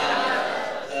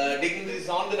 Dignitaries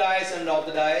on the dais and off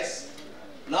the dais.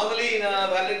 Normally in a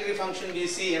valedictory function we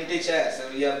see empty chairs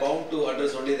and we are bound to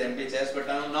address only the empty chairs, but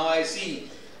now I see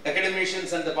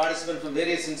academicians and the participants from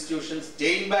various institutions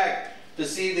staying back to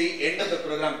see the end of the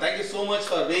program. Thank you so much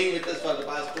for being with us for the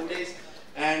past 2 days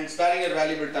and sparing your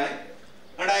valuable time.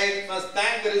 And I must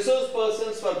thank the resource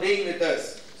persons for being with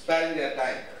us, sparing their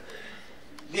time.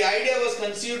 The idea was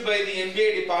conceived by the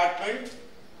MBA department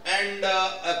and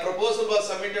a proposal was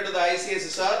submitted to the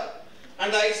ICSSR,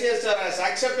 and the ICSSR has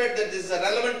accepted that this is a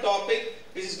relevant topic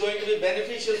which is going to be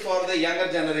beneficial for the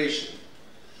younger generation.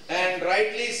 And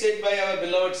rightly said by our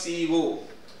beloved CEO,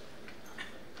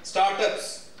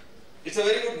 startups, it's a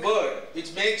very good word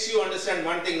which makes you understand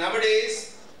one thing.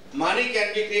 Nowadays, money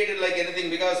can be created like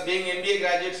anything, because being MBA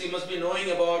graduates, you must be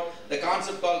knowing about the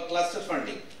concept called cluster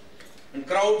funding and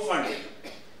crowdfunding.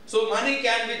 So money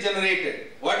can be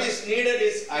generated. What is needed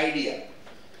is idea.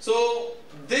 So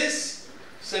this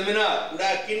seminar would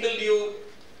have kindled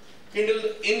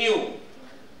in you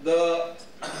the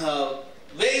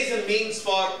ways and means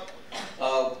for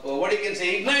what you can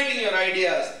say, igniting your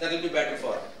ideas. That will be better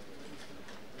for.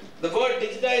 The word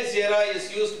digitized era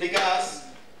is used because,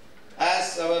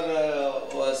 as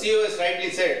our CEO has rightly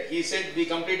said, he said we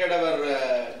completed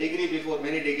our degree before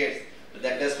many decades. But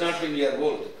that does not mean we are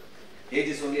old. Age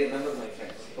is only a number, my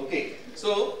friends. Okay.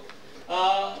 So,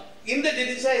 in the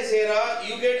digitized era,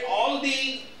 you get all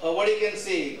the, what you can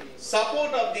say,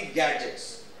 support of the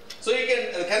gadgets. So, you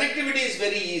can, connectivity is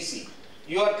very easy.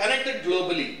 You are connected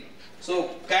globally.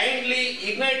 So, kindly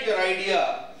ignite your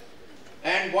idea,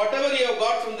 and whatever you have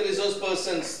got from the resource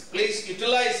persons, please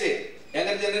utilize it.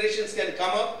 Younger generations can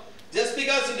come up. Just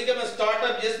because you become a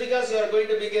startup, just because you are going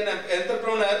to become an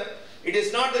entrepreneur, it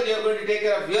is not that you are going to take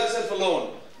care of yourself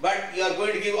alone, but you are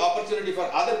going to give opportunity for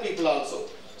other people also.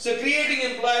 So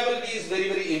creating employability is very,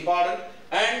 very important,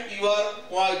 and you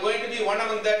are going to be one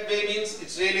among that way means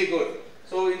it's really good.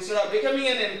 So instead of becoming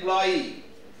an employee,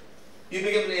 you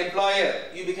become an employer,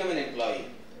 you become an employee.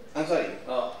 I'm sorry,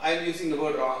 I am using the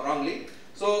word wrongly.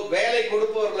 So, வேலை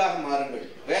கொடுப்பவர்களாக மாறுங்கள்.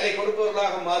 வேலை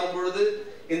கொடுப்பவர்களாக மாறும் பொழுது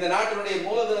இந்த நாட்டினுடைய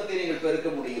மூலதனத்தை நீங்கள் பெருக்க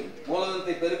முடியும்.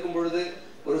 மூலதனத்தை பெருக்கும் பொழுது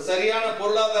ஒரு சரியான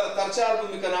பொருளாதார தற்சார்பு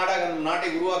மிக்க நாடாக நம் நாட்டை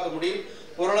உருவாக்க முடியும்.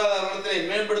 பொருளாதார வளத்தை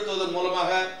மேம்படுத்துவதன்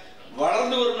மூலமாக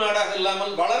வளர்ந்து வரும் நாடாக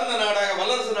இல்லாமல் வளர்ந்த நாடாக,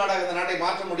 வல்லரசு நாடாக இந்த நாட்டை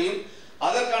மாற்ற முடியும்.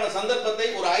 அதற்கான சந்தர்ப்பத்தை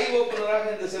ஒரு ஐ ஓபனராக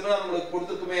இந்த செமினார் உங்களுக்கு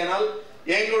கொடுத்திருக்குமேயானால்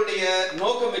எங்களுடைய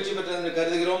நோக்கம் வெற்றி பெற்றது என்று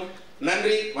கருதுகிறோம்.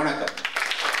 நன்றி, வணக்கம்.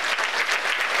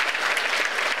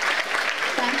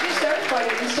 Thank you, sir, for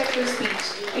your instructive speech.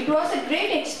 It was a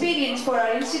great experience for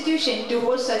our institution to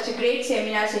host such a great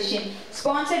seminar session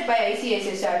sponsored by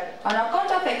ICSSR. On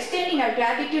account of extending our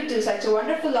gratitude to such a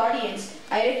wonderful audience,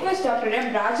 I request Dr. M.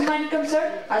 Rajamanikam sir,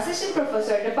 Assistant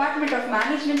Professor, Department of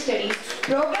Management Studies,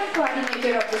 Program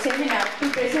Coordinator of the seminar, to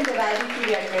present the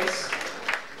valedictory address.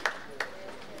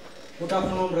 Good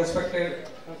afternoon, respected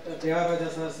Dr. Tiruchengode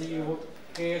sir, CEO,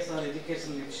 KSR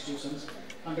Educational Institutions,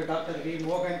 and Dr. V.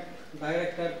 Mohan,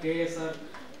 Director, KSR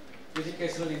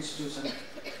Educational Institution,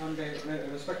 and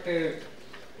respected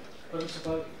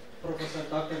Principal Professor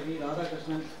Dr. V.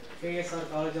 Radhakrishnan, KSR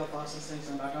College of Arts and Science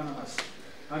and Autonomous.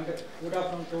 And good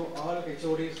afternoon to all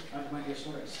HODs and my dear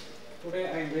students. Today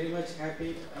I am very much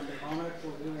happy and honored to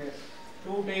give a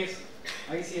 2 days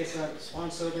ICSR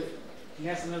sponsored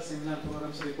National Seminar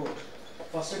Programs report.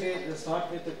 First day, we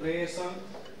start with the prayer song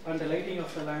and the lighting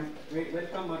of the lamp.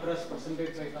 Welcome address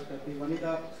presented by Dr. P.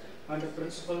 Vanitha and the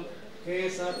Principal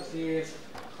KSRCAS,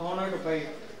 honored by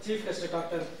Chief Guest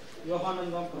Dr.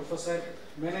 Yohanandam, Professor,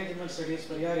 Management Studies,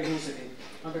 Periyar University,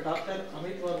 and Dr.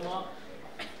 Amit Verma,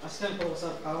 Assistant Professor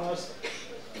of Commerce,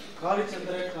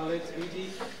 Kalichandra College,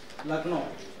 PG, Lucknow,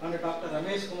 and Dr.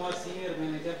 Ramesh Kumar, Senior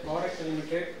Manager, Product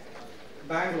Limited,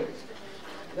 Bangalore.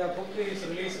 The book is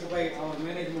released by our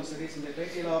Management Studies in the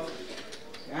title of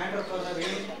Entrepreneur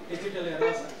in Digital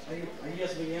Eras,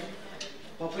 ISBN,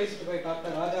 published by Dr.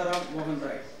 Rajaram Mohan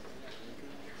Rai.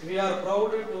 We are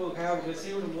proud to have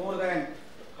received more than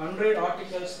 100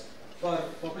 articles for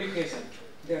publication.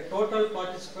 The total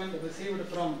participant received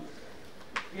from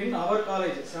in our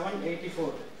college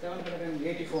 784,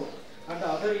 and the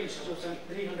other institution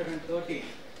 330.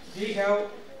 We have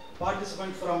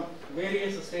participants from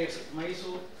various states,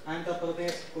 Mysore, Andhra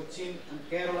Pradesh, Cochin, and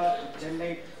Kerala,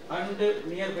 Chennai, and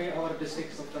nearby our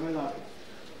districts of Tamil Nadu.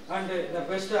 And the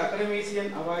best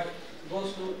academician award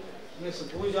goes to Ms.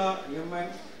 Pooja M.N.,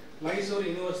 Mysore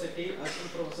University,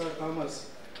 Assistant Professor of Commerce.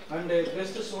 And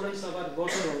best students award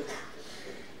goes to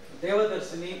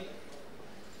Devadarsini,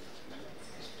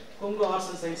 Kungu Arts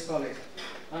and Science College.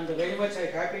 And very much I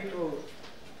happy to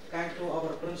thank to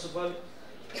our principal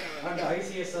and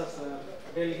ICSSR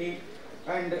Delhi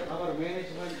and our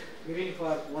management giving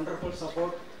for wonderful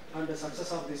support and the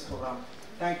success of this program.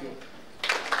 Thank you.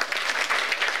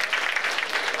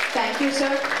 Thank you,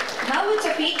 sir. Now it's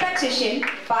a feedback session.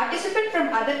 Participants from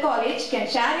other college can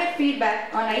share their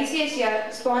feedback on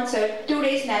ICSR sponsored 2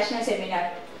 days national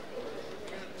seminar.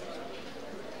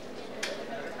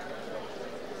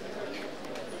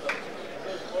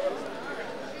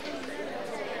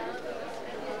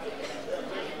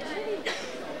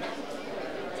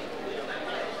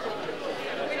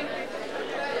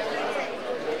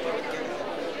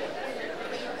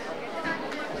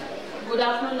 Good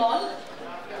afternoon all.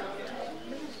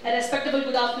 A respectable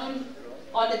good afternoon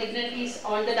all the dignitaries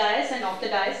on the dais and off the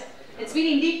dais. It's been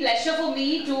indeed pleasure for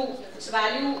me to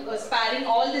sparing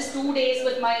all these 2 days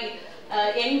with my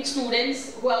young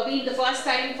students who have been the first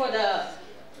time for the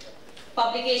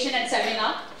publication and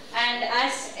seminar. And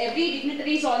as every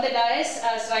dignitaries on the dais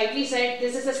as rightly said,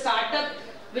 this is a startup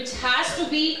which has to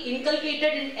be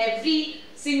inculcated in every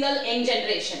single young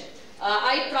generation.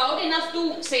 I'm proud enough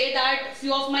to say that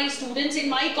few of my students in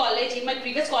my college, in my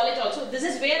previous college also, this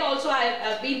is where also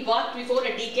I've been worked before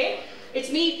a decade. It's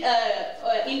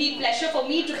indeed pleasure for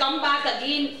me to come back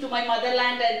again to my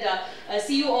motherland and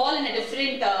see you all in a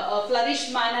different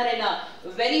flourished manner in a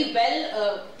very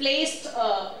well placed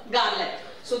garland.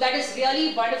 So that is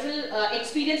really wonderful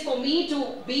experience for me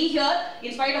to be here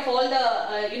in spite of all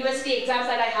the university exams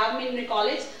that I have been in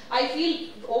college. I feel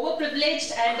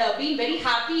overprivileged and being very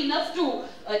happy enough to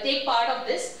take part of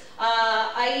this.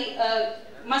 I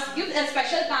must give a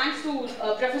special thanks to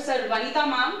Professor Vanitha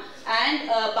ma'am and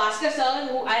Bhaskar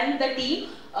sir and the team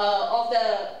of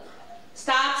the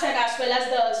staffs and as well as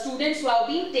the students who have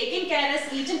been taking care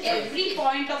of each and every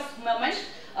point of moment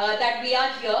that we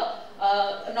are here.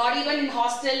 Not even in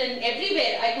hostel and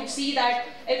everywhere, I could see that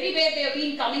everywhere they have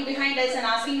been coming behind us and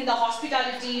asking in the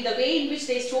hospitality, the way in which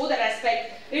they show the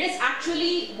respect. It is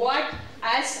actually what,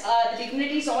 as the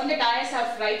dignitaries on the dais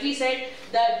have rightly said,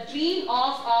 the dream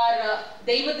of our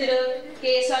Devatiru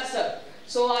KSR sir.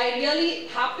 So I really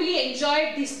happily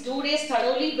enjoyed these 2 days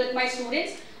thoroughly with my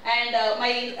students. And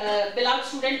my beloved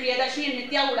student Priyadarshini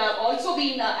and Nitya would have also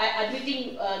been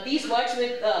admitting these words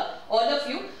with all of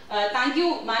you. Thank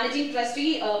you, Managing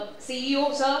Trustee,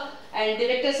 CEO sir, and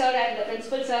Director sir, and the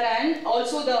Principal sir, and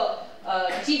also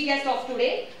the Chief Guest of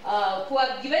today, who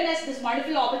have given us this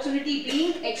wonderful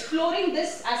opportunity, exploring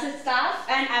this as a staff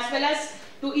and as well as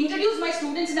to introduce my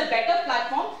students in a better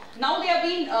platform. Now they have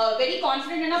been very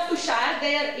confident enough to share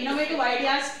their innovative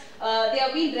ideas. They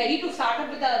have been ready to start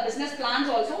up with the business plans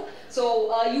also.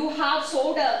 So you have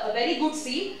sowed a very good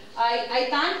seed. I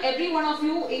thank every one of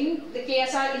you in the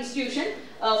KSR institution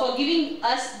for giving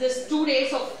us this 2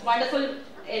 days of wonderful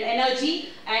energy,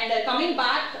 and coming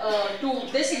back to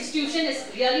this institution is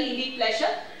really indeed pleasure.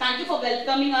 Thank you for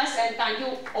welcoming us, and thank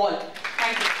you all.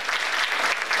 Thank you.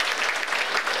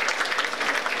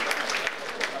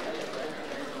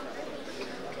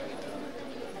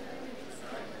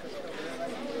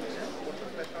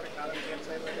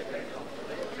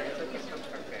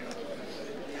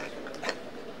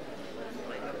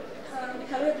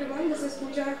 Hello everyone, this is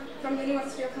Pooja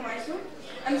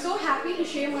to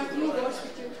share my few words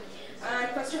with you. And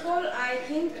first of all, I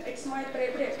think it's my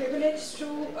privilege to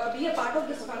be a part of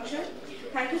this function.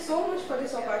 Thank you so much for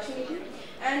this opportunity.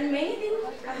 And many things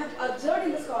I have observed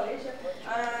in this college.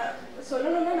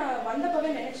 சொல்லணும்னா நான் வந்தப்பவே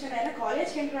நினைச்சேன் நான்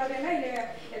college என்றாலேன்னா இல்லை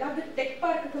ஏதாவது tech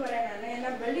பார்க்குக்கு வரேன் நான்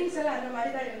ஏன்னா பில்டிங்ஸ் எல்லாம் அந்த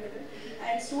மாதிரி தான் இருந்தது.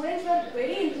 And students were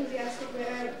very enthusiastic.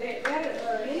 They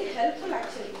were really helpful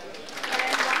actually.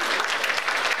 And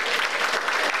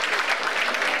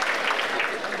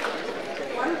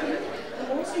one thing, the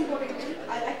most important thing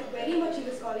I like very much in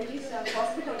this college is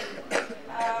hospitality.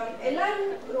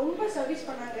 எல்லாரும் ரொம்ப சர்வீஸ்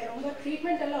பண்ணாங்க, ரொம்ப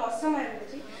ட்ரீட்மெண்ட் எல்லாம் awesome-ஆ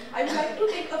இருந்துச்சு. I would like to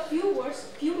take a few words,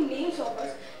 few names of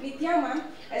us. Nitya ma'am,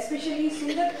 especially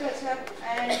Sundar sir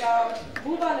and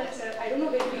Bhubalan sir. I don't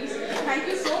know where he is. Thank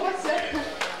you so much sir.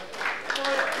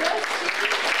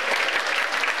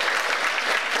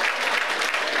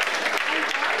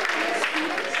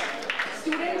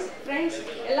 Students, friends,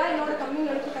 ella enoda coming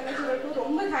eduthu thangachi eduthu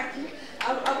romba thank you.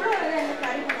 Avlo enna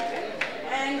carry pannanga.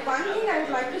 And one thing I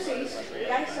would like to say is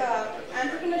guys,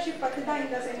 entrepreneurship பத்தி தான்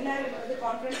இந்த seminar இந்த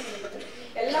conference இருந்தது.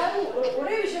 எல்லாரும்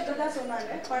ஒரே விஷயத்தை தான் சொன்னாங்க.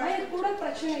 பணம் கூட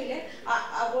பிரச்சனை இல்லை,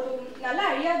 ஒரு நல்ல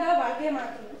ஐடியாதா வாழ்க்கையை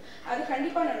மாற்றணும், அது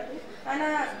கண்டிப்பா நடக்கும். ஆனா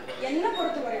என்ன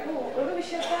பொறுத்த வரைக்கும் ஒரு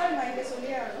விஷயத்த நான் இங்க சொல்லி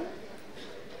ஆகணும்.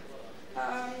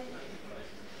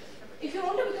 If you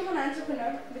want to become an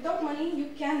entrepreneur, without money you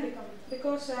can become,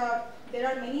 because there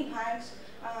are many banks,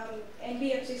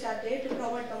 NBFCs are there to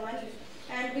provide the money,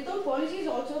 and without policies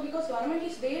also, because government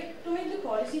is there to make the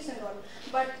policies and all.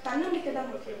 But tannambikkai da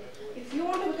mukkiyam. If you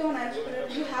want to become an entrepreneur,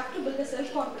 you have to build the self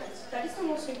confidence. That is the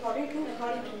most important thing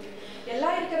according to me. ella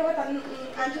irukkarava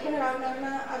entrepreneur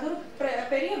aagana adu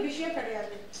periya vishayam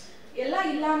kedaiyadhu. ella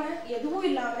illama edhuvu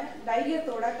illama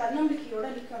தைரியத்தோட தன்னம்பிக்கையோட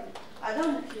நிக்கணும்,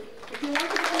 அதான் முக்கியம். If you want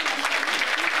to become an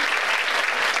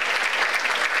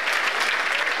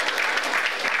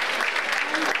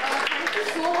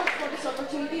so much for this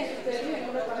opportunity and to tell you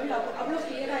enoda Tamil avlo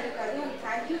clear ah irukadu, and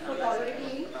thank you for tolerating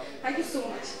me. Thank you so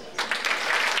much.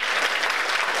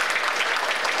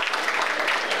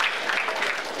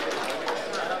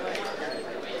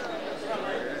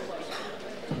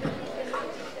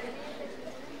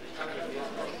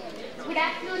 Good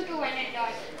afternoon to one and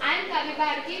all. I am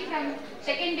Kavi from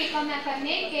 2nd BCom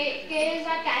FMA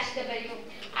KSRCAS.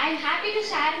 I am happy to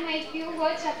share my few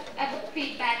words of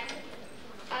feedback.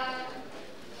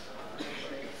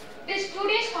 This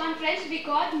today's conference we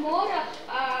got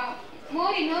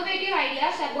more innovative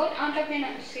ideas about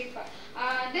entrepreneurship.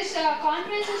 This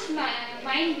conference is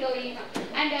mind blowing,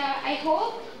 and I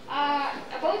hope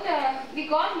we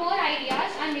got more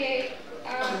ideas, and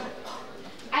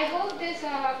I hope this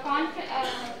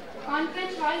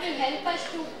conference hall will help us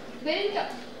to build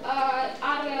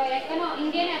our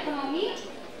Indian economy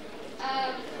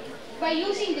by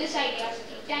using these ideas.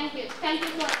 Thank you. Thank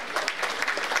you for.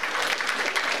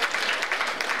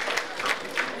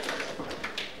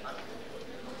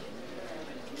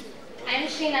 I am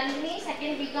Sri Nandini,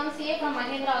 2nd BCom CA from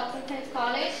Mahindra Arts and Science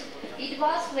College. It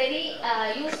was very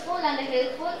useful and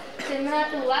helpful seminar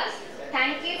to us.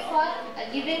 Thank you for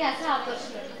giving us an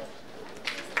opportunity.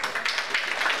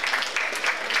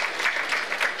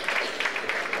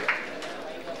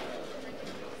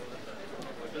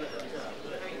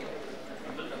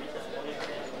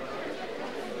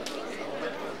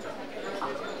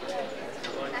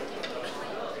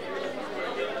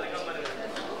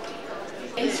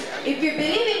 If you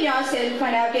believe in yourself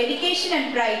and have dedication and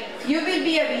pride, you will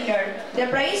be a winner. The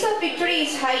price of victory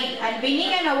is high, and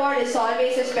winning an award is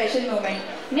always a special moment.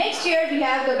 Next year we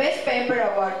have the Best Paper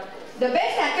Award. The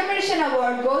Best Accommodation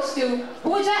Award goes to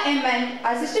Pooja M.N.,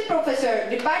 Assistant Professor,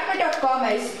 Department of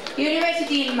Commerce,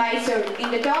 University in Mysore, in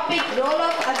the topic Role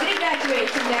of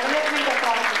Agri-Graduates in Development of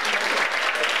Entrepreneurship.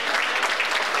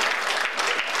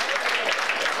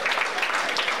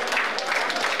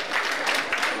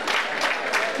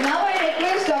 Now I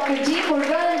request Dr. G.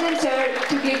 Murugaranjan sir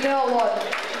to give the award.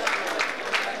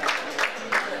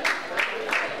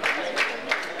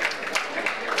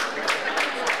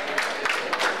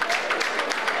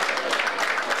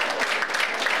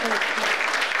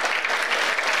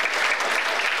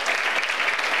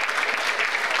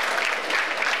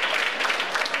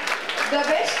 The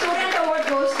Best Student Award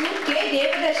goes to K.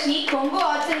 Devadashni, Congo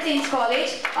Arts and Science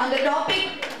College, on the topic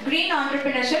Green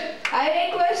Entrepreneurship. I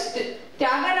request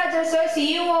Tyagaraja sir,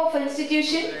 CEO of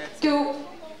institution, to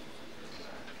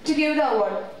give the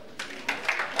award.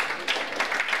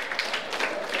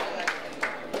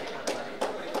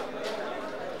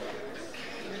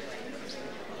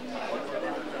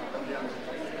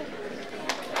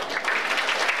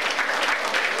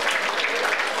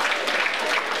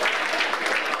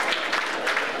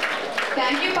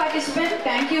 Thank you, participants.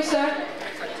 Thank you, sir.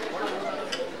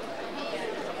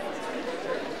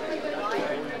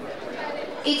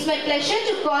 It's my pleasure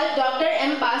to call Dr.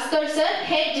 M. Bhaskar sir,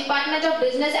 Head Department of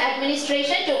Business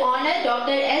Administration, to honor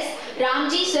Dr. S.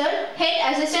 Ramji sir,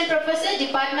 Head Assistant Professor,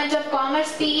 Department of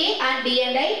Commerce, PA and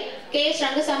D&I,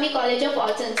 K.S.Rangasamy College of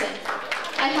Arts and Science.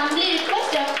 I humbly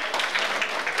request Dr.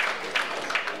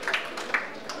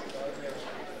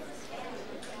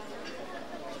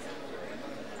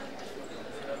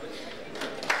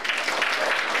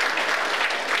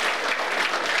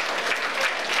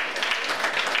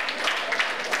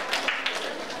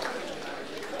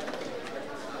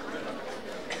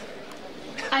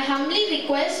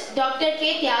 Dr.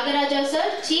 K. Tyagaraja sir,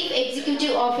 Chief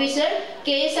Executive Officer,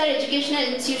 KSR Educational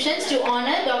Institutions, to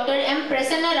honor Dr. M.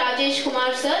 Prasanna Rajesh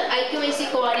Kumar sir,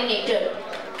 IQAC Coordinator.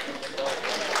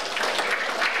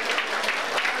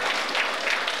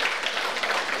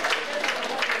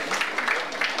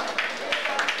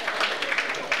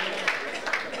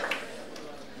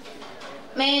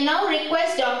 May I now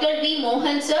request Dr. V.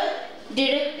 Mohan sir,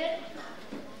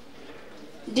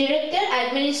 Director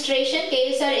Administration,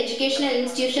 KSR Educational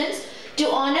Institutions, to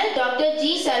honor Dr.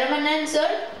 G. Saravanan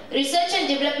sir, Research and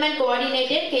Development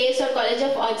Coordinator, KSR College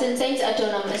of Arts and Science,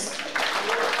 Autonomous.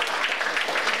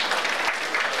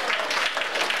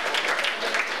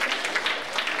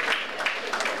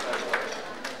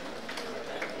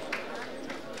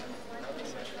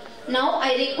 Now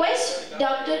I request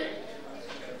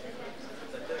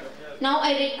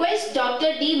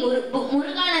Dr. D.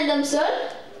 Muruganandam sir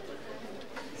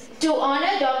to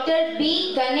honor Dr.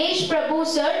 B. Ganesh Prabhu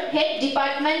sir, Head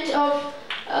Department of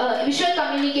Visual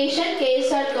Communication,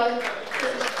 KSR College,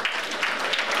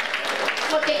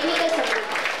 for technical support.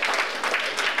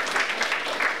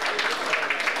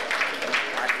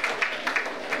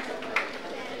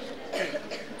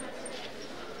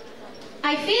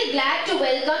 I feel glad to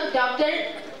welcome Dr.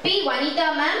 P.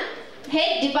 Vanitha ma'am,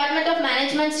 Head Department of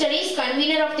Management Studies,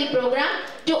 convener of the program,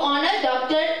 to honor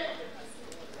Dr.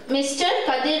 Mr.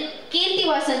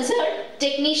 Kirtivasan sir,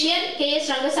 Technician,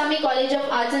 K.S.Rangasamy College of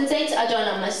Arts and Science,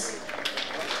 Autonomous.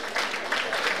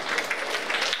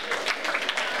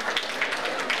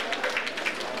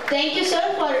 Thank you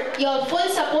sir for your full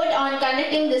support on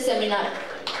conducting this seminar.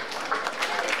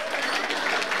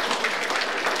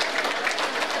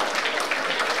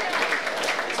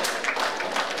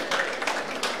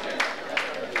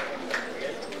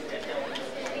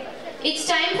 It's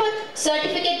time for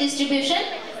certificate distribution.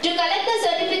 To collect the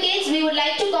certificates, we would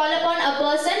like to call upon a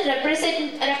person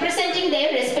representing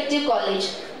their respective college.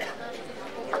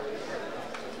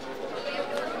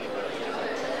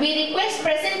 We request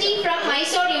presentee from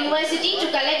Mysore University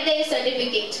to collect their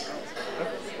certificate.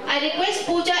 I request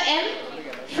Pooja M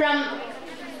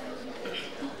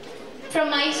from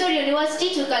Mysore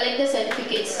University to collect the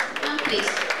certificates. Ma'am, please.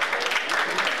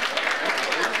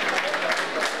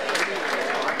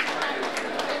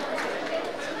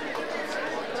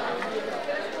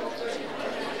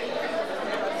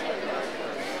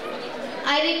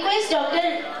 I request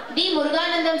Dr. D.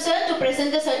 Muruganandam sir to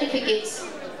present the certificates.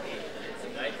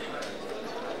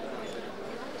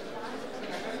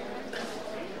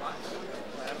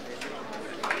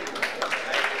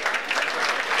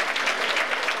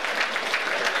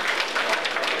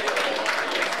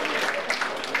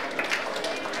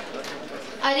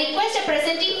 I request a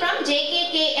presentee from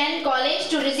JKKN College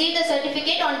to receive the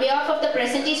certificate on behalf of the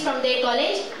presentees from their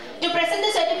college. To present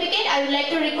the certificate, I would like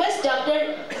to request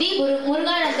Dr. D.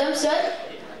 Muruganandam sir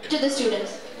to the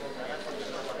students.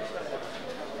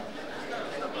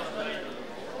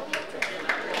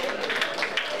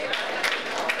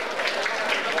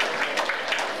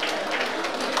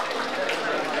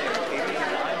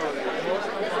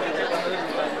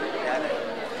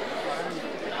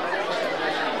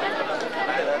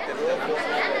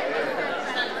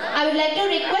 I would like to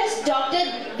request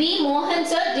Dr. B. Mohan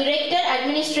sir, Director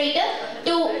Administrator,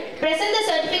 to present the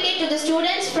certificate to the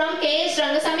students from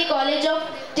K.S.Rangasamy College of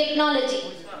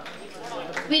Technology.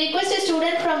 We request a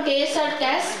student from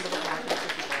KSRCAS,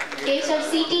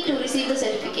 KSRCT to receive the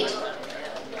certificate.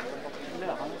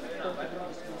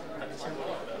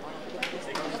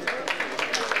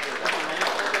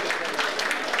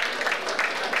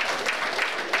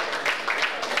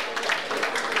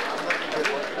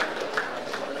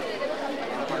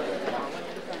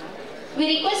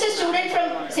 We request a student from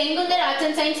Sengundar Arts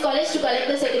and Science College to collect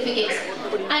the certificates.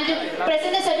 And to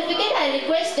present the certificate, I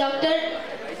request Dr.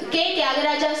 K.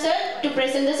 Tyagaraja sir to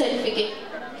present the certificate.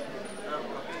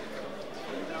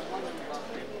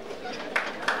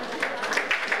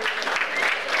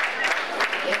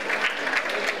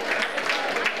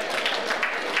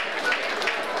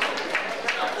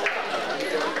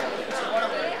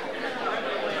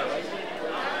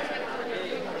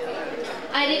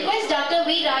 I request Dr.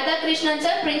 V. Radhakrishnan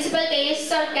sir, Principal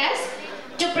KSRCAS,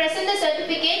 to present the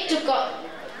certificate to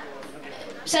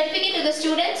the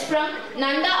students from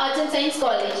Nanda Arts and Science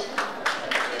College.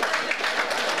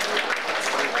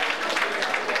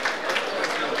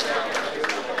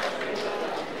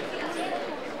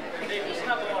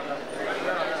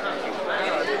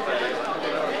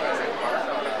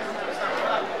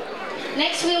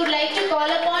 Next, we would like to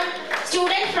call upon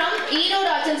student from Erode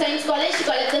Arts and Science College to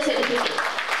collect the certificate.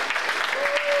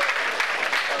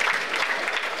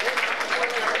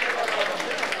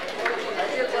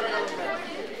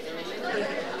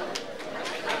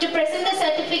 To present the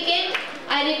certificate,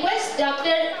 I request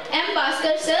Dr. M.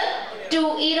 Bhaskar sir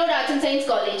to Erode Arts and Science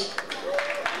College.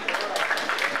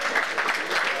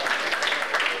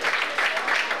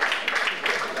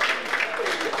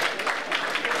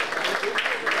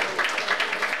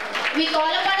 We call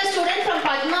upon a student from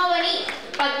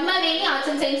Padmaveni Arts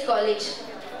and Science College.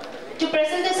 To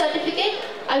present the certificate,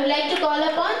 I would like to call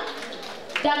upon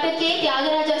Dr. K.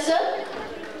 Tyagaraja sir.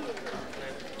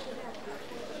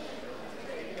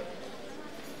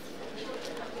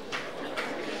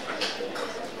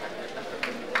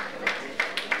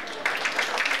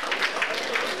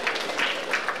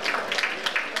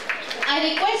 I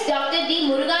request Dr. D.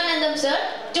 Muruganandam sir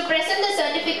to present the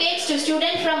certificates to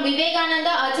students from Vivekananda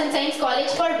Arts and Science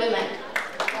College for Women.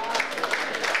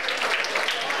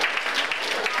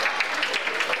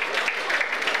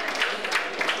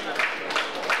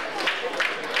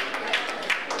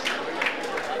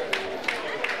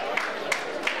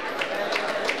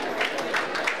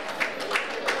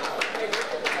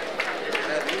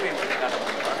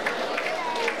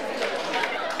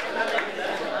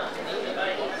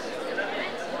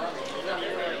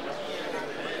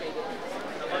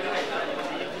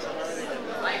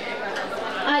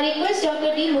 I request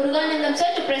Dr. D. Muruganandam sir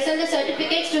to present the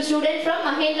certificates to students from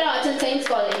Mahendra Arts and Science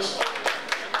College.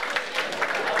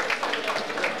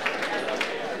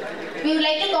 We would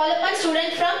like to call upon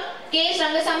students from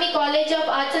K.S.Rangasamy College of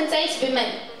Arts and Science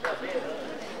Women.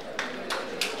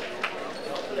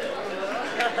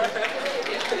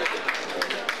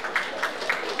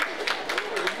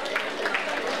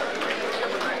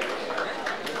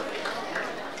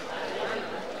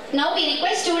 Now we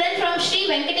request students from Sri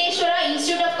Venkateshwara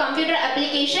Institute of Computer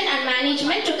Application and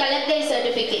Management to collect their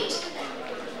certificate.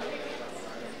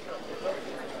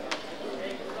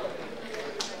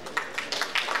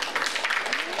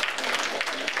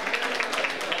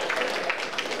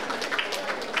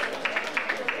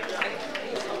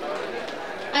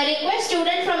 I request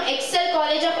students from Excel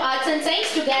College of Arts and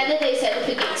Science to gather their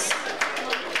certificates.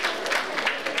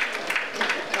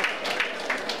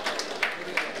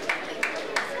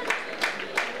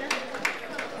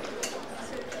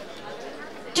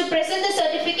 To present the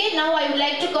certificate, now I would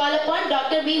like to call upon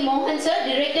Dr. V. Mohan sir,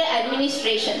 Director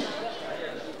Administration.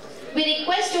 We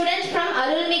request students from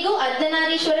Arulmigu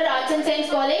Ardhanarishwarar Arts and Science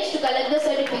College to collect the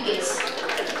certificates.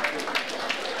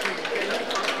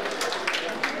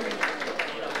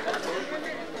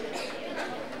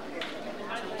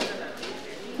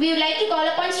 We would like to call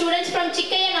upon students from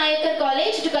Chikkaya Nayakar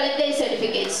College to collect their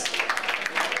certificates.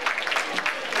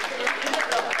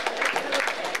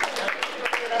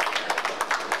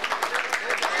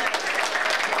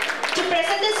 To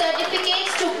present the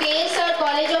certificates to KSR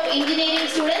College of Engineering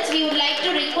students, we would like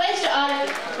to request our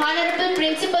Honorable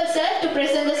Principal sir to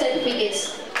present the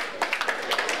certificates.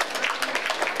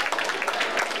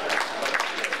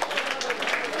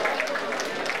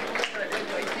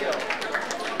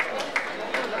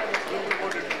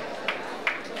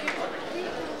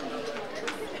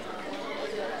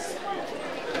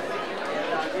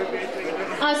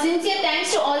 Our sincere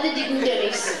thanks to all the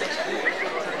dignitaries.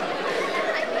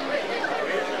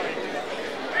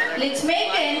 Let's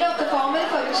make the end of the formal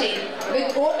function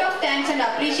with vote of thanks and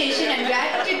appreciation and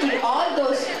gratitude to all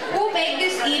those who make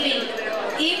this evening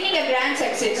a grand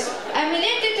success. I am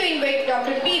delighted to invite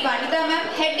Dr. P. Vanitha Ma'am,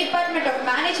 Head Department of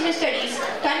Management Studies,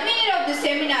 convener of the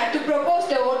seminar, to propose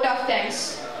the vote of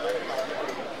thanks.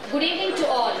 Good evening to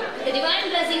all. The divine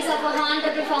blessings of our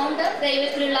honorable founder,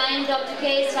 Private Reliant Dr.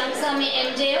 K.S.Rangasamy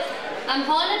MJF. I am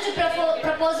honored to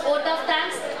propose vote of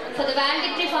thanks for the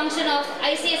valedictory function of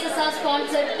ICSSR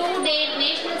sponsored 2-day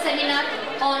national seminar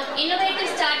on innovative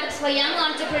startups for young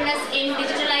entrepreneurs in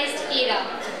digitalized era.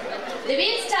 The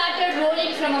wheel started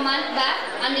rolling from a month back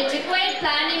and it required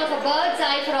planning of a bird's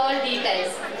eye for all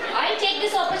details. I take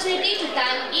this opportunity to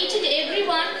thank each and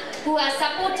everyone who has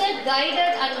supported,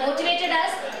 guided and motivated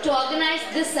us to organize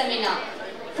this seminar.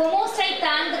 Foremost, I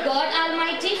thank the God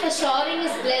Almighty for showering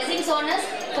His blessings on us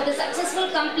for the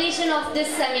successful completion of this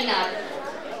seminar.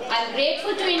 I am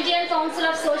grateful to Indian Council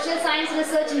of Social Science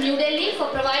Research in New Delhi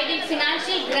for providing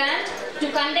financial grant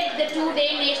to conduct the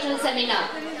 2-day national seminar.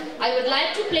 I would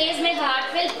like to place my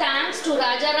heartfelt thanks to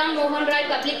Rajaram Mohan Rai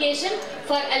Publication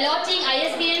for allotting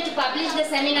ISBN to publish the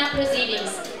seminar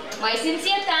proceedings. My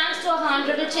sincere thanks to our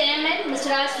Honorable Chairman,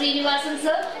 Mr. R. Srinivasan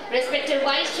Sir, respected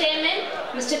Vice Chairman,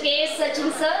 Mr. K.S. Sachin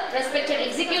Sir, respected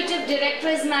Executive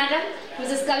Directors Madam,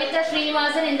 Mrs. Kavita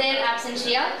Srinivasan in their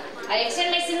absentia. I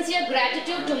extend my sincere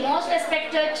gratitude to most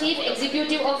respected Chief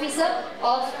Executive Officer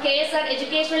of KSR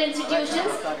Educational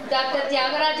Institutions, Dr.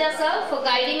 Tyagaraja Sir, for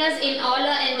guiding us in all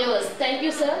our endeavors. Thank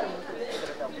you, sir.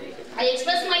 I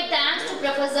express my thanks to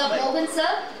Professor Mohan Sir,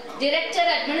 Director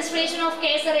Administration of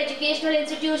KSR Educational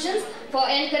Institutions, for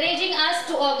encouraging us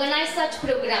to organize such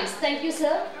programs. Thank you,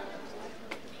 sir.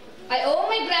 I owe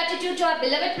my gratitude to our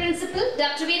beloved principal,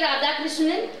 Dr. V.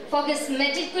 Radhakrishnan, for his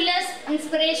meticulous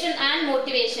inspiration and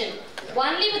motivation.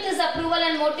 Only with his approval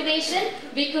and motivation,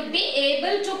 we could be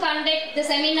able to conduct the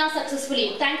seminar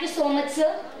successfully. Thank you so much,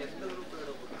 sir.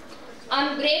 I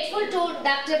am grateful to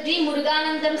Dr. D.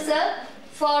 Muruganandam, sir,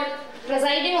 for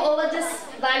presiding over this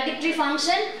valedictory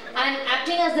function and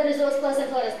acting as the resource person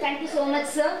for us. Thank you so much,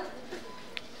 sir.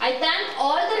 I thank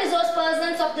all the resource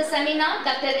persons of the seminar,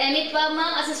 Dr. Amit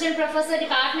Verma, Assistant Professor,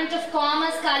 Department of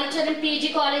Commerce, Kalicharan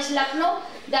PG College, Lucknow,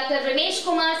 Dr. Ramesh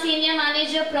Kumar, Senior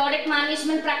Manager, Product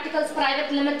Management Practicals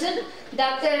Private Limited,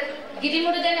 Dr.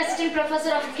 Girimurugan, Assistant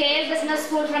Professor of KL Business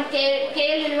School from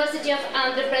KL University of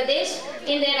Andhra Pradesh,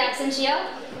 in their absentia.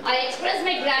 I express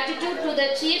my gratitude to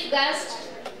the chief guest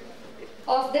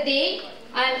of the day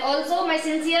and also my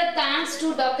sincere thanks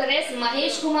to Dr. S.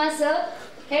 Mahesh Kumar Sir,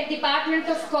 Head Department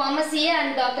of Commerce EA,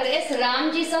 and Dr. S.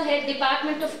 Ramji Sir, Head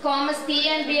Department of Commerce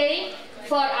PNBI,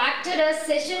 for acted as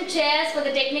session chairs for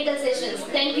the technical sessions.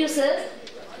 Thank you, sir.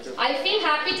 I feel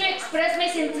happy to express my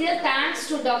sincere thanks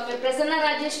to Dr. Prasanna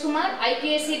Rajesh Kumar,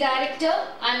 IPSC Director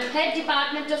and Head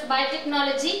Department of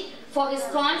Biotechnology, for his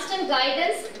constant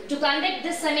guidance to conduct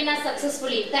this seminar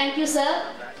successfully. Thank you, sir.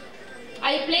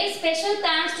 I place special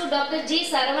thanks to Dr. G.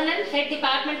 Saravanan, Head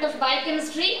Department of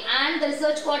Biochemistry and the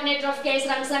Research Coordinator of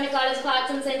K.S.Rangasamy College of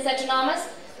Arts and Science Autonomous,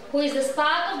 who is the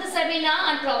spark of the seminar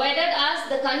and provided us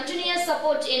the continuous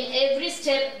support in every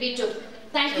step we took.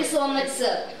 Thank you so much,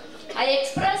 sir. I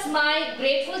express my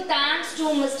grateful thanks to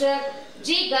Mr.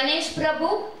 G. Ganesh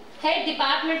Prabhu, Head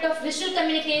Department of Visual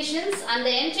Communications, and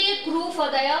the entire crew for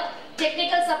their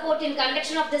technical support in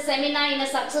conduction of the seminar in a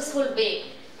successful way.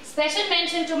 Special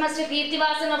mention to Mr.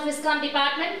 Kirtivasan of ISCOM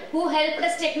Department, who helped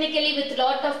us technically with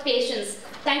lot of patience.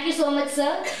 Thank you so much,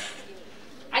 sir.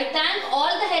 I thank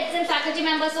all the heads and faculty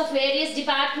members of various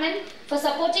departments for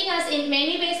supporting us in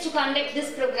many ways to conduct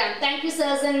this program. Thank you,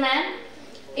 sirs and ma'am.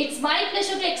 It's my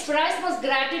pleasure to express most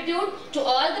gratitude to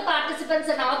all the participants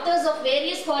and authors of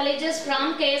various colleges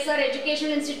from KSR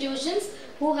Educational Institutions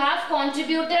who have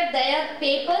contributed their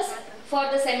papers for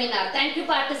the seminar. Thank you,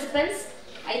 participants.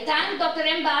 I thank Dr.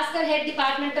 M. Bhaskar, Head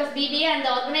Department of BBA, and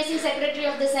the Organizing Secretary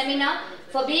of the seminar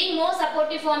for being more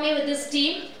supportive for me with this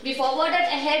team. We forwarded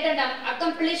ahead and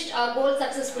accomplished our goal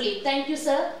successfully. Thank you,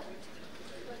 sir.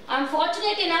 I am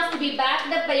fortunate enough to be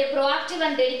backed up by a proactive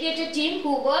and dedicated team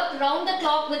who worked round the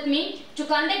clock with me to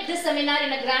conduct this seminar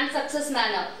in a grand success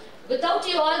manner. Without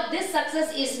you all, this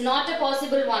success is not a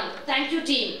possible one. Thank you,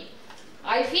 team.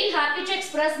 I feel happy to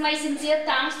express my sincere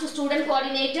thanks to student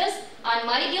coordinators and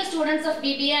my dear students of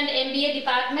BBA and MBA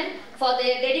department for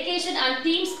their dedication and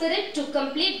team spirit to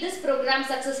complete this program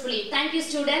successfully. Thank you,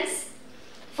 students.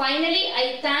 Finally,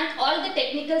 I thank all the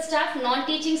technical staff,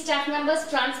 non-teaching staff members,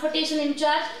 transportation in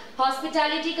charge,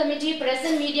 hospitality committee, press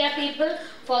and media people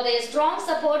for their strong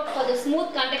support for the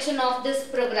smooth conduction of this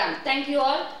program. Thank you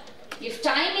all. If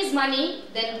time is money,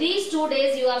 then these 2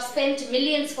 days you have spent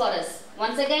millions for us.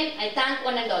 Once again, I thank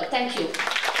one and all. Thank you.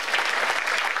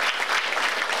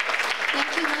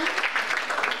 Thank you, ma'am.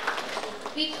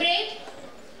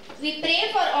 We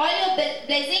pray for all your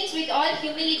blessings with all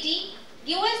humility.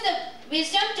 Give us the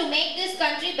wisdom to make this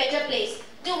country a better place.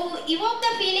 To evoke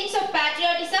the feelings of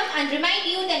patriotism and remind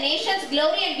you the nation's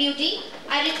glory and beauty,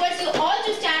 I request you all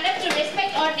to stand up to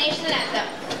respect our national anthem.